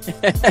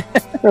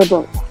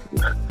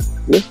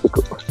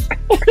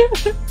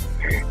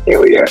 He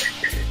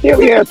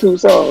only had 2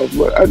 songs,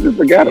 but I just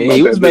forgot about that.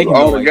 He was making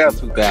noise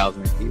in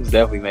 2000. He was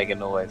definitely making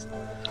noise.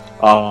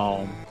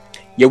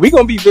 Yeah, we're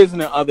gonna be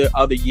visiting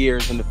other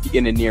years in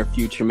the near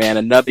future, man.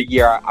 Another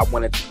year I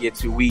wanted to get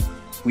to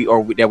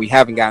that we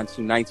haven't gotten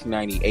to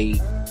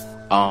 1998.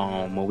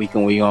 We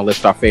gonna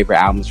list our favorite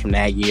albums from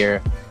that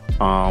year.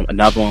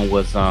 Another one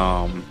was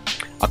a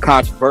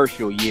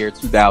controversial year,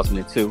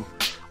 2002.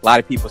 A lot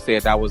of people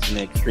said that was an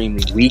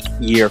extremely weak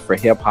year for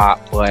hip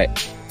hop,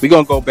 but we're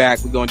gonna go back.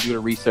 We're gonna do the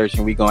research,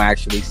 and we're gonna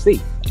actually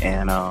see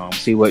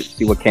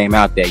what came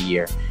out that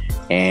year,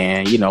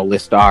 and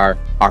list our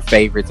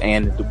favorites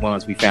and the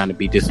ones we found to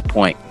be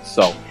disappointing.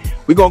 So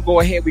we're gonna go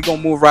ahead. We're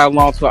gonna move right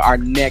along to our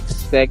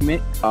next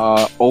segment,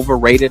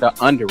 overrated or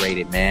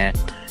underrated, man,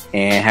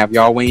 and have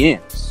y'all weigh in.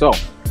 So,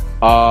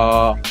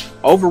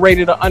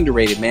 overrated or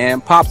underrated,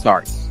 man?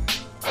 Pop-Tarts.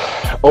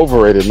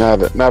 Overrated. Now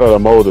that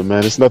I'm older,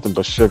 man, it's nothing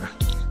but sugar.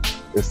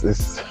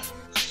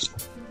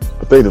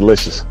 But they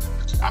delicious.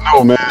 I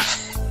know, man.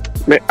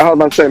 Man, I was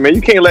about to say, man,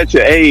 you can't let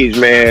your age,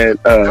 man,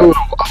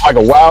 like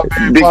a wild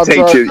man dictate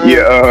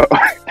your.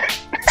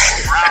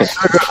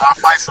 Sugar, I'll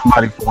fight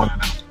somebody for one of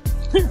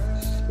them.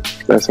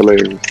 That's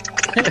hilarious.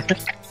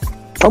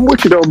 I'm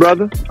with you though,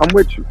 brother. I'm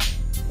with you.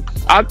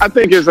 I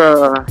think it's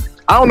I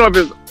don't know if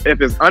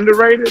it's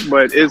underrated,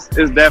 but it's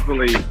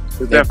definitely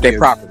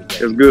property.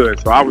 It's good.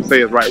 So I would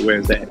say it's right where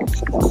it's at.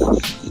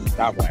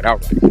 All right.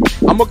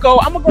 I'm gonna go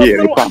a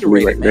little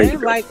underrated, man.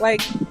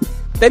 Like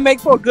they make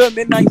for a good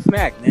midnight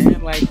snack,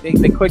 man. Like they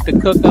quick to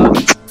cook up,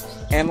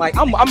 and like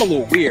I'm a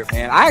little weird,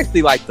 man. I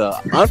actually like the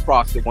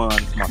unfrosted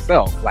ones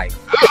myself. Like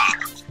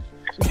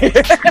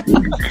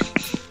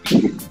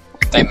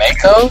they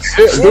make those?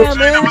 Yeah,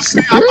 man. I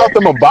thought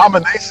them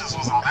abominations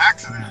was on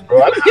accident,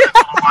 bro. I didn't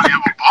know nobody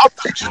ever bought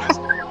them shit.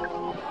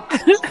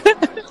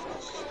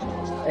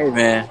 Hey,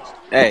 man.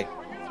 Hey,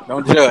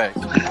 don't judge.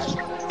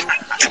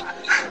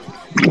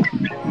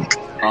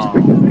 I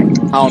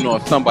don't know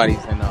if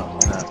somebody's in a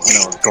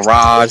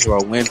garage or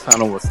a wind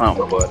tunnel or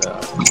something, but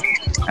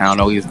I don't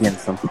know. He's getting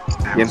some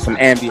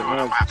ambient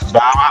noise.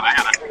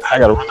 I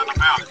gotta run in the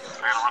building.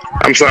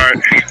 I'm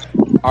sorry.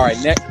 All right,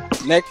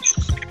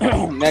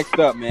 next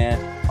up, man.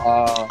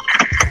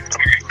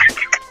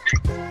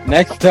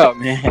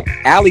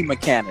 Alley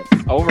Mechanics,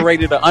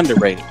 overrated or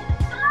underrated?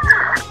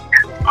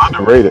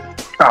 Underrated.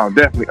 Oh,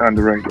 definitely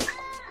underrated.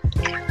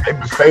 They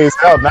been phased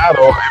out now,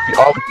 though.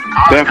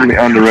 Definitely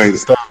underrated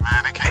stuff,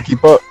 man. They can't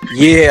keep up.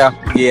 Yeah,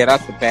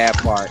 that's the bad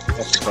part.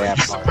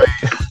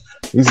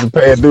 Used to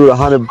pay a dude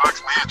 $100, man,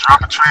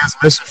 drop a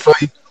transmission for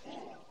you.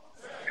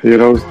 Yeah,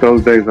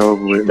 those days are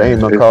over with. They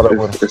ain't gonna call it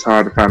with. It's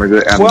hard to find a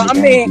good album. Well, I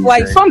mean,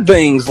 like some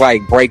things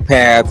like brake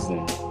pads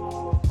and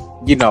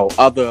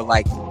other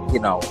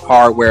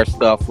hardware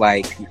stuff,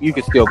 like you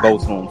can still go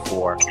to them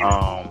for.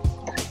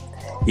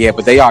 Yeah,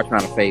 but they are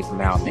trying to phase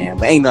them out, man.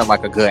 But ain't nothing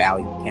like a good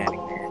alley mechanic,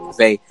 man. 'Cause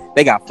they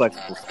got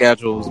flexible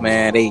schedules,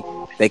 man.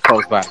 They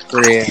close by the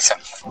crib.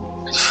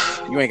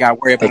 You ain't got to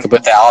worry about. They can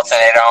put the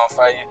alternator on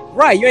for you.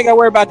 Right, you ain't got to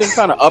worry about them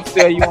trying to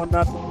upsell you on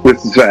nothing.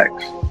 With the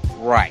facts.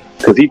 Right.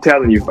 Because he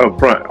telling you up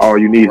front all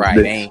you need. Right.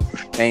 They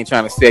ain't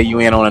trying to sell you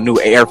in on a new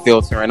air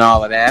filter and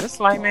all of that. It's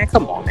like, man,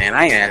 come on, man.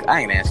 I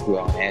ain't asked you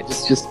all that.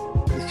 Just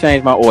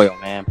change my oil,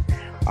 man.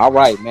 All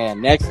right,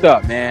 man. Next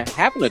up, man.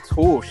 Having a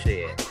tool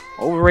shed.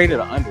 Overrated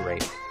or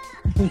underrated?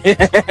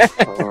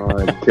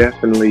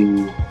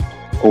 Definitely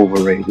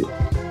overrated.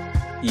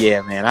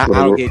 Yeah, man. I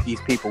don't get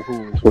these people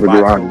who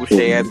buy tool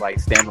sheds, like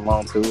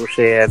standalone tool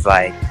sheds.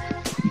 Like,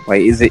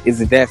 is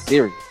it that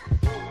serious?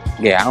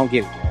 Yeah, I don't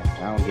get it, man.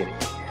 I don't get it.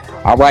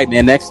 All right,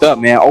 man. Next up,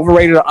 man.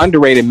 Overrated or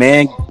underrated,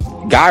 man?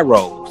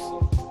 Gyros.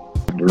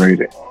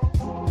 Underrated.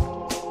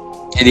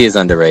 It is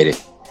underrated.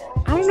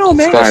 I don't know,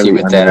 man. Especially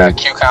with that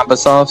cucumber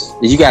sauce.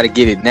 You got to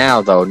get it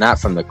now, though, not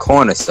from the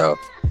corner store.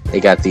 They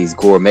got these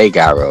gourmet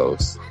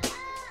gyros.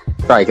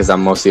 Probably because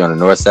I'm mostly on the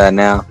north side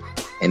now,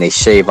 and they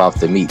shave off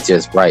the meat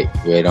just right,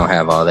 where they don't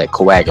have all that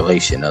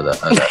coagulation of the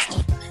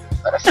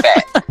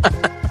fat.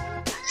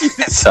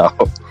 So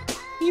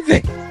he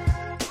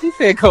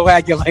said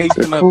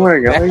coagulation of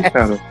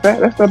the fat.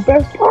 That's the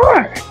best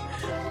part.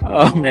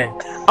 Oh man,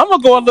 I'm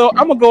gonna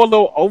go a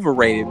little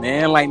overrated,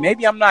 man. Like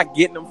maybe I'm not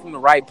getting them from the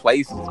right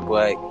places,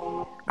 but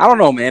I don't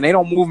know, man. They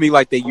don't move me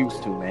like they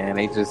used to, man.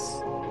 They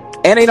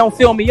don't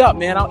fill me up,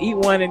 man. I'll eat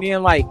one and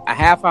then like a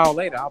half hour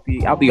later,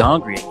 I'll be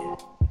hungry again.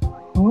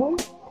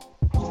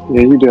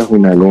 Yeah, you're definitely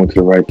not going to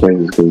the right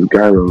places because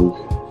gyros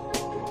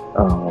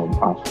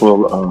are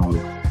full of.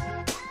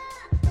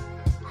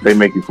 They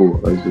make you full.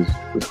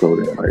 Let's go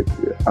there. Like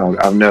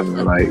I've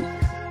never like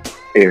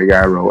ate a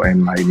gyro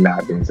and like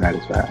not been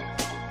satisfied.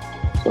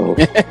 So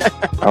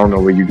I don't know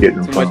where you getting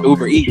them Too from. much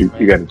Uber Eats.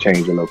 You got to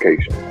change your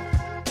location.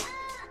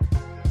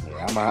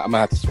 Yeah, I'm gonna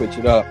have to switch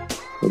it up.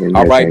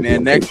 All right,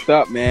 man. Next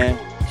up, man.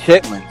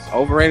 Chitlins,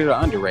 overrated or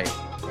underrated?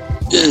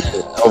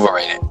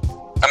 Overrated.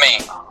 I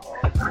mean,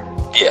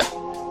 yeah,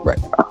 right.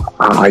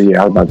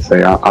 Yeah, I was about to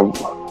say I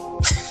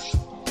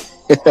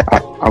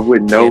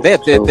wouldn't know. Yeah,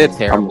 they're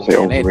terrible.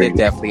 They're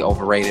definitely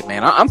overrated,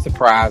 man. I'm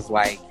surprised.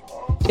 Like,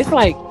 it's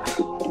like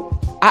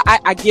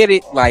I get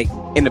it. Like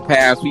in the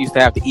past, we used to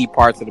have to eat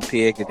parts of the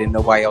pig that then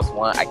nobody else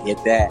want. I get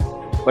that,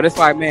 but it's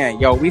like, man,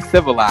 yo, we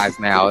civilized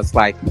now. It's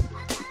like,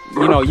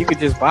 you know, you could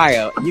just buy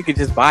a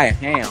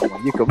ham. Or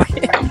you could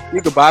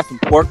buy some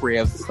pork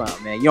ribs or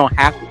something, man. You don't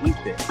have to eat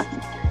this.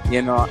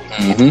 You know,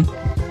 mm-hmm.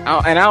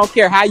 And I don't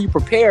care how you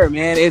prepare it,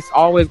 man. It's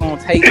always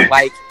gonna taste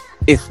like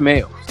it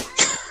smells.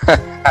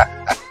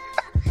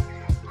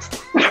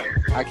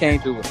 I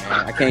can't do it, man.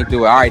 I can't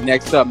do it. All right,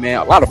 next up, man.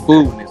 A lot of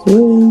food in this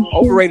one.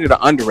 Overrated or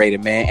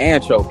underrated, man?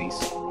 Anchovies.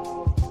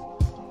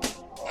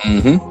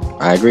 Mm-hmm.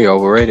 I agree.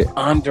 Overrated.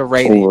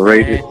 Underrated.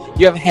 Man.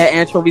 You ever had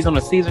anchovies on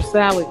a Caesar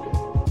salad?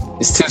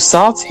 It's too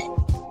salty.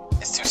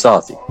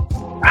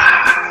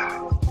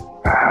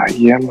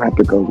 Yeah, I'm gonna have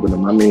to go with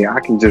them. I mean, I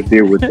can just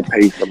deal with the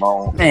paste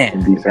alone. Man,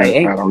 and be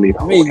satisfied. I don't need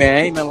a man,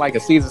 ain't nothing like a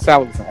Caesar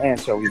salad with some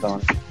anchovies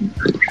on it.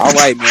 All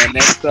right, man.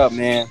 Next up,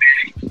 man.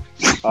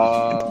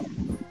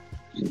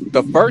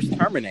 The first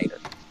Terminator.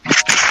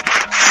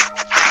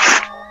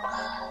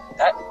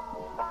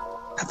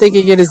 I think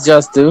it get its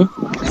just due.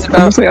 It's about,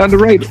 I'm gonna say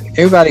underrated.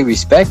 Everybody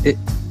respect it.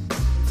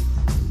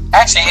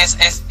 Actually,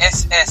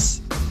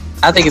 it's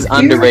I think it's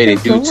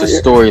underrated due to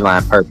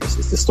storyline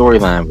purposes. The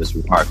storyline was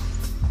remarkable.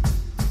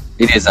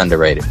 It is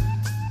underrated.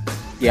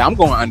 Yeah, I'm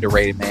going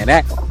underrated, man.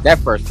 That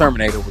first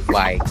Terminator was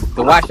like,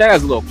 to watch that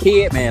as a little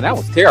kid, man, that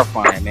was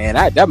terrifying, man.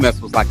 That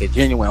mess was like a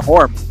genuine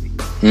horror movie.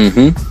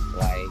 Mm-hmm.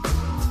 Like,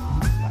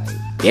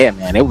 yeah,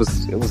 man, it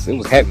was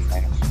heavy,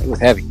 man. It was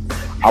heavy.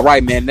 All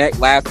right, man.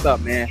 Last up,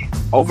 man.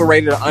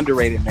 Overrated or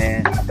underrated,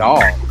 man?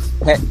 Dogs.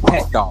 Pet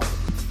dogs.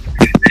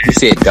 You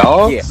said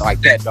dogs? Yeah,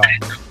 like pet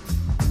dogs.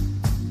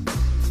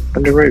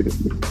 Underrated.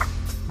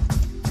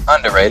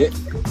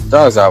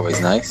 Dogs are always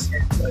nice.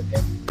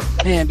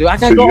 Man, dude, I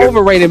gotta go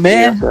overrated,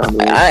 man.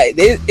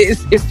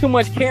 It's too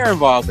much care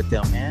involved with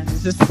them, man.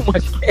 It's just too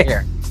much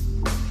care.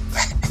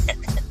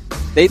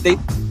 They too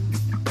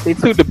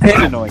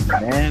dependent on you,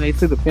 man. They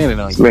too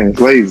dependent on you. Man, it's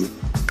lazy.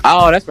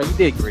 Oh, that's right. You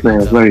did agree.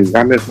 Man, it's lazy.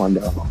 I miss my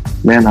dog.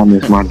 Man, I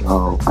miss my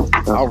dog.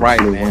 All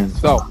right, man.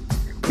 So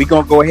we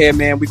gonna go ahead,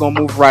 man. We gonna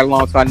move right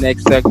along to our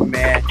next segment,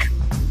 man.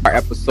 Our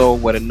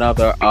episode with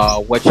another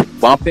What You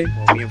Bumpin',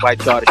 where we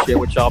invite y'all to share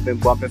what y'all been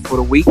bumping for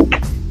the week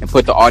and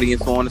put the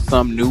audience on to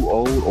something new,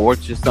 old, or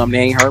just something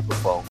they ain't heard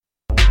before.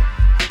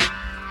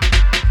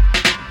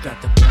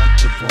 Got the bump,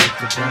 the bump,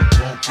 the bump,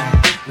 bump.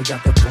 We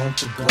got the bump,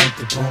 the bump,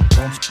 the bump,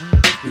 bump.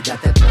 We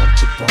got that bump,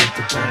 the bump,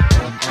 the bump,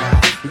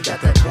 bump. We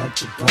got that bump,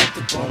 the bump,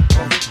 the bump,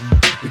 bump.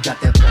 We got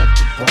that bump,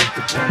 the bump,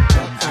 the bump,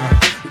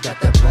 bump. We got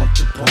that bump,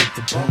 the bump,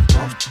 the bump,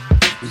 bump.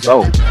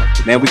 So,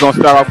 man, we gonna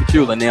start off with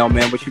you, Linnell,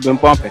 man. What you been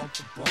bumping?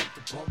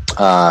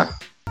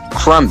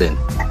 Crumbin'.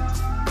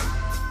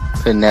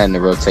 Putting that in the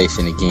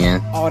rotation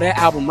again. Oh, that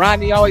album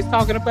Rodney always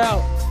talking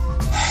about?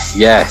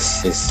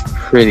 Yes, it's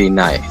pretty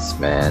nice,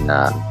 man.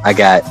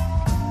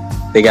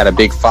 They got a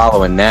big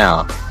following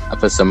now. I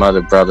put some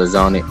other brothers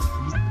on it,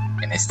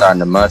 and they're starting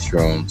to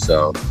mushroom,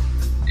 so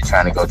they're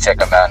trying to go check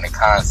them out in the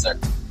concert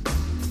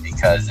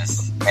because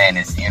it's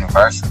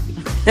universal.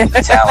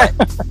 The talent,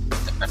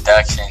 the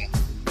production,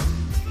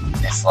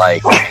 it's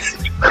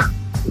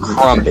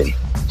crumbin'.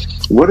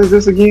 What is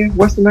this again?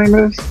 What's the name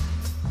of this?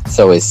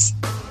 So it's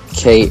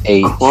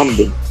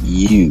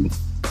KHU.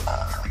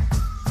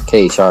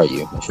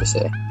 KHRU, I should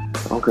say.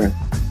 Okay.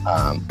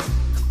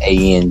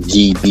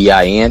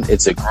 ANGBIN.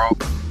 It's a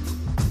group.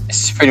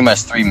 It's pretty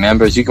much 3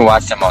 members. You can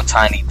watch them on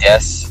Tiny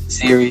Desk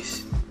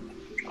series,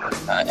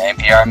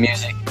 NPR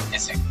Music.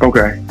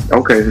 Okay.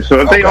 So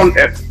if they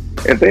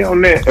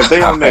on there,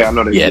 I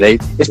know they. Yeah,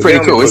 it's pretty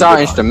cool. It's all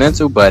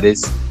instrumental, but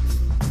it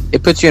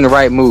puts you in the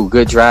right mood.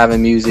 Good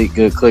driving music,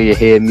 good clear your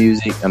head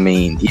music. I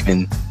mean,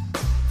 even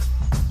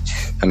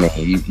I mean,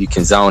 you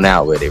can zone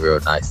out with it real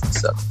nice and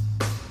stuff.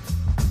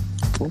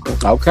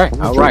 Okay,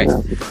 all right.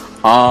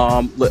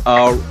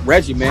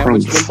 Reggie, man,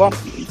 what you been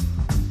bumping?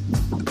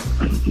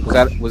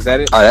 Was that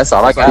it? Oh, that's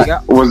all I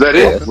got. Was that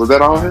it? Was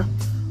that all here?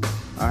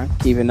 All right,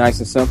 keep it nice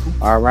and simple.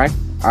 All right,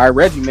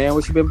 Reggie, man,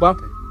 what you been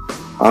bumping?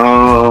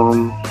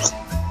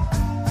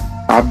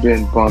 I've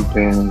been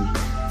bumping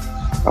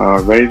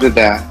 "Ready to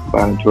Die"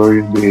 by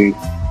Notorious Big.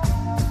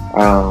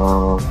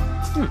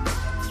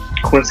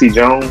 Quincy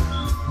Jones.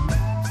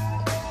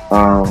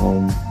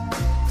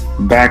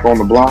 Back on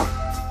the Block.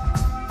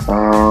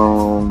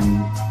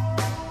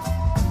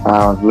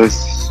 I've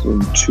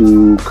listened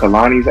to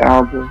Kalani's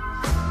album,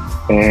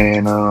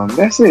 and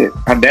that's it.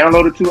 I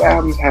downloaded 2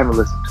 albums, haven't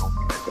listened to them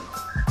yet.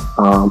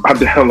 I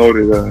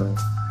downloaded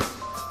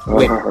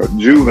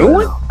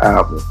Juvenile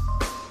album.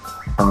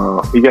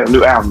 He got a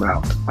new album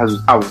out.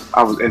 I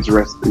was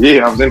interested.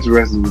 Yeah, I was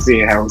interested in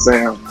seeing how it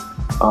sounds.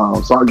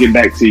 So I'll get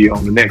back to you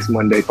on the next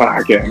Monday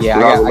podcast. Yeah,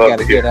 I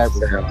gotta hear that.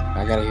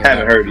 I gotta hear.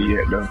 Haven't heard it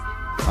yet though.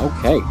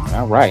 Okay,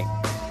 all right.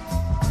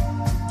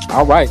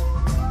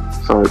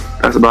 So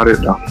that's about it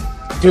though.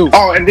 Dude.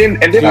 Oh, and then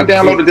I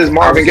downloaded this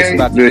Marvin Gaye,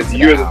 the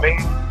You're the Man.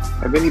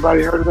 Have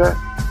anybody heard of that?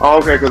 Oh,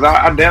 okay, because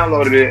I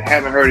downloaded it,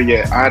 haven't heard it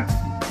yet.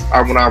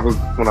 When I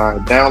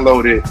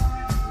downloaded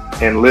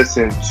and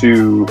listened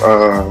to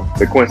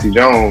the Quincy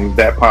Jones,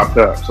 that popped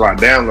up, so I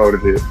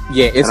downloaded it.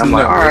 Yeah, it's and I'm new.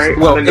 like, all right.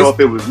 Well, I didn't know if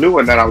it was new,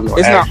 and then I was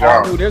going to ask y'all.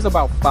 It's not all new. There's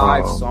about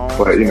 5 songs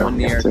on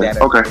there that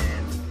are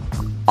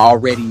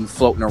already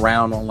floating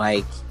around on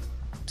like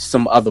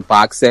some other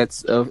box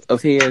sets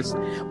of his.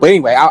 But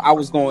anyway, I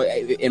was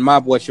going in my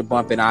What You're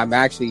Bumping. I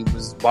actually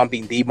was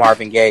bumping the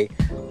Marvin Gaye,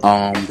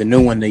 the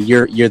new one, the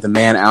You're the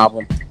Man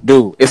album.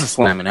 Dude, it's a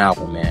slamming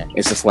album, man.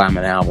 It's a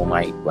slamming album.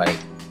 Like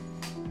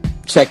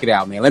check it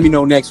out, man. Let me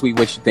know next week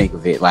what you think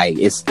of it. Like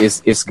it's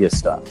good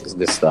stuff. It's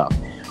good stuff.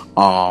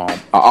 I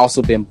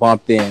also been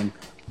bumping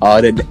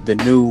the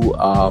new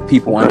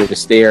People Under the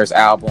Stairs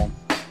album,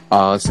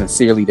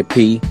 Sincerely the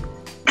P.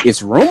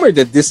 It's rumored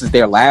that this is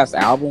their last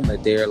album,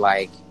 that they're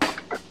like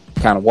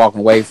kind of walking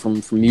away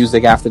from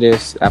music after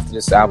this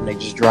album they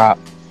just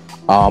dropped.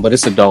 But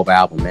it's a dope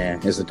album,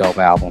 man. It's a dope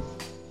album.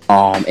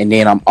 And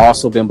then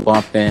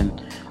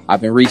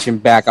I've been reaching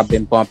back, I've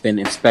been bumping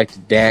Inspector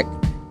Deck,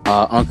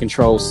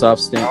 Uncontrolled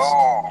Substance.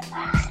 Oh,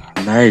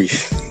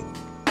 nice.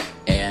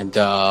 And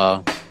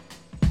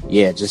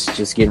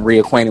just getting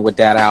reacquainted with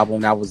that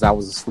album. I was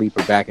a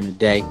sleeper back in the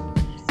day.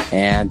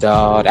 And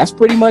that's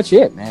pretty much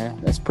it, man.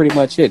 That's pretty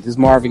much it. This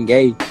Marvin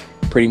Gaye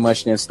pretty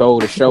much then stole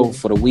the show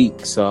for the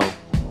week. So,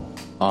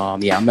 I'm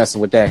messing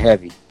with that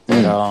heavy.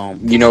 But,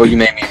 you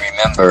made me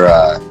remember,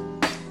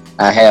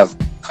 I have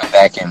put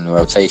back in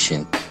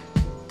rotation,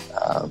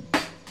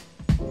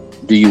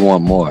 Do You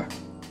Want More?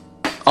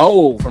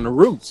 Oh, from the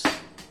Roots.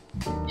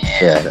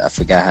 Yeah, I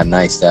forgot how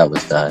nice that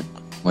was done.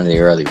 One of the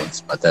early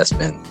ones, but I've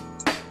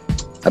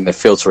been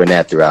filtering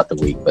that throughout the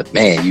week. But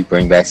man, you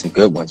bring back some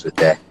good ones with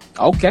that.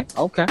 Okay.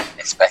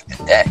 Expected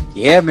that.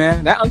 Yeah,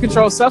 man. That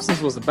Uncontrolled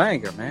Substance was a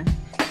banger, man.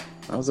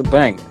 That was a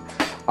banger.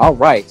 All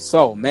right.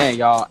 So, man,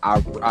 y'all, I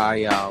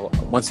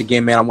once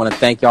again, man, I want to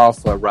thank y'all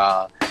for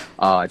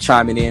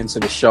chiming in to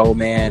the show,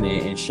 man,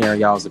 and sharing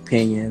y'all's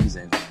opinions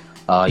and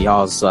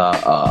y'all's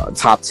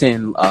top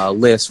 10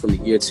 list from the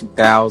year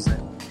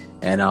 2000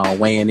 and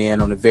weighing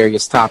in on the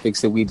various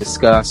topics that we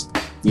discussed.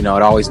 It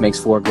always makes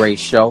for a great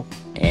show,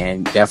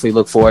 and definitely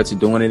look forward to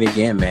doing it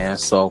again, man.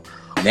 So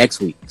next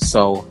week.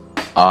 So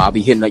I'll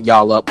be hitting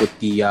y'all up with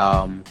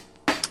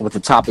the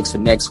topics for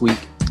next week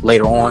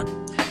later on.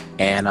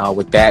 And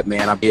with that,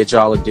 man, I bid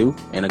y'all adieu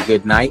and a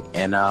good night,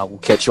 and we'll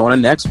catch you on the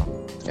next one.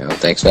 Yo,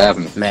 thanks for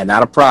having me. Man,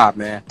 not a problem,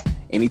 man.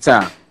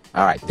 Anytime.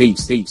 All right,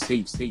 peace. Yo, you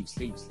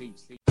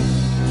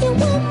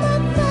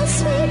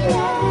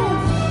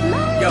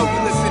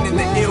listening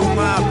to Ill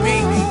My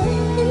Beat.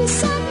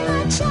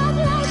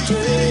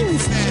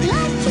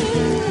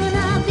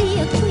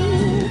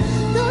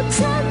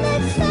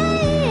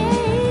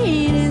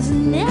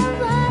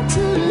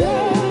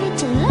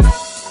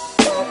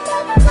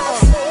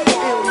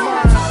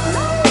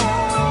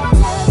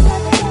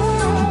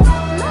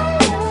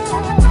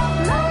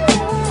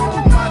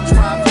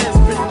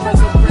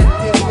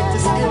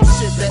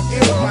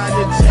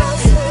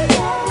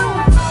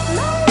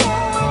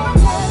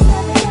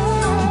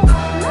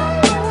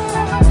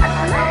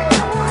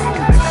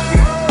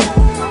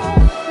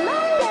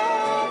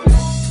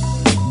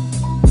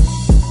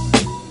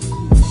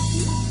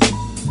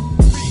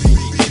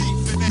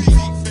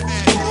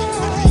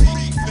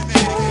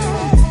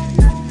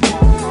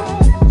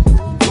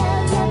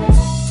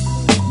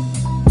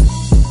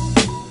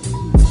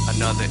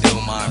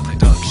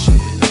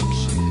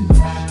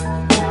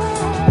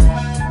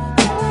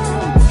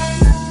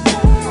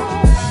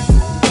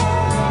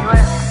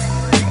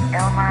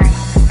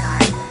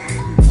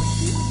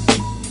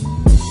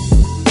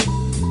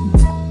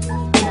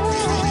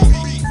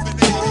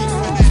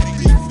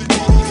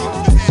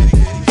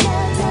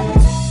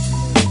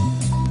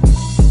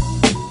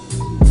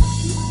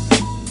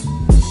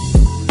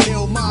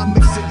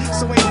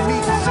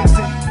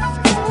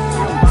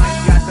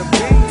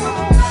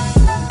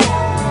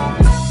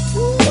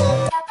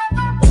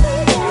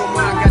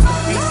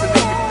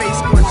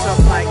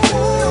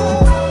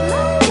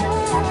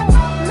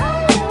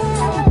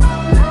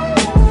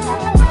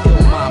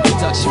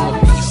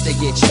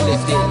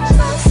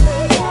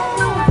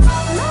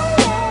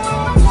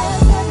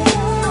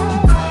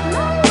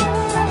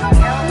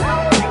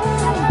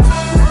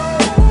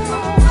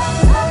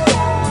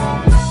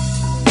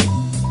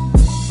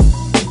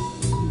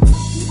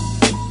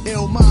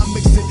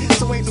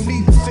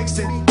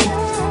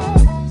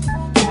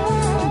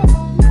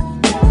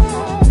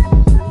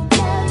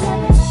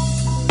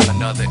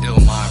 Another ill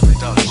mind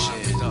production.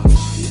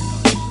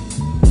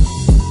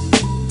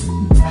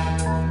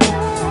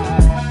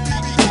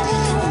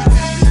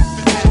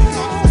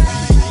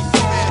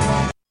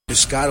 The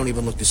sky don't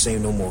even look the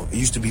same no more. It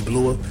used to be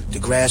bluer. The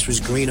grass was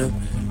greener.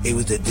 It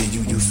was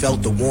you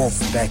felt the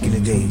warmth back in the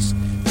days.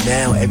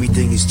 Now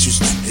everything is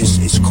just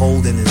it's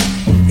cold and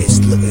it's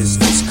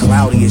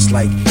cloudy. It's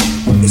like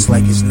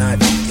it's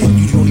not. And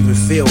you don't even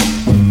feel.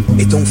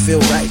 It don't feel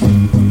right.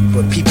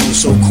 But people are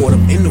so caught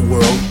up in the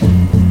world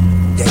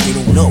that they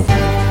don't know.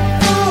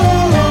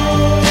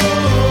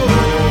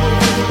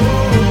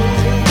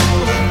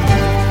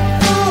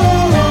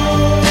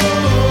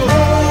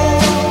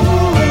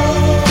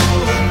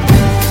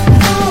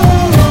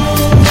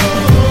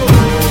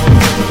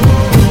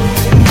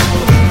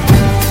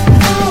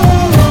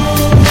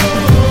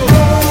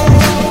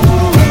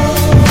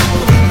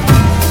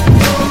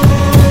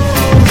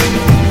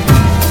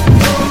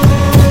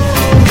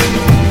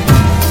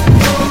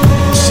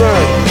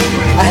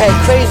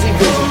 Crazy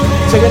vision.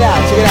 Check it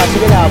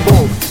out,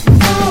 boom.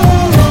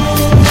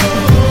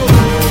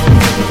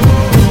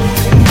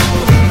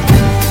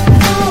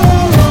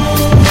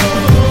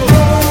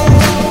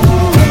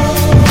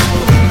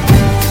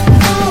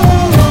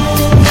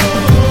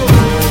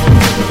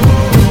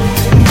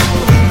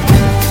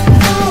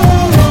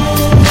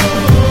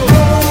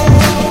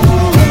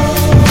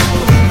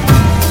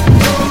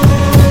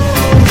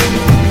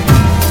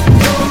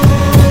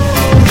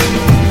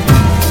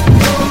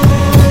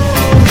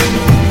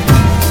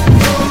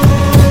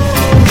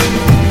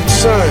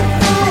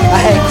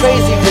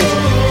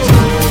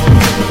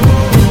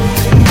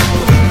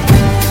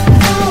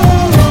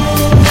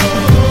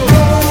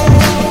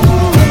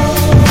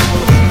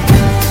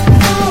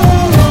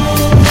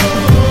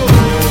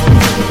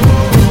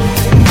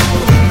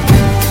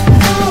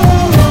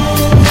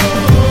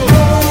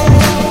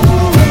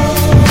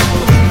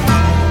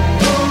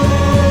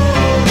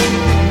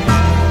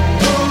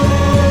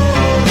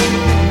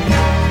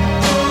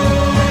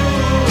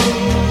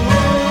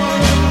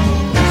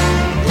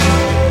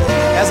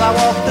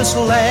 This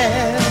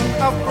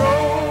land of